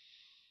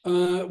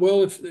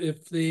 Well,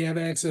 if they have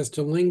access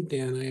to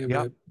LinkedIn, I have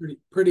Yep. a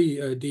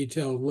pretty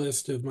detailed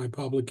list of my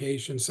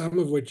publications, some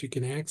of which you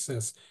can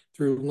access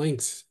through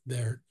links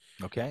there.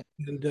 Okay.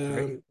 And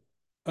Great.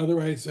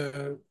 otherwise,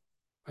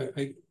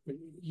 I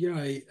yeah,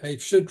 I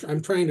should.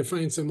 I'm trying to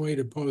find some way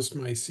to post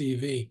my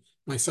CV,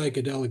 my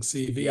psychedelic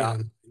CV Yeah.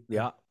 on.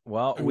 Yeah.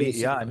 Well, I will yeah,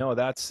 set I it up. know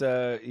that's,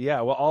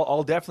 yeah. Well,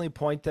 I'll definitely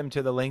point them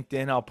to the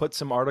LinkedIn. I'll put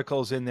some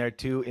articles in there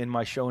too in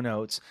my show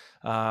notes.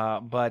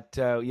 But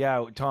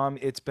yeah, Tom,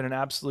 it's been an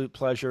absolute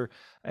pleasure.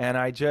 And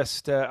I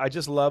just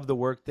love the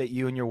work that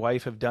you and your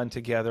wife have done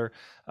together.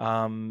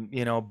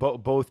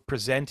 Both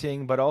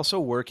presenting, but also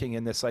working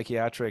in the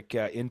psychiatric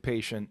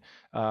inpatient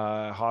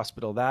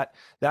hospital. That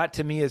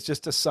to me is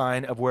just a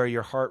sign of where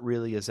your heart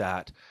really is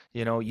at.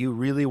 You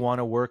really want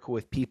to work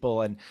with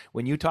people. And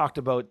when you talked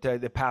about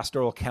the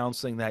pastoral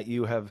counseling that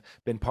you have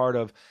been part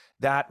of,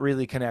 that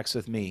really connects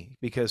with me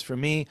because for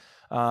me,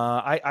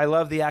 I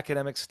love the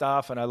academic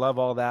stuff and I love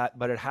all that,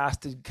 but it has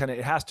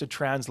to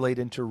translate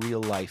into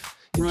real life,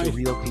 into Right.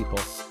 real people.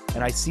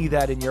 And I see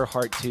that in your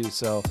heart too.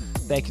 So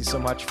thank you so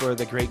much for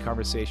the great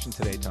conversation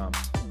today, Tom.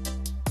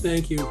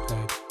 Thank you,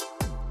 Pat.